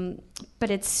 But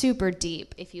it's super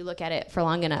deep if you look at it for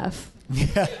long enough.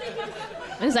 Yeah.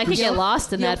 Because I could get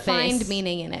lost in You'll that face. find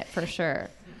meaning in it for sure.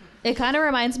 It kind of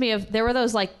reminds me of there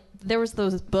was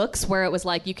those books where it was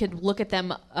like you could look at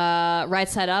them right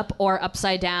side up or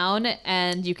upside down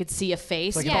and you could see a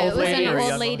face. Like an Yeah, old it was lady or an a old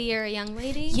young lady or a young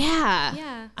lady. Yeah.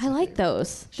 Yeah. I like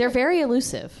those. They're very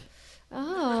elusive.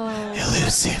 Oh.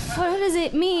 Elusive. What does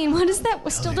it mean? What is that? We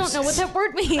still don't know what that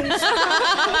word means.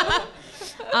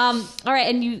 All right,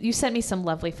 and you sent me some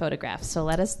lovely photographs, so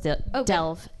let us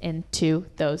delve into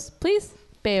those, please.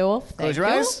 Beowulf, Close your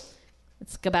eyes.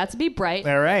 It's about to be bright.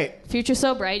 All right. Future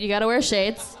so bright, you got to wear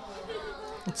shades.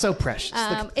 It's so precious.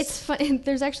 It's fun.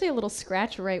 There's actually a little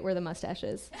scratch right where the mustache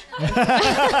is.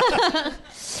 Yeah,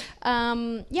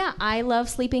 I love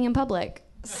sleeping in public.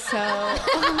 So.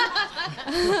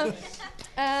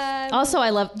 Also, I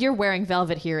love you're wearing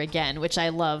velvet here again, which I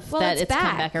love that it's it's come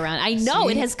back. back around. I know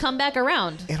See? it has come back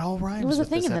around. It all rhymes. It was a with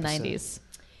thing this in the episode. 90s.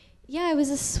 Yeah, I was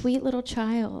a sweet little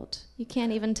child. You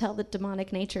can't even tell the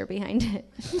demonic nature behind it.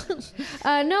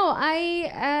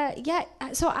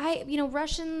 So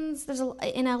Russians,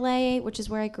 in LA, which is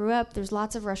where I grew up, there's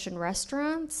lots of Russian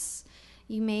restaurants.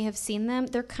 You may have seen them.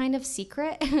 They're kind of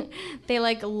secret. They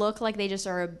look like they just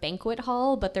are a banquet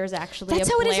hall, but there's actually That's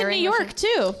a how it is in New blaring York, Russian-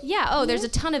 too. Yeah. Oh, there's a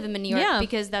ton of them in New York Yeah.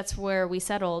 because that's where we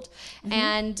settled.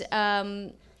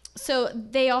 And so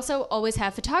they also always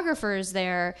have photographers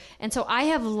there. And so I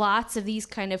have lots of these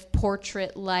kind of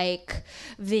portrait-like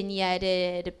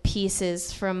vignetted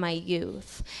pieces from my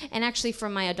youth and actually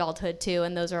from my adulthood too.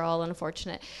 And those are all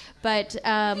unfortunate. But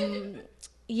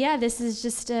yeah, this is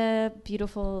just a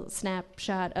beautiful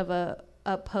snapshot of a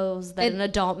pose that an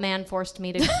adult man forced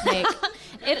me to make.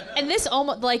 And this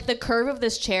almost the curve of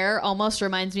this chair almost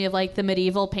reminds me of the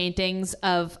medieval paintings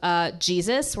of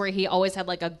Jesus, where he always had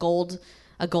a gold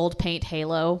paint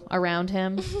halo around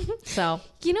him. So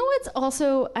You know what's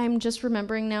also, I'm just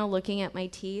remembering now looking at my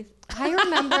teeth. I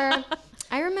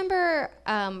remember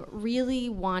really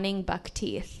wanting buck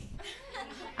teeth.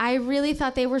 I really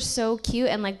thought they were so cute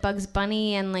and like Bugs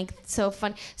Bunny and like so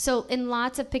fun. So in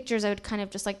lots of pictures, I would kind of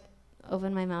just like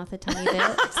open my mouth a tiny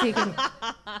bit so you can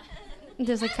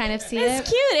just like kind of see it. It's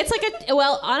cute. It's like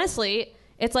honestly,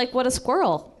 it's like what a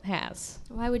squirrel has.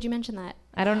 Why would you mention that?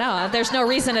 I don't know. There's no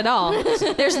reason at all.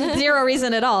 There's zero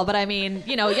reason at all. But I mean,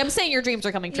 I'm saying your dreams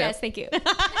are coming true. Yes, thank you.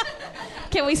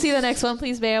 Can we see the next one,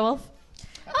 please, Beowulf?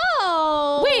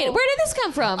 Oh. Wait, where did this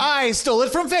come from? I stole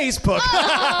it from Facebook.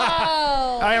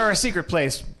 Oh. Our secret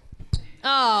place.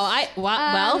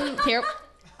 Well, here.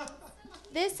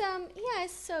 This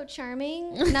it's so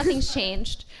charming. Nothing's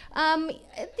changed. I don't know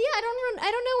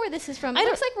where this is from. It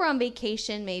looks like we're on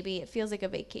vacation. Maybe it feels like a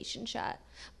vacation shot,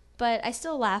 but I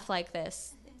still laugh like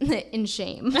this in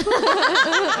shame.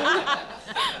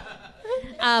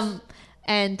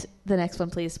 And the next one,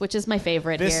 please, which is my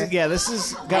favorite here. This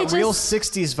has got real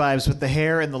 60s vibes with the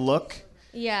hair and the look.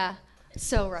 Yeah.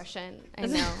 So Russian. I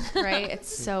know, right?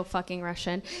 It's so fucking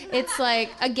Russian. It's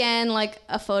like, again, like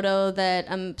a photo that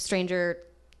a stranger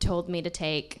told me to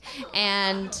take.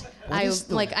 And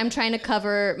I'm trying to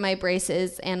cover my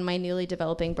braces and my newly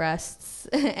developing breasts.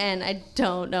 And I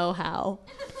don't know how.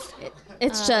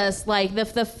 It's just like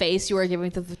the face you are giving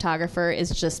to the photographer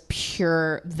is just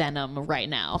pure venom right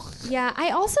now. Yeah, I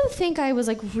also think I was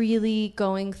like really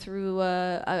going through.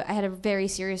 I had a very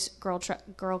serious girl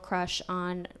crush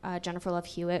on Jennifer Love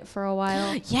Hewitt for a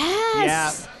while.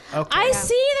 Yes. Yeah. Okay. I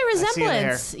see the resemblance.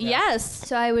 I see the hair. Yes.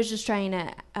 So I was just trying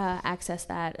to access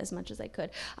that as much as I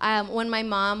could. When my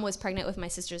mom was pregnant with my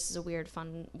sister, this is a weird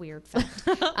fact.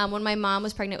 When my mom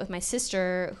was pregnant with my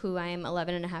sister, who I am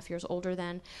 11 and a half years older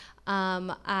than,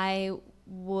 I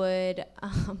would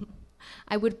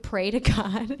pray to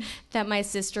God that my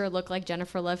sister looked like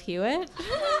Jennifer Love Hewitt.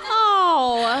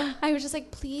 Oh. I was just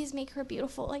like, please make her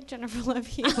beautiful like Jennifer Love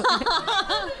Hewitt.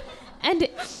 And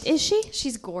is she?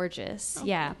 She's gorgeous,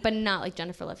 yeah, but not like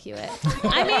Jennifer Love Hewitt.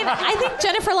 I mean, I think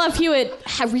Jennifer Love Hewitt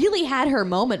really had her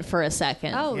moment for a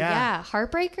second. Oh, yeah.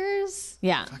 Heartbreakers?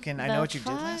 Yeah. Fucking, I Know What You Did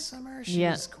Last Summer. She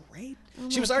Yeah. was great.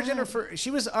 She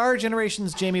was our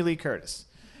generation's Jamie Lee Curtis.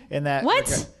 In that What?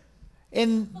 regard.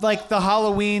 In like the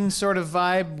Halloween sort of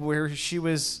vibe where she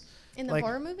was In the like,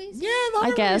 horror movies? Yeah,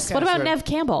 I guess. What about Nev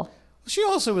Campbell? She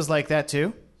also was like that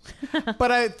too. But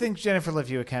I think Jennifer Love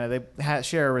Hewitt they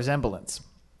share a resemblance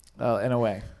in a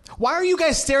way. Why are you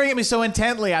guys staring at me so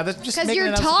intently? Because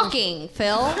you're talking,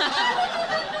 Phil.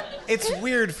 It's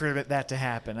weird for that to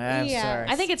happen. I'm sorry.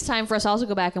 I think it's time for us all to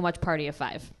go back and watch Party of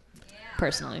Five.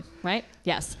 Personally, right?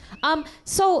 Yes.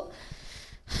 So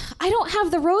I don't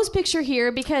have the rose picture here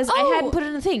because I hadn't put it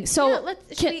in the thing. So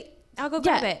I'll go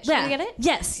grab it. Should we get it?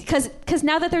 Yes, because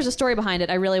now that there's a story behind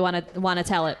it, I really want to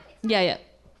tell it. Yeah.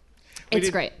 It's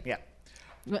great. Yeah.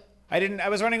 I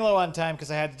was running low on time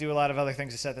because I had to do a lot of other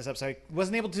things to set this up, so I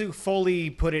wasn't able to fully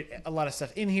put a lot of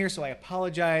stuff in here. So I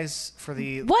apologize for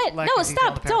the What? lack No, of detail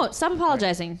in the stop! Don't stop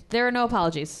apologizing. There are no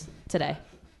apologies today.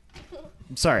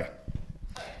 I'm sorry.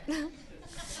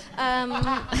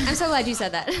 I'm so glad you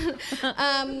said that.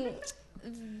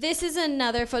 This is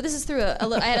another photo. This is through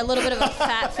I had a little bit of a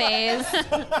fat phase.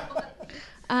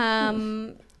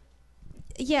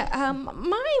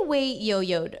 My weight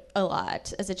yo-yoed a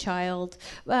lot as a child.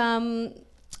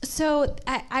 So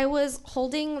I was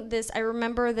holding this. I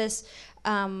remember this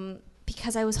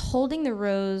because I was holding the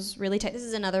rose really tight. This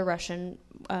is another Russian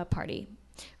party.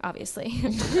 Obviously,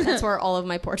 that's where all of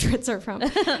my portraits are from.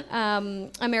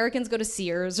 Americans go to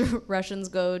Sears, Russians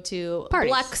go to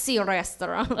Black Sea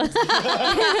restaurants.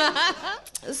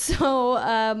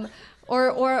 So,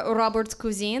 or Robert's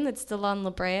Cuisine, that's still on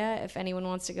La Brea. If anyone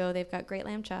wants to go, they've got great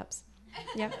lamb chops.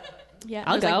 Yeah,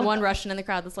 I'll There's go. like one Russian in the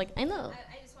crowd that's like, I know.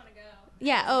 I just want to go.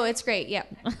 Yeah. Oh, it's great. Yeah.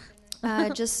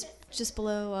 Just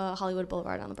below Hollywood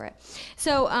Boulevard on La Brea.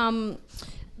 So,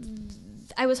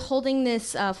 I was holding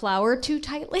this flower too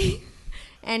tightly,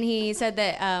 and he said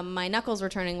that my knuckles were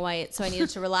turning white, so I needed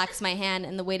to relax my hand,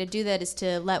 and the way to do that is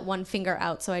to let one finger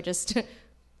out, so I just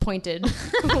pointed.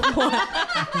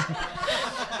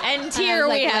 And here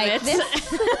we have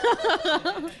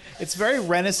it. It's very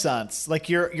Renaissance. Like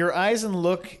your eyes and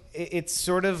look, it's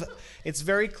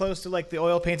very close to like the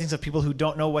oil paintings of people who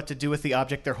don't know what to do with the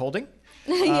object they're holding.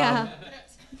 Yeah.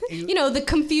 You know, the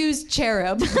confused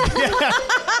cherub.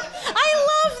 I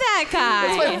love that guy.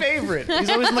 That's my favorite. He's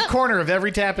always in the corner of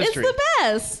every tapestry. It's the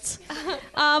best.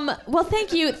 Well,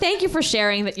 thank you for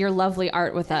sharing your lovely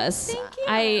art with us. Thank you.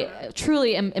 I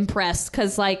truly am impressed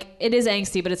because it is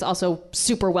angsty, but it's also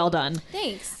super well done.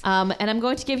 Thanks. And I'm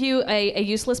going to give you a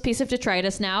useless piece of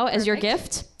detritus now as your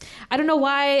gift. I don't know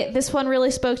why this one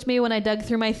really spoke to me when I dug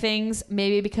through my things.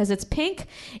 Maybe because it's pink.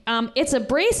 It's a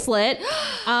bracelet,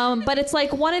 but it's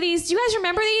like one of these. Do you guys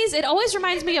remember these? It always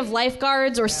reminds me of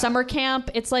lifeguards or summer camp.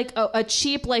 It's like a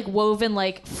cheap, like woven,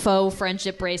 like faux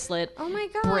friendship bracelet. Oh my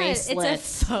god! Bracelet.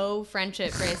 It's a faux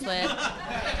friendship bracelet,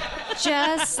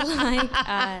 just like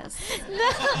us.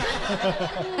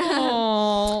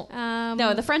 Oh.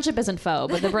 No, the friendship isn't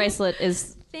faux, but the bracelet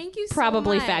is Thank you so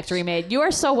probably much. factory made. You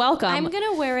are so welcome. I'm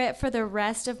gonna wear it for the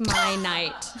rest of my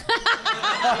night.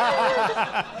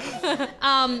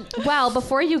 Well,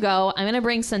 before you go, I'm going to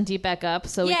bring Sandeep back up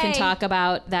so we can Yay. talk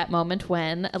about that moment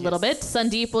when a little bit.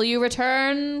 Sandeep, will you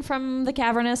return from the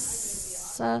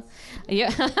cavernous?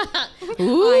 Yeah.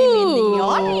 Ooh. I'm in the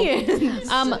audience.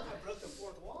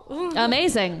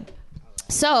 Amazing.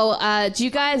 So, do you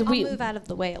guys? I'll move out of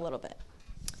the way a little bit.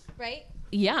 Right?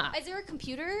 Yeah. Is there a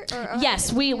computer? Or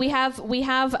Yes, we have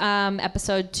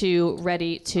episode 2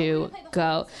 ready to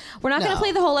go. We're not going to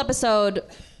play the whole episode.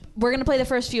 We're going to play the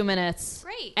first few minutes.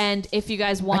 Great. And if you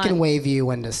guys want, I can wave you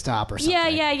when to stop or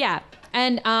something. Yeah.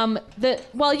 And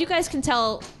you guys can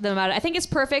tell them about it. I think it's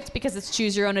perfect because it's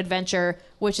choose your own adventure,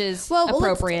 which is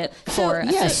appropriate for.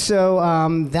 Yes. So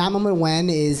that moment when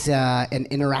is an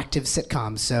interactive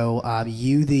sitcom. So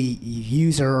you, the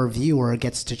user or viewer,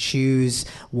 gets to choose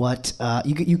what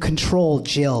you control.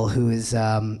 Jill, who is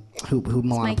who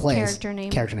Milana my plays. character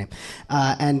name.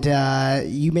 And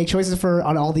you make choices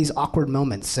on all these awkward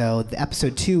moments. So the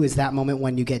episode 2 is that moment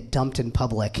when you get dumped in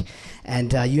public,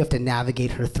 and you have to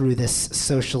navigate her through this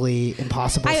socially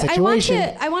impossible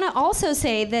situation. I want to also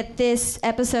say that this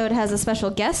episode has a special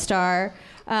guest star,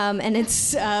 and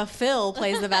it's Phil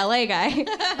plays the ballet guy.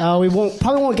 We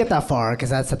probably won't get that far because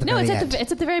that's at the very end.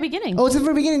 It's at the very beginning. Oh, it's at the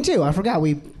very beginning too. I forgot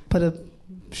we put a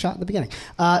shot at the beginning.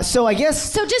 So I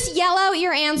guess. So just yell out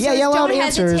your answers. Yeah, yell out Don't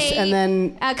answers, hesitate, and then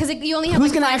because you only have who's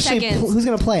like gonna 5 actually seconds. who's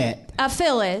gonna play it?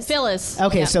 Phil is.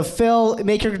 Okay, Yeah. so Phil,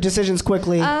 make your decisions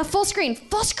quickly. Full screen.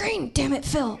 Full screen. Damn it,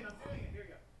 Phil.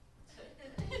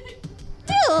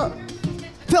 Phil.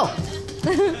 Phil.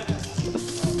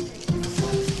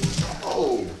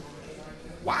 Oh,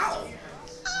 wow.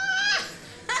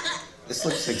 This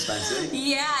looks expensive.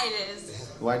 Yeah, it is.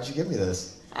 Why'd you give me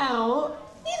this? Oh,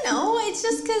 it's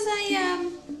just because I,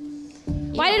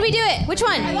 Why did we do it? Which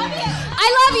one? I love you. I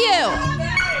love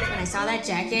When I saw that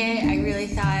jacket, I really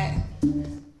thought,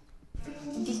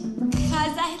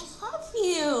 because I love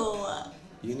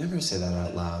you. You never say that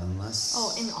out loud unless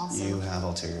Oh, and also- you have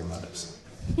ulterior motives.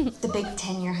 The big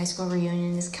 10-year high school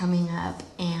reunion is coming up,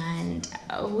 and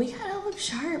we gotta look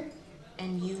sharp.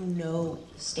 And you know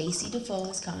Stacy Defoe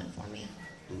is coming for me.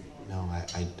 No,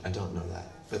 I don't know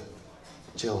that. But,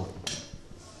 Jill,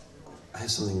 I have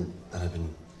something that I've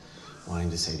been wanting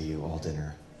to say to you all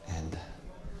dinner, and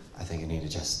I think I need to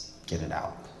just get it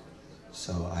out.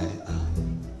 So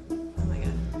Oh my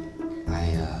god.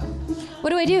 What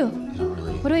do I do? You don't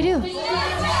really... What do I do?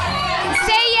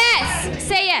 Say yes.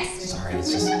 Say yes. Sorry,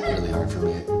 it's just really hard for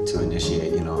me to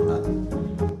initiate, I'm not...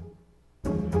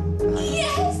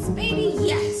 Yes, baby,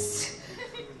 yes.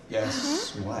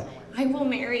 Yes, what? I will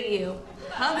marry you.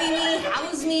 Hubby me,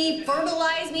 house me,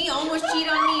 fertilize me, almost cheat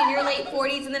on me in your late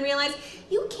 40s, and then realize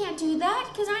you can't do that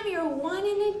because I'm your one in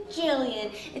a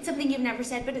jillion. It's something you've never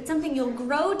said, but it's something you'll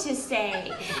grow to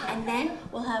say. And then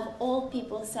we'll have old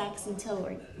people sex until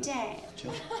we're dead.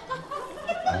 Jill,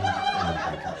 I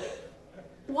break up.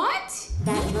 What?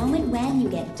 That moment when you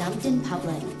get dumped in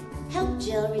public. Help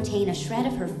Jill retain a shred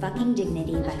of her fucking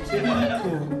dignity by keeping it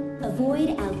cool.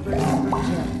 Avoid outbursts from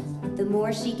Jill. The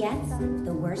more she gets,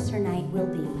 the worse her night will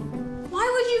be. Why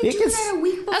would you do that a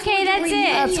week before? Okay, that's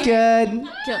it. That's good.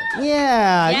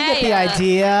 Yeah, you get the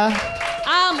idea.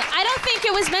 I don't think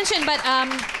it was mentioned, but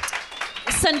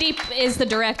Sandeep is the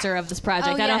director of this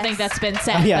project. Oh, I don't yes. think that's been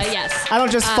said, Oh, yes. but yes. I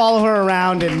don't just follow her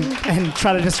around and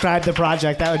try to describe the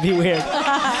project. That would be weird.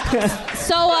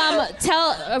 So,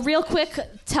 real quick,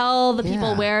 tell the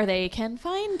people Yeah. where they can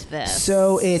find this.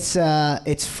 So it's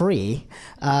free.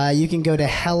 You can go to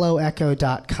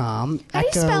helloecho.com. How do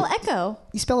you spell echo?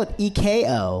 You spell it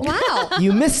EKO. Wow.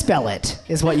 You misspell it,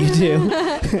 is what you do.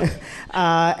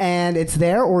 And it's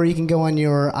there, or you can go on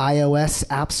your iOS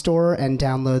App Store and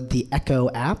download the Echo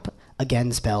app,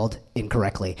 again spelled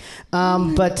incorrectly.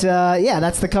 But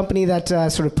that's the company that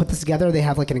sort of put this together. They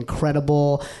have like an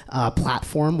incredible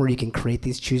platform where you can create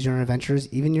these choose your own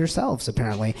adventures, even yourselves,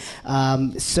 apparently.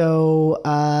 It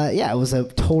was a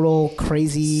total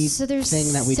crazy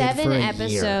thing that we did for a 7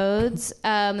 year. episodes.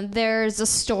 There's a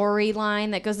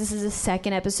storyline that goes. This is the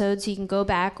 2nd episode, so you can go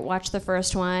back, watch the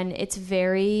first one. It's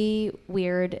very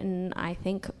weird and I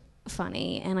think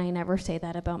funny, and I never say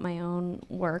that about my own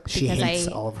work She because hates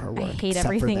all of her work, I hate except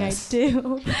for everything I this.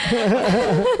 do.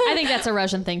 I think that's a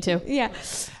Russian thing too. Yeah.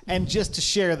 And just to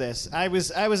share this, I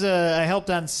helped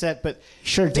on set, but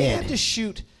Sure they did. had to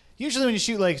shoot. Usually, when you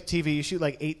shoot like TV, you shoot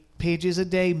like 8 pages a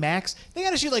day max. They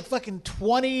got to shoot like fucking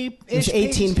 20. It's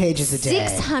 18 pages a day.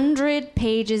 600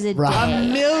 pages a Right. day.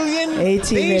 A million.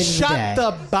 18 They pages a shot day.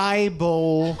 the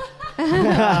Bible,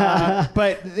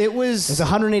 but it was. It was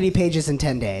 180 pages in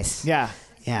 10 days. Yeah.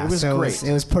 Yeah, It was so great.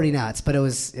 It was pretty nuts, but it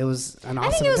was an awesome I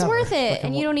think it was endeavor. worth it,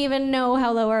 and you don't even know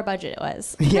how low our budget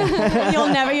was. Yeah.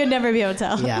 You'd never be able to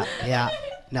tell. Yeah.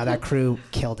 No, that crew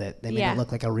killed it. They made Yeah. it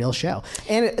look like a real show.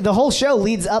 And the whole show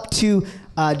leads up to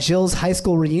Jill's high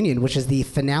school reunion, which is the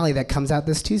finale that comes out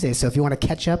this Tuesday. So if you want to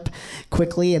catch up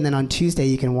quickly, and then on Tuesday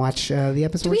you can watch the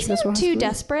episode. Do we where she goes to sound high too school.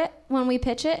 desperate when we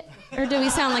pitch it? Or do we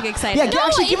sound like excited? Yeah,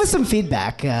 actually give us some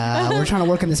feedback. We're trying to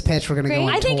work on this pitch. We're going to go on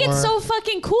I think tour. it's so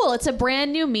fucking cool. It's a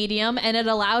brand new medium, and it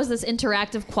allows this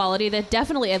interactive quality that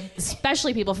definitely,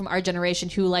 especially people from our generation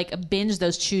who like binge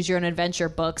those choose your own adventure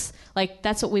books, like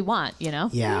that's what we want, you know?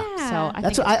 Yeah. So I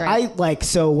That's think what it's great. I like.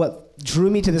 So what drew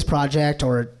me to this project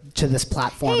or to this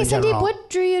platform Hey, in Sandeep, general? what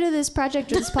drew you to this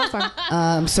project or this platform?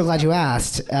 I'm so glad you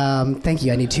asked. Thank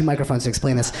you. I need 2 microphones to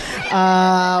explain this.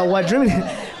 What drew me,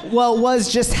 well,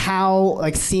 was just how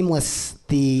like seamless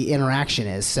the interaction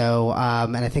is. So,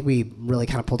 and I think we really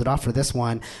kind of pulled it off for this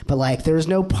one. But like, there's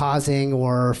no pausing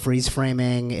or freeze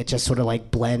framing. It just sort of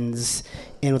like blends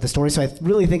in with the story. So I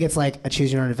really think it's like a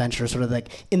choose your own adventure, sort of like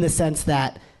in the sense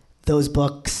that those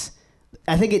books.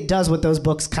 I think it does what those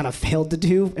books kind of failed to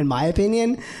do, in my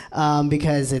opinion,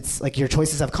 because it's like your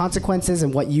choices have consequences,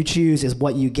 and what you choose is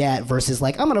what you get. Versus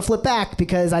like I'm going to flip back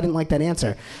because I didn't like that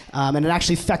answer, and it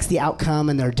actually affects the outcome,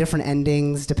 and there are different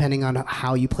endings depending on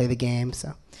how you play the game.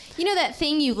 So You know that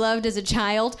thing you loved as a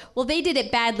child? Well, they did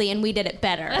it badly, and we did it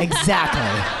better.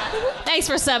 exactly. Thanks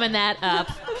for summing that up.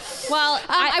 Well,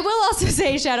 I will also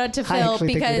say shout out to I Phil actually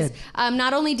think you because did.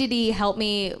 not only did he help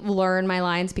me learn my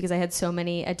lines because I had so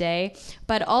many a day,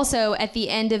 but also at the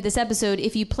end of this episode,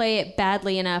 if you play it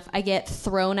badly enough, I get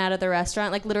thrown out of the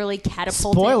restaurant, like literally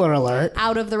catapulted Spoiler alert.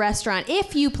 out of the restaurant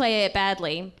if you play it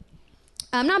badly.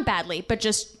 Not badly, but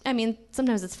just, I mean,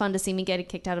 sometimes it's fun to see me get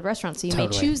kicked out of restaurants, so you may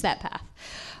Totally. choose that path.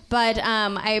 But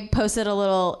I posted a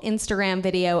little Instagram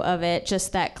video of it,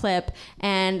 just that clip,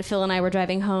 and Phil and I were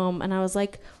driving home, and I was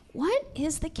like, what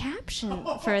is the caption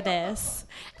for this?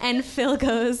 And Phil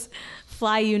goes,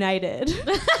 Fly United.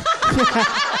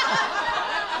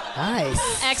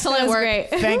 Nice. Excellent That was work. great.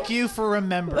 Thank you for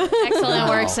remembering. Excellent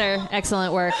work, sir.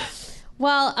 Excellent work.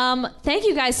 Well, thank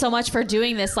you guys so much for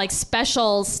doing this like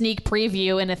special sneak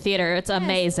preview in a theater. It's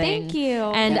amazing. thank you.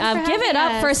 And Thanks for give it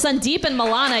having up for us. Sandeep and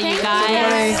Milana, you Thank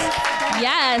guys. you.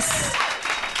 Yes.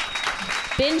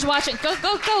 Binge watching. Go,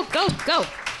 go, go, go, go.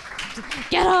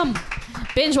 Get them.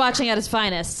 Binge watching at its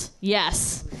finest.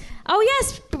 Yes. Oh,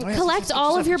 yes. Collect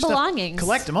all of your belongings.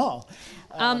 Collect them all.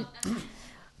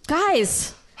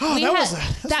 Guys. we that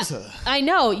had- was a- I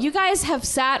know. You guys have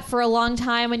sat for a long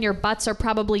time and your butts are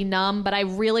probably numb, but I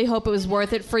really hope it was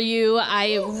worth it for you.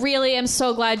 I really am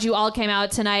so glad you all came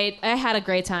out tonight. I had a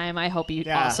great time. I hope you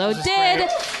also this is did. great.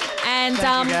 And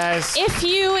Thank you, guys. if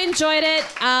you enjoyed it,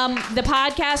 the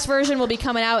podcast version will be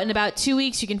coming out in about 2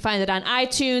 weeks. You can find it on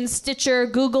iTunes, Stitcher,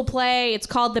 Google Play. It's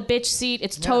called The Bitch Seat.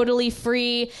 It's totally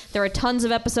free. There are tons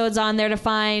of episodes on there to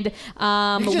find. You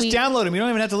can just download them. You don't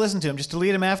even have to listen to them. Just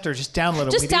delete them after. Just download them.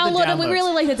 Just download them. We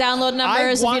really like the download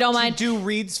numbers. I If you don't want mind, to do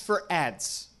reads for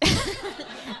ads.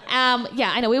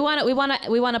 yeah, I know. We want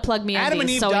to plug me on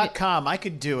these. So AdamandEve.com. I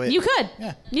could do it. you could.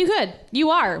 Yeah. You could.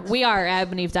 You are. We are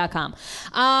AdamandEve.com.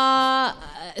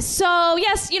 So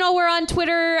yes, we're on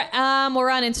Twitter. We're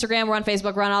on Instagram. We're on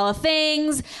Facebook. We're on all the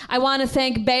things. I want to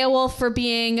thank Beowulf for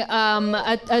being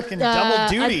a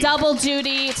double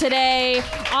duty today.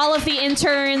 All of the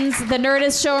interns, the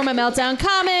Nerdist Showroom at Meltdown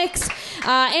Comics,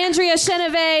 Andrea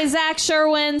Ciannavei, Zach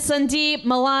Sherwin, Sandeep,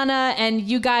 Milana, and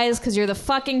you guys, because you're the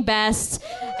fucking best.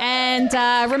 And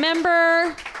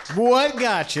remember, what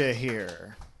got you here?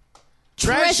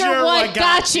 Treasure what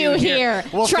got you here.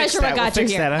 We'll fix Treasure that. what got We'll you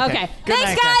fix here. that. Okay. Good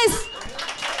Thanks, night,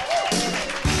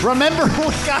 guys. Remember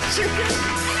what got you here.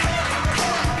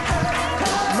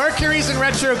 Mercury's in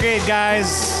retrograde,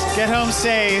 guys. Get home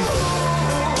safe.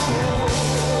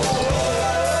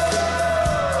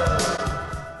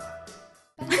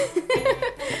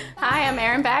 Hi, I'm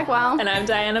Erin Lauren Bagwell. And I'm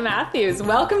Diana Matthews.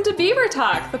 Welcome to Beaver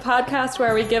Talk, the podcast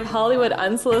where we give Hollywood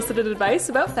unsolicited advice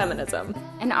about feminism.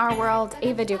 In our world,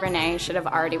 Ava DuVernay should have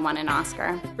already won an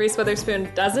Oscar. Reese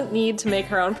Witherspoon doesn't need to make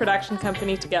her own production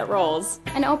company to get roles.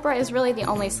 And Oprah is really the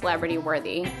only celebrity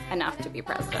worthy enough to be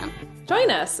president.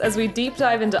 Join us as we deep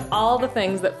dive into all the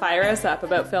things that fire us up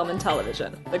about film and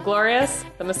television. The glorious,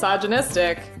 the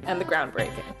misogynistic, and the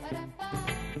groundbreaking.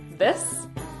 This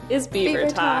is Beaver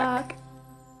Talk.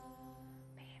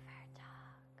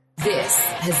 This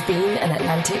has been an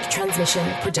Atlantic Transmission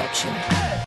production.